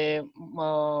de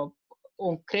o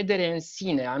încredere în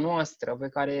sine a noastră pe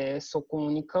care să o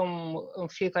comunicăm în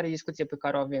fiecare discuție pe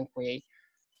care o avem cu ei.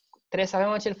 Trebuie să avem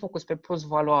acel focus pe plus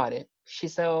valoare și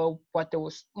să poate,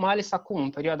 mai ales acum, în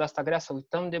perioada asta grea, să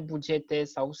uităm de bugete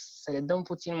sau să le dăm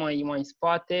puțin mai în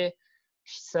spate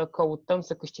și să căutăm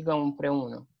să câștigăm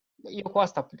împreună. Eu cu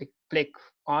asta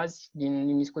plec azi,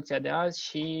 din discuția de azi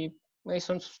și eu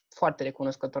sunt foarte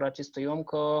recunoscător acestui om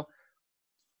că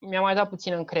mi-a mai dat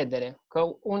puțină încredere,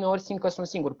 că uneori simt că sunt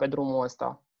singur pe drumul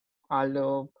ăsta al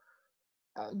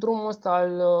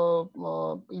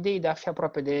ideii de a fi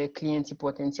aproape de clienții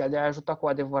potențiali, de a ajuta cu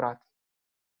adevărat.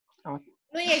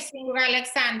 Nu ești singur,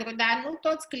 Alexandru, dar nu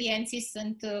toți clienții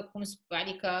sunt,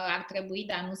 adică ar trebui,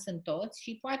 dar nu sunt toți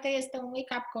și poate este un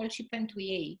wake-up call și pentru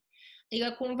ei.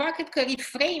 Adică cumva cred că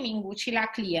reframing-ul și la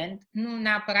client, nu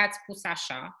neapărat spus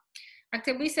așa, ar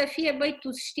trebui să fie, băi,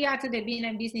 tu știi atât de bine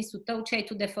în business-ul tău ce ai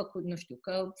tu de făcut, nu știu,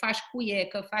 că faci cuie,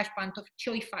 că faci pantofi, ce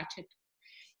o-i face tu?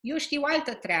 Eu știu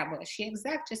altă treabă și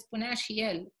exact ce spunea și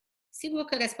el. Sigur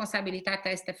că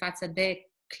responsabilitatea este față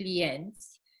de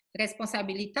clienți,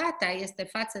 responsabilitatea este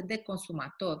față de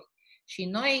consumatori. Și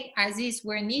noi, a zis,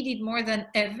 we're needed more than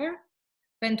ever,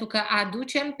 pentru că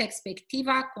aducem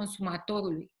perspectiva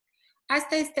consumatorului.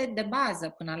 Asta este de bază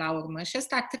până la urmă și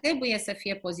asta trebuie să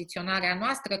fie poziționarea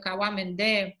noastră ca oameni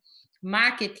de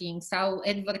marketing sau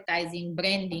advertising,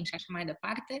 branding și așa mai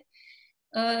departe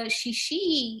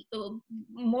și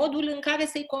modul în care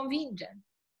să-i convingem,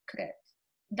 cred.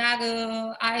 dar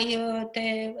te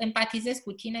empatizezi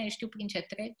cu tine, știu prin ce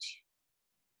treci.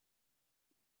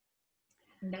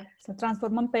 Da. Să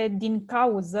transformăm pe din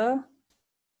cauză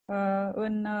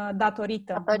în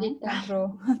datorită.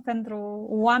 Pentru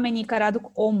oamenii care aduc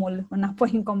omul înapoi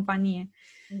în companie.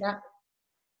 Da.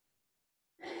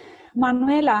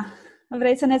 Manuela,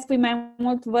 vrei să ne spui mai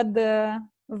mult?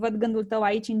 Văd gândul tău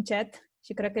aici în chat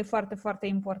și cred că e foarte, foarte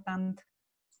important.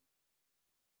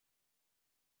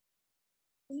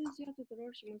 Bună ziua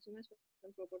tuturor și mulțumesc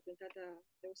pentru oportunitatea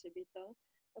deosebită.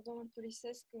 Vă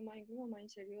mărturisesc mai în glumă, mai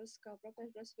în serios, că aproape aș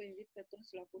vrea să vă invit pe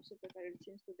toți la cursul pe care îl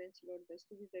țin studenților de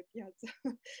studii de piață.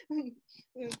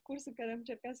 Cursul care am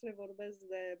încercat să le vorbesc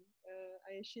de a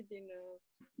ieși din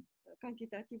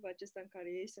cantitativ acesta în care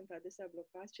ei sunt adesea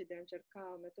blocați și de a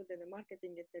încerca metode de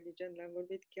marketing inteligent. Le-am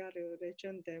vorbit chiar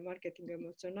recent de marketing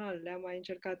emoțional, le-am mai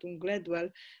încercat un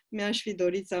Gladwell. Mi-aș fi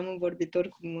dorit să am un vorbitor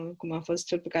cum a fost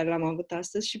cel pe care l-am avut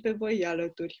astăzi și pe voi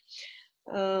alături.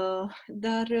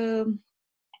 Dar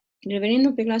revenind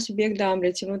un pic la subiect, da, am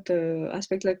reținut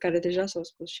aspectele care deja s-au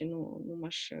spus și nu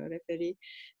m-aș referi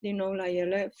din nou la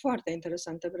ele. Foarte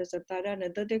interesantă prezentarea, ne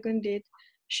dă de gândit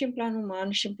și în plan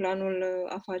uman și în planul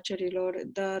afacerilor,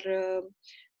 dar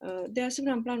de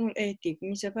asemenea în planul etic.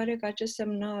 Mi se pare că acest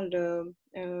semnal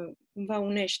cumva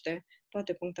unește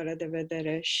toate punctele de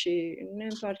vedere și ne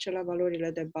întoarce la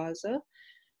valorile de bază.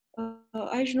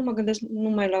 Aici nu mă gândesc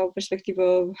numai la o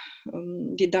perspectivă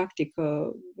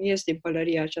didactică, ies din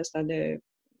pălăria aceasta de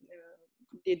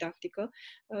didactică,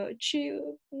 ci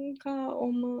ca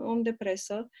om de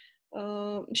presă.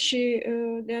 Și,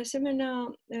 de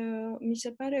asemenea, mi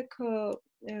se pare că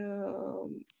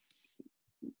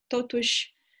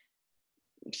totuși,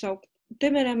 sau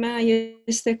temerea mea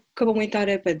este că vom uita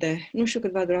repede. Nu știu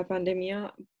cât va dura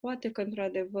pandemia. Poate că,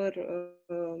 într-adevăr,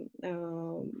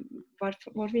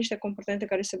 vor fi niște comportamente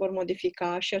care se vor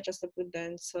modifica și această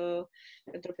prudență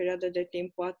pentru o perioadă de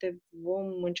timp. Poate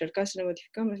vom încerca să ne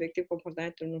modificăm efectiv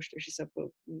comportamentul, nu știu, și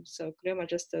să creăm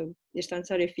această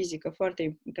distanțare fizică,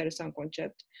 foarte interesant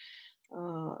concept,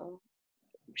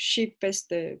 și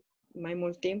peste mai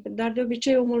mult timp, dar de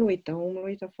obicei omul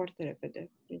uită foarte repede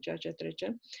din ceea ce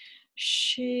trece.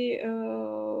 Și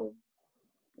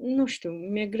nu știu,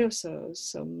 mi-e greu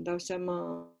să-mi dau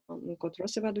seama încotro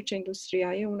se va duce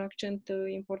industria. E un accent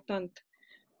important.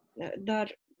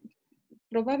 Dar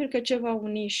probabil că ce va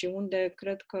uni și unde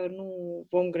cred că nu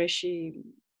vom greși,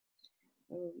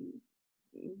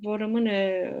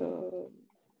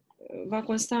 va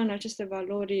consta în aceste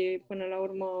valori până la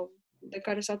urmă de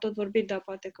care s-a tot vorbit, dar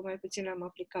poate că mai puțin le-am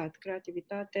aplicat.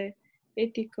 Creativitate,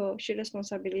 etică și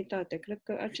responsabilitate. Cred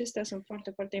că acestea sunt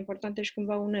foarte, foarte importante și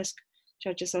cumva unesc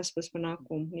ceea ce s-a spus până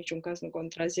acum. Niciun caz nu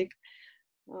contrazic.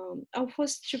 Au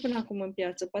fost și până acum în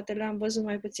piață. Poate le-am văzut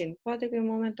mai puțin. Poate că e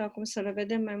momentul acum să le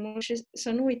vedem mai mult și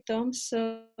să nu uităm,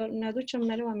 să ne aducem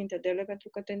mereu aminte de ele, pentru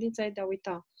că tendința e de a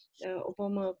uita.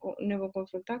 Ne vom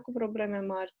confrunta cu probleme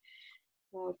mari.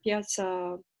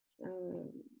 Piața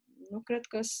nu cred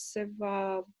că se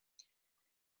va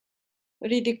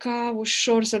ridica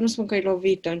ușor, să nu spun că e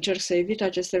lovită, încerc să evit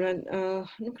acest element.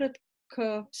 Nu cred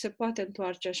că se poate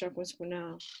întoarce, așa cum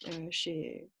spunea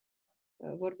și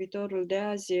vorbitorul de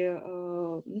azi,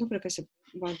 nu cred că se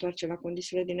va întoarce la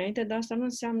condițiile dinainte, dar asta nu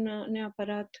înseamnă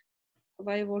neapărat că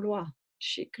va evolua.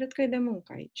 Și cred că e de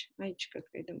muncă aici. Aici cred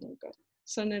că e de muncă.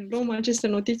 Să ne luăm aceste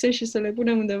notițe și să le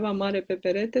punem undeva mare pe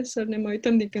perete, să ne mai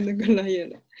uităm din când în când la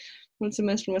ele.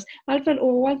 Mulțumesc frumos. Altfel,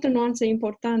 o altă nuanță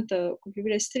importantă cu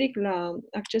privire strict la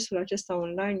accesul acesta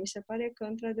online, mi se pare că,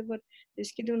 într-adevăr,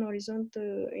 deschide un orizont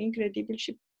incredibil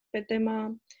și pe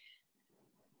tema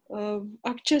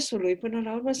accesului. Până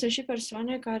la urmă, sunt și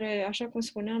persoane care, așa cum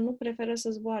spuneam, nu preferă să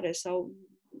zboare sau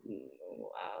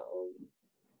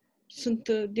sunt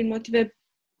din motive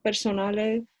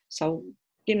personale sau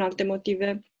din alte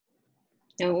motive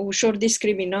ușor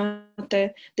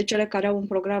discriminate de cele care au un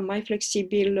program mai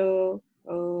flexibil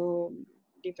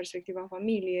din perspectiva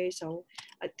familiei sau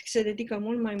se dedică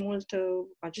mult mai mult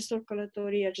acestor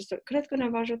călătorii, Cred că ne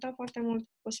va ajuta foarte mult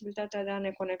posibilitatea de a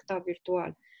ne conecta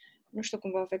virtual. Nu știu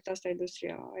cum va afecta asta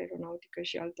industria aeronautică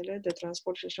și altele, de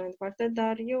transport și așa mai departe,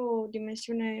 dar e o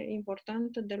dimensiune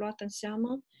importantă de luat în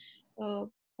seamă,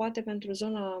 poate pentru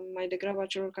zona mai degrabă a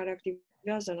celor care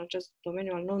activează în acest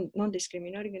domeniu al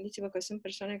non-discriminării. Gândiți-vă că sunt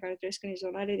persoane care trăiesc în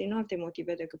izolare din alte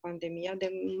motive decât pandemia de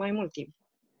mai mult timp.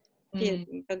 Fie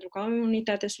pentru că au o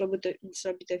imunitate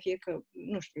slăbită, fie că,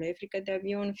 nu știu, le e frică de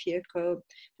avion, fie că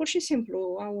pur și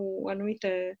simplu au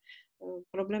anumite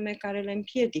probleme care le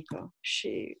împiedică.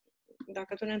 Și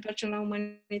dacă tot ne întoarcem la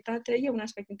umanitate, e un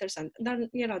aspect interesant. Dar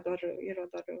era doar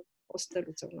o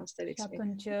stăluță, un asterix. Și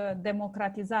atunci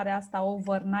democratizarea asta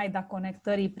overnight a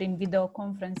conectării prin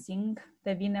videoconferencing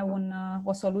devine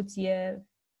o soluție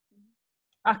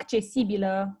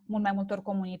accesibilă mult mai multor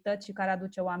comunități și care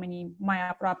aduce oamenii mai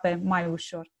aproape, mai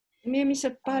ușor. Mie mi se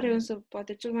pare însă,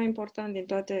 poate cel mai important din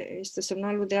toate este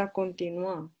semnalul de a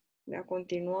continua. De a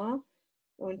continua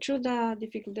în ciuda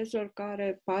dificultăților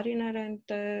care par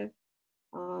inerente,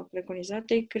 a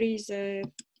preconizatei crize,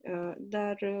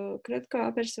 dar cred că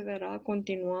a persevera, a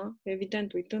continua,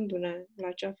 evident uitându-ne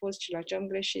la ce a fost și la ce am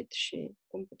greșit și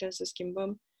cum putem să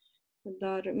schimbăm,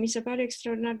 dar mi se pare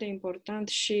extraordinar de important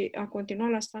și a continua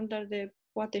la standarde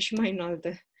poate și mai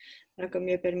înalte, dacă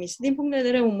mi-e permis. Din punct de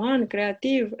vedere uman,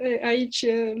 creativ, aici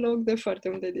e loc de foarte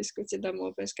multe discuții, dar mă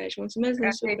opresc aici. Mulțumesc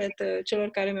din suflet celor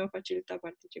care mi-au facilitat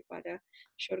participarea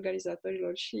și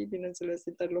organizatorilor și, bineînțeles,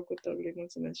 interlocutorului.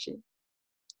 Mulțumesc și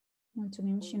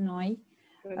mulțumim și noi.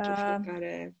 pentru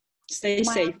fiecare. Stay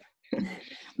safe!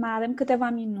 Mai avem câteva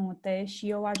minute și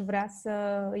eu aș vrea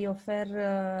să îi ofer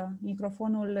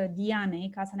microfonul Dianei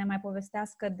ca să ne mai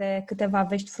povestească de câteva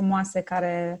vești frumoase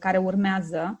care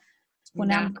urmează.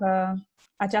 Spuneam că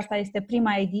aceasta este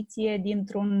prima ediție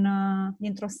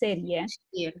dintr-o serie.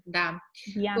 Da.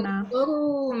 Diana.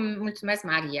 Mulțumesc,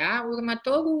 Maria.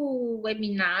 Următorul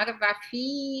webinar va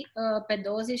fi pe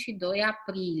 22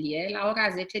 aprilie la ora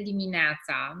 10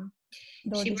 dimineața.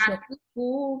 28. Și va fi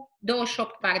cu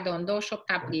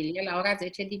 28 aprilie la ora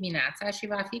 10 dimineața și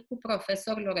va fi cu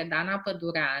profesor Loredana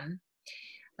Păduran.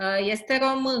 Este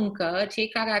româncă, cei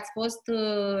care ați fost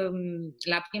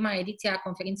la prima ediție a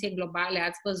conferinței globale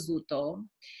ați văzut-o,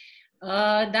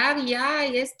 dar ea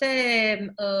este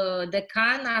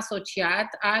decan asociat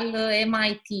al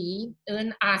MIT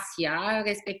în Asia,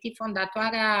 respectiv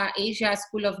fondatoarea Asia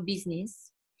School of Business,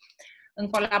 în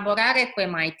colaborare cu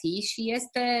MIT și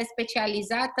este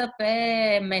specializată pe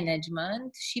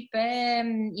management și pe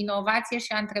inovație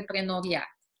și antreprenoriat.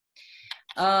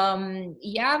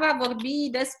 Ea va vorbi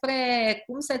despre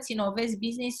cum să-ți inovezi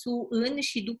business-ul în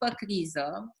și după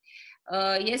criză.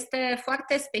 Este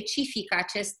foarte specific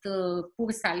acest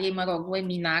curs al ei,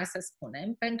 webinar, să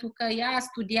spunem, pentru că ea a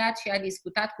studiat și a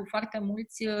discutat cu foarte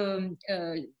mulți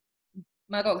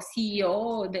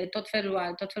CEO de tot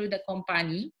felul de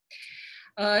companii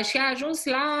și a ajuns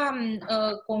la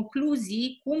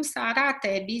concluzii cum să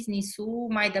arate business-ul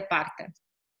mai departe.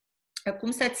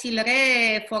 Cum să ți-l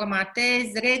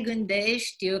reformatezi,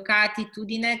 regândești ca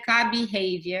atitudine, ca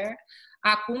behavior,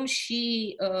 acum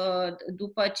și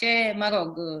după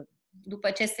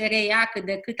ce se reia cât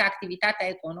de cât activitatea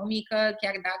economică,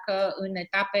 chiar dacă în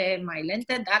etape mai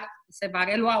lente, dar se va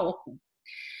relua oricum.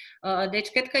 Deci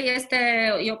cred că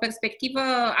e o perspectivă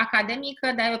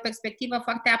academică, dar e o perspectivă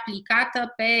foarte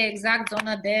aplicată pe exact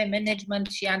zonă de management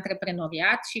și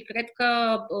antreprenoriat și cred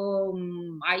că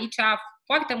aici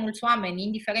foarte mulți oameni,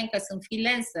 indiferent că sunt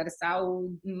freelancer sau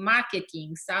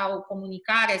marketing sau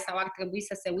comunicare sau ar trebui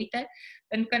să se uite,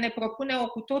 pentru că ne propune o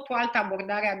cu totul altă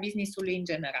abordare a business-ului în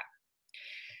general.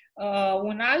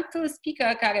 Un alt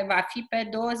speaker care va fi pe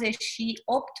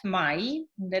 28 mai,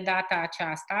 de data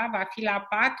aceasta, va fi la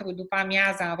 4 după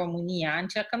amiaza în România.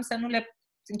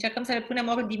 Încercăm să le punem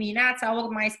ori dimineața, ori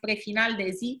mai spre final de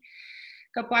zi,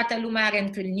 că poate lumea are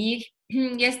întâlniri.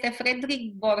 Este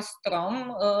Frederic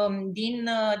Borstrom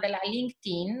de la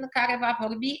LinkedIn, care va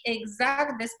vorbi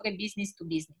exact despre business to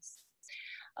business.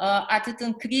 Atât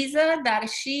în criză, dar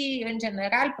și, în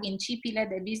general, principiile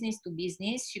de business to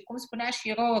business și, cum spunea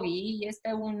și Rory, este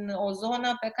o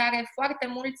zonă pe care foarte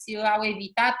mulți au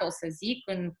evitat-o, să zic,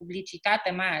 în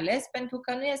publicitate mai ales, pentru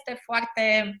că nu este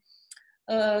foarte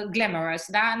glamorous,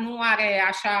 da? Nu are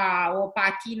așa o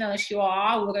patină și o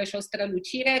aură și o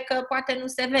strălucire, că poate nu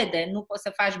se vede, nu poți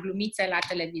să faci glumițe la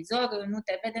televizor, nu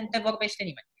te vede, nu te vorbește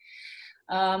nimeni.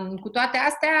 Cu toate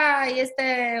astea, este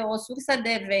o sursă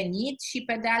de venit și,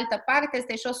 pe de altă parte,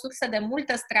 este și o sursă de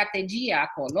multă strategie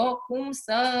acolo, cum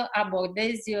să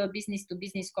abordezi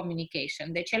business-to-business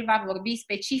communication. Deci el va vorbi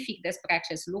specific despre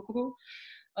acest lucru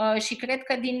și cred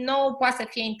că, din nou, poate să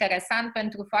fie interesant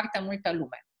pentru foarte multă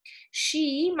lume.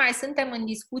 Și mai suntem în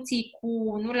discuții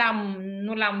cu,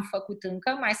 nu l-am făcut încă,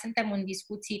 mai suntem în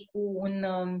discuții cu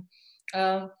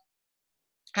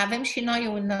avem și noi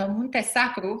un munte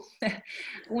sacru,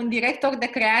 un director de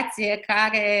creație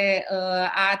care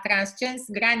a transcens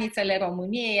granițele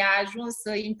României, a ajuns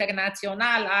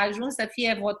internațional, a ajuns să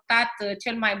fie votat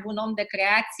cel mai bun om de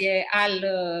creație al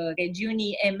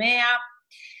regiunii EMEA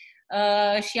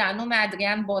și anume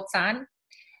Adrian Boțan.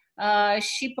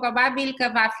 și probabil că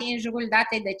va fi în jurul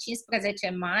datei de 15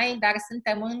 mai, dar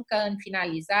suntem încă în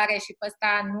finalizare și pe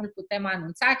ăsta nu-l putem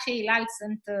anunța, ceilalți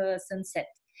sunt set.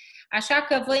 Așa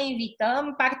că vă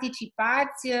invităm,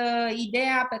 participați.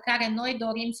 Ideea pe care noi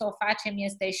dorim să o facem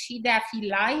este și de a fi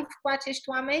live cu acești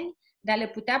oameni, de a le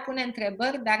putea pune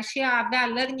întrebări, dar și a avea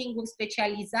learning-uri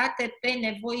specializate pe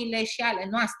nevoile și ale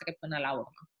noastre până la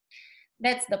urmă.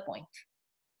 That's the point.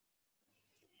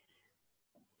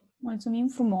 Mulțumim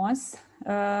frumos!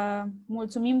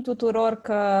 Mulțumim tuturor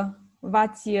că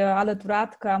v-ați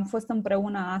alăturat, că am fost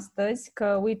împreună astăzi,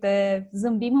 că, uite,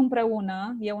 zâmbim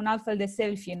împreună. E un alt fel de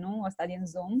selfie, nu? Ăsta din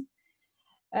Zoom.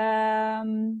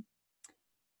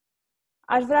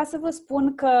 Aș vrea să vă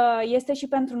spun că este și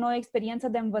pentru noi o experiență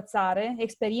de învățare.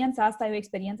 Experiența asta e o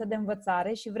experiență de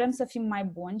învățare și vrem să fim mai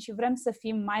buni și vrem să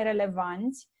fim mai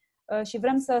relevanți și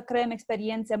vrem să creăm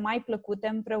experiențe mai plăcute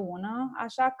împreună.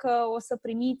 Așa că o să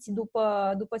primiți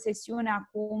după sesiune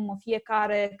acum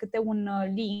fiecare câte un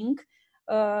link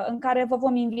în care vă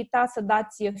vom invita să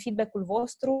dați feedback-ul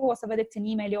vostru. O să vedeți în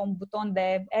e-mail un buton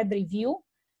de Add Review.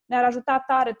 Ne-ar ajuta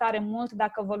tare, tare mult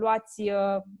dacă vă luați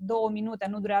 2 minute,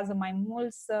 nu durează mai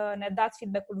mult, să ne dați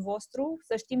feedback-ul vostru,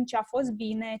 să știm ce a fost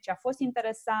bine, ce a fost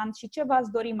interesant și ce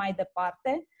v-ați dori mai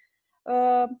departe,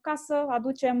 ca să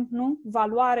aducem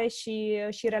valoare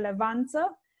și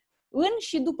relevanță în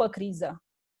și după criză.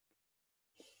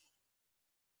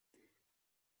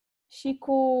 Și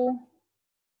cu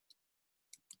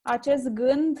acest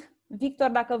gând, Victor,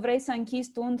 dacă vrei să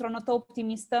închizi tu într-o notă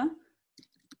optimistă.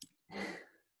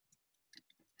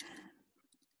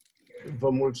 Vă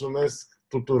mulțumesc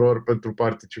tuturor pentru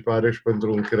participare și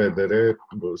pentru încredere.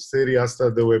 Seria asta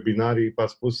de webinarii,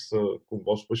 cum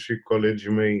v-au spus și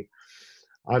colegii mei,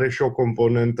 are și o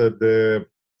componentă de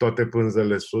toate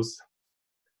pânzele sus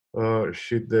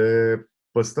și de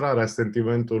păstrarea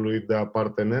sentimentului de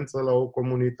apartenență la o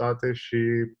comunitate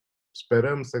și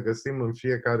sperăm să găsim în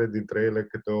fiecare dintre ele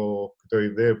câte o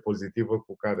idee pozitivă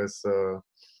cu care să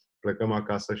plecăm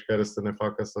acasă și care să ne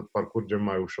facă să parcurgem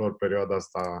mai ușor perioada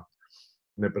asta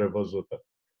neprevăzută.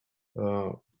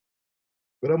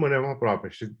 Rămânem aproape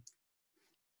și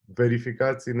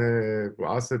verificați-ne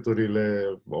asset-urile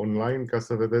online ca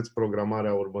să vedeți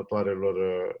programarea următoarelor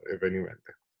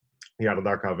evenimente. Iar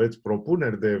dacă aveți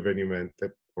propuneri de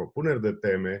evenimente, propuneri de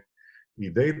teme,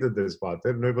 idei de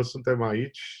dezbateri, noi vă suntem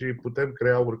aici și putem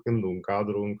crea oricând un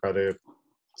cadru în care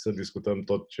să discutăm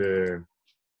tot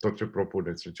ce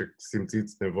propuneți și ce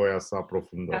simțiți nevoia să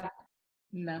aprofundăm.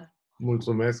 Da.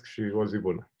 Mulțumesc și o zi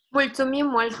bună! Mulțumim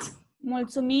mult!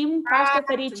 Mulțumim! Paște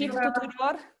fericit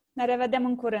tuturor! Ne revedem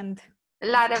în curând!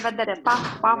 La revedere! Pa!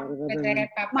 Pa!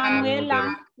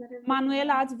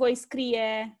 Manuela, îți voi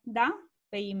scrie, da?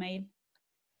 Pe e-mail.